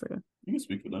dancer. You can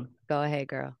speak for them. Go ahead,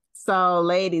 girl. So,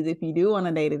 ladies, if you do want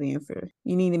to date a dancer,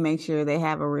 you need to make sure they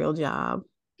have a real job.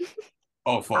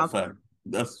 Oh, for a fact.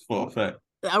 That's for a fact.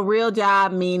 A real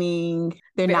job meaning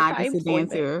they're not Verify just a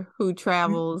employment. dancer who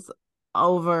travals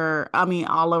all over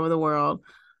the world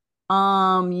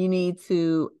You need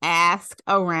to ask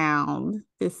around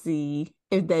to see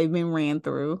if they've been ran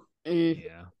through.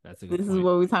 Yeah, that's a good This point. is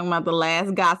what we're talking about, the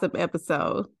last gossip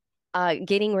episode.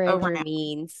 Getting ran through Around.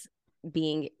 means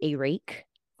being a rake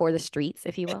for the streets,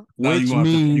 if you will. Now Which you gonna have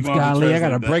to- you means, gonna have to golly, I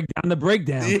gotta translate break down the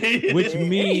breakdown. that. Which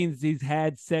means he's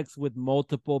had sex with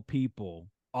multiple people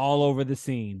all over the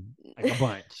scene, like a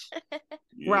bunch.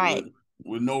 Yeah, Right.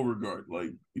 with no regard. Like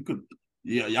you could,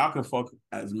 y'all can fuck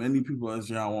as many people as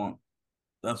y'all want.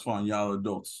 That's fine, y'all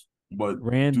adults. But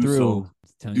Ran do through. so.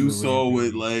 Just telling you Do what so ran through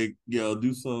with means.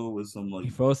 do so with some like.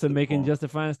 You folks are making decorum.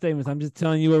 justifying statements. I'm just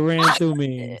telling you what ran through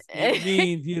means. It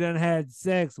means you done had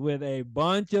sex with a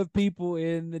bunch of people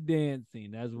in the dance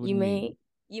scene. That's what You it means.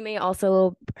 may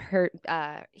also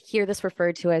hear this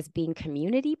referred to as being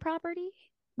community property.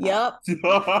 Yep.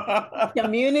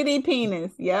 Community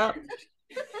penis. Yep.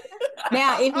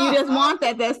 Now, if you just want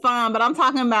that, that's fine. But I'm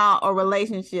talking about a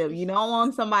relationship. You don't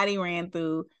want somebody ran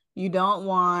through. You don't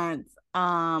want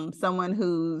someone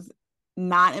who's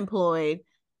not employed.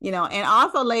 And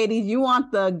also, ladies, you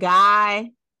want the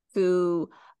guy to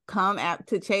come out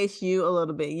to chase you a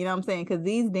little bit. You know what I'm saying? Because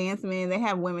these dance men, they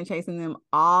have women chasing them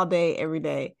all day, every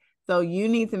day. So you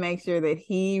need to make sure that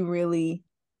he really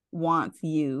wants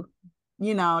you.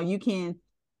 You can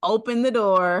open the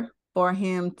door for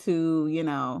him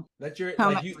to, Let your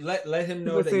come let him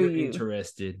know that pursue you're you.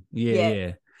 interested. Yeah, Yes.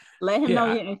 yeah. let him Yeah, know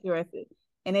I- you're interested.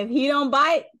 And if he don't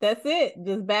bite, that's it.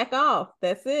 Just back off.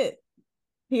 That's it.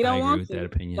 He I don't agree want with to. that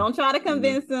opinion. Don't try to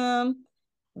convince him.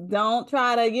 Don't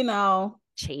try to,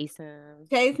 Chase him.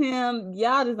 chase him.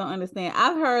 Y'all just don't understand.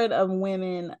 I've heard of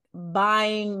women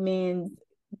buying men's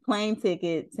plane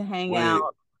ticket to hang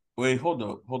out. Wait, hold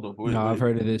up. Wait, No, I've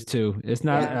heard of this too. It's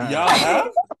not. Yeah. Y'all have?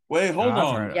 Wait, hold I've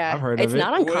on. heard- Yeah, I've heard it's of it.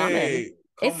 not uncommon. Wait,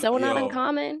 It's so not yo.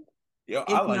 uncommon. Yo,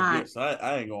 It's I like not. gifts.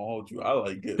 I ain't gonna hold you. I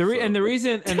like gifts. The so-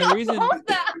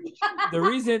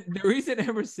 reason the reason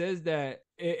Amber says that,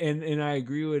 and I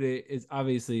agree with it, is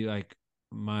obviously like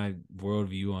my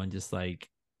worldview on just like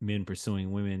men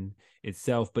pursuing women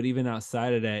itself. But even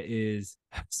outside of that, is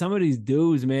some of these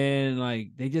dudes, man,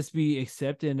 like they just be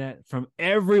accepting that from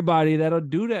everybody that'll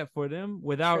do that for them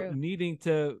without True. needing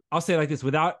to, I'll say it like this,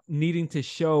 without needing to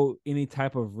show any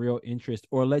type of real interest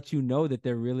or let you know that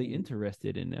they're really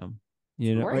interested in them. Or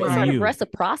or any in sort of you.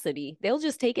 reciprocity. They'll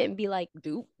just take it and be like,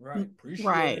 dupe. Right.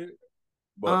 Right. it.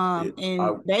 But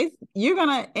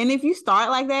and if you start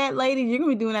like that, ladies, you're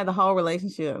gonna be doing that the whole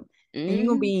relationship. And you're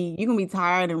gonna be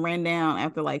tired and ran down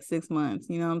after like 6 months.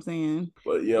 You know what I'm saying?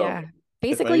 But yo, Yeah. if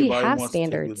Basically, anybody have wants to take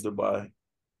me standards. to Dubai,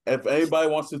 if anybody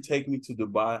wants to take me to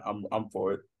Dubai, I'm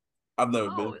for it. I've never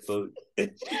been, so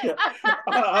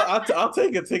I'll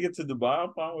take a ticket to Dubai.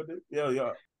 I'm fine with it.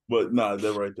 Yeah. But nah,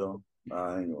 they're right though.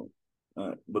 Nah, I ain't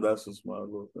gonna. But that's just my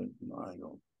little thing. No, I ain't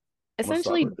gonna. I'm gonna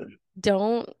stop Essentially, right there.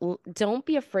 don't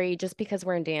be afraid. Just because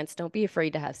we're in dance, don't be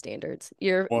afraid to have standards.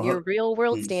 Your Well, real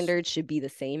world please. standards should be the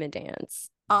same in dance.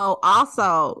 Oh,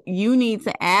 also, you need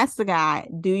to ask the guy,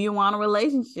 do you want a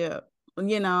relationship?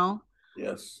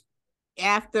 Yes.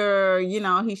 After,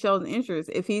 he shows interest.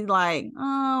 If he's like,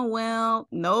 oh, well,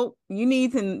 nope, you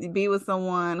need to be with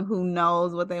someone who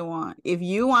knows what they want. If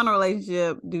you want a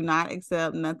relationship, do not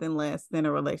accept nothing less than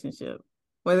a relationship.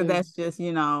 Whether that's just,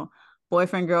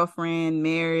 boyfriend, girlfriend,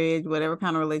 marriage, whatever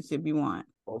kind of relationship you want.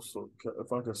 Also,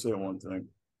 if I could say one thing,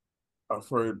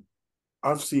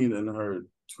 I've seen and heard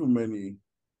too many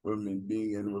women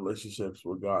being in relationships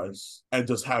with guys and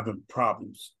just having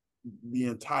problems the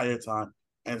entire time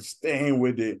and staying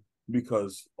with it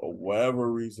because of whatever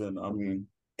reason. I mean,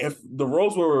 if the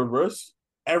roles were reversed,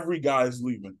 every guy's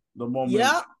leaving. The moment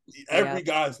every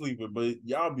guy's leaving, but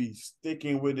y'all be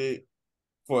sticking with it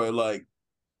for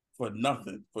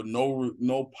nothing, for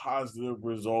no positive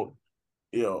result.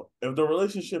 If the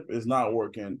relationship is not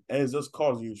working and it's just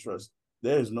causing you stress,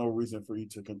 there is no reason for you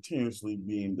to continuously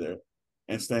being there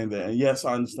and staying there. And yes,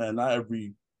 I understand not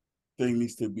everything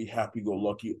needs to be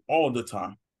happy-go-lucky all the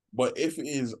time. But if it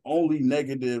is only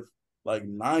negative, like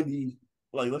 90,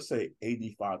 like let's say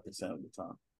 85% of the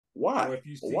time, why?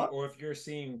 Or if you're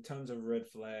seeing tons of red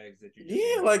flags that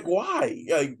like why?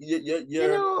 Like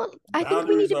your I think we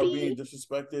boundaries need to are be. being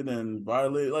disrespected and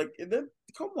violated. Like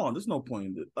come on, there's no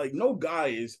point in it. Like no guy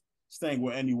is staying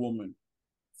with any woman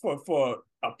for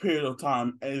a period of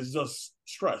time and it's just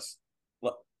stress.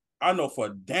 Like I know for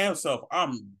damn self,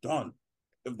 I'm done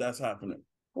if that's happening.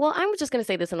 Well, I'm just going to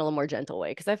say this in a little more gentle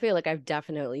way because I feel like I've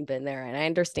definitely been there and I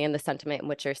understand the sentiment in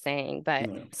what you're saying. But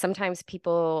sometimes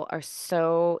people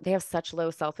they have such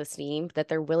low self-esteem that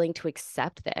they're willing to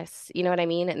accept this. You know what I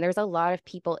mean? And there's a lot of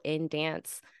people in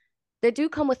dance that do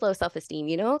come with low self-esteem,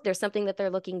 you know? There's something that they're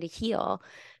looking to heal.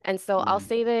 And so I'll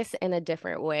say this in a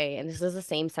different way, and this is the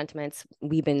same sentiments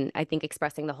we've been, I think,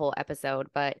 expressing the whole episode,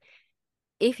 but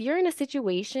if you're in a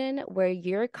situation where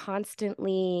you're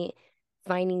constantly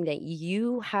finding that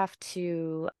you have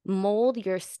to mold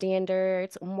your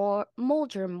standards,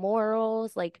 mold your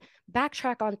morals, like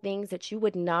backtrack on things that you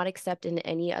would not accept in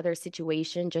any other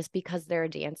situation just because they're a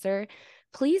dancer,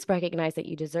 please recognize that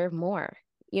you deserve more.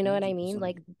 You know what I mean? 100%.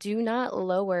 Like, do not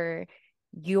lower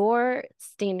your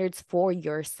standards for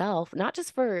yourself, not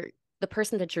just for the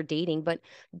person that you're dating, but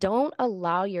don't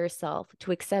allow yourself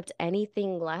to accept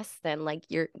anything less than like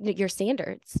your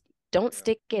standards. Don't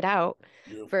stick it out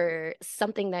Yeah. for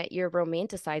something that you're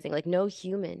romanticizing. Like, no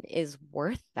human is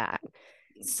worth that.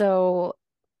 Yeah. So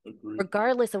Agreed.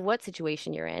 regardless of what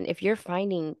situation you're in, if you're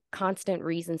finding constant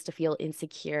reasons to feel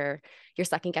insecure, you're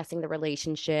second guessing the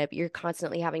relationship, you're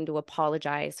constantly having to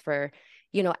apologize for,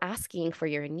 you know, asking for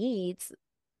your needs,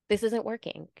 this isn't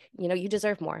working. You know, you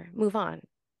deserve more. Move on.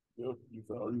 You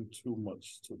value too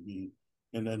much to be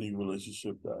in any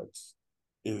relationship that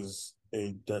is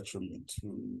a detriment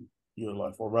to your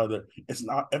life, or rather, it's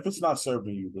not. If it's not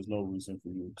serving you, there's no reason for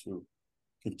you to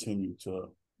continue to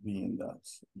be in that.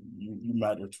 You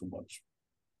matter too much.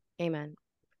 Amen.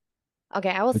 Okay,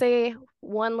 I will say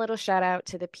one little shout out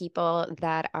to the people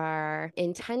that are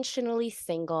intentionally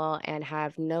single and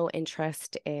have no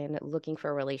interest in looking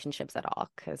for relationships at all,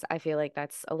 because I feel like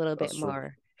that's a little bit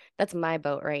more. That's my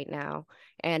boat right now,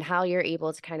 and how you're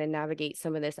able to kind of navigate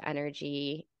some of this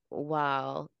energy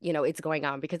while, you know, it's going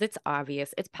on, because it's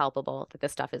obvious, it's palpable that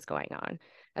this stuff is going on.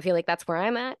 I feel like that's where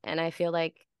I'm at, and I feel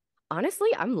like, honestly,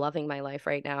 I'm loving my life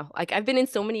right now. Like, I've been in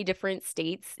so many different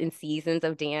states and seasons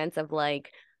of dance, of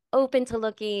like open to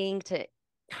looking to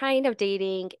kind of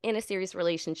dating, in a serious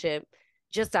relationship,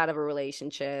 just out of a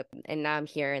relationship, and now I'm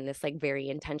here in this like very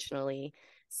intentionally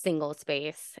single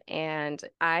space. And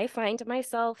I find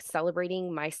myself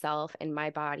celebrating myself and my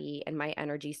body and my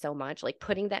energy so much, like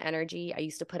putting the energy I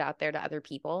used to put out there to other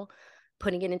people,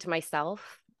 putting it into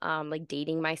myself, like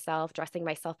dating myself, dressing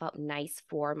myself up nice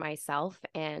for myself.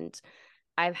 And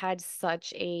I've had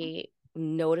such a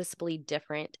noticeably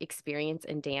different experience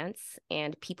in dance,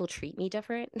 and people treat me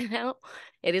different now.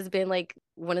 It has been like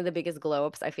one of the biggest glow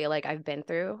ups I feel like I've been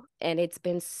through, and it's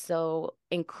been so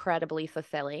incredibly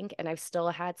fulfilling. And I've still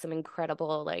had some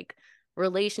incredible like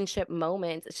relationship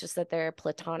moments. It's just that they're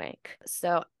platonic.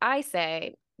 So I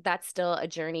say that's still a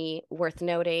journey worth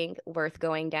noting, worth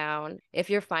going down. If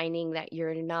you're finding that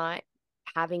you're not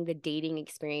having the dating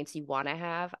experience you want to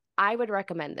have, I would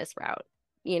recommend this route.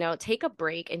 You know, take a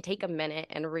break and take a minute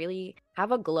and really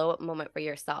have a glow up moment for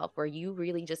yourself, where you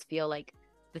really just feel like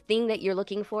the thing that you're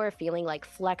looking for, feeling like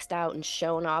flexed out and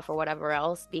shown off or whatever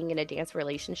else, being in a dance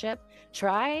relationship.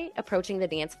 Try approaching the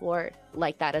dance floor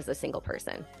like that as a single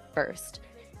person first.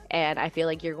 And I feel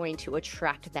like you're going to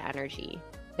attract the energy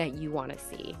that you want to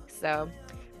see. So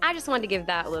I just wanted to give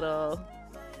that little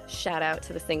shout out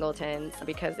to the singletons,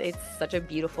 because it's such a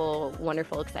beautiful,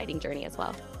 wonderful, exciting journey as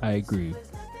well. I agree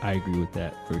with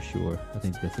that for sure. I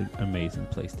think that's an amazing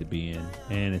place to be in,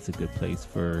 and it's a good place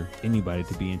for anybody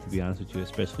to be in, to be honest with you,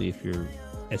 especially if you're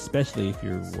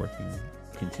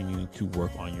continuing to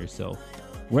work on yourself,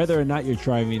 whether or not you're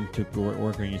trying to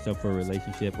work on yourself for a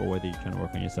relationship, or whether you're trying to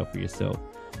work on yourself for yourself.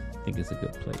 I think it's a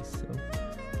good place. So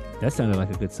that sounded like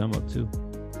a good sum up too.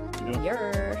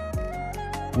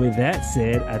 With that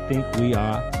said, I think we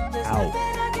are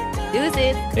out.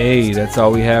 Deuces. Hey, that's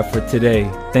all we have for today.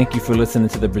 Thank you for listening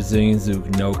to the Brazilian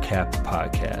Zouk No Cap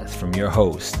podcast from your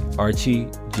host, Archie,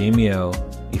 Jamiel,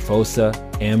 Ifosa,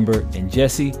 Amber, and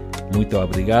Jesse. Muito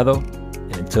obrigado.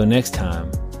 And until next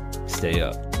time, stay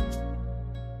up.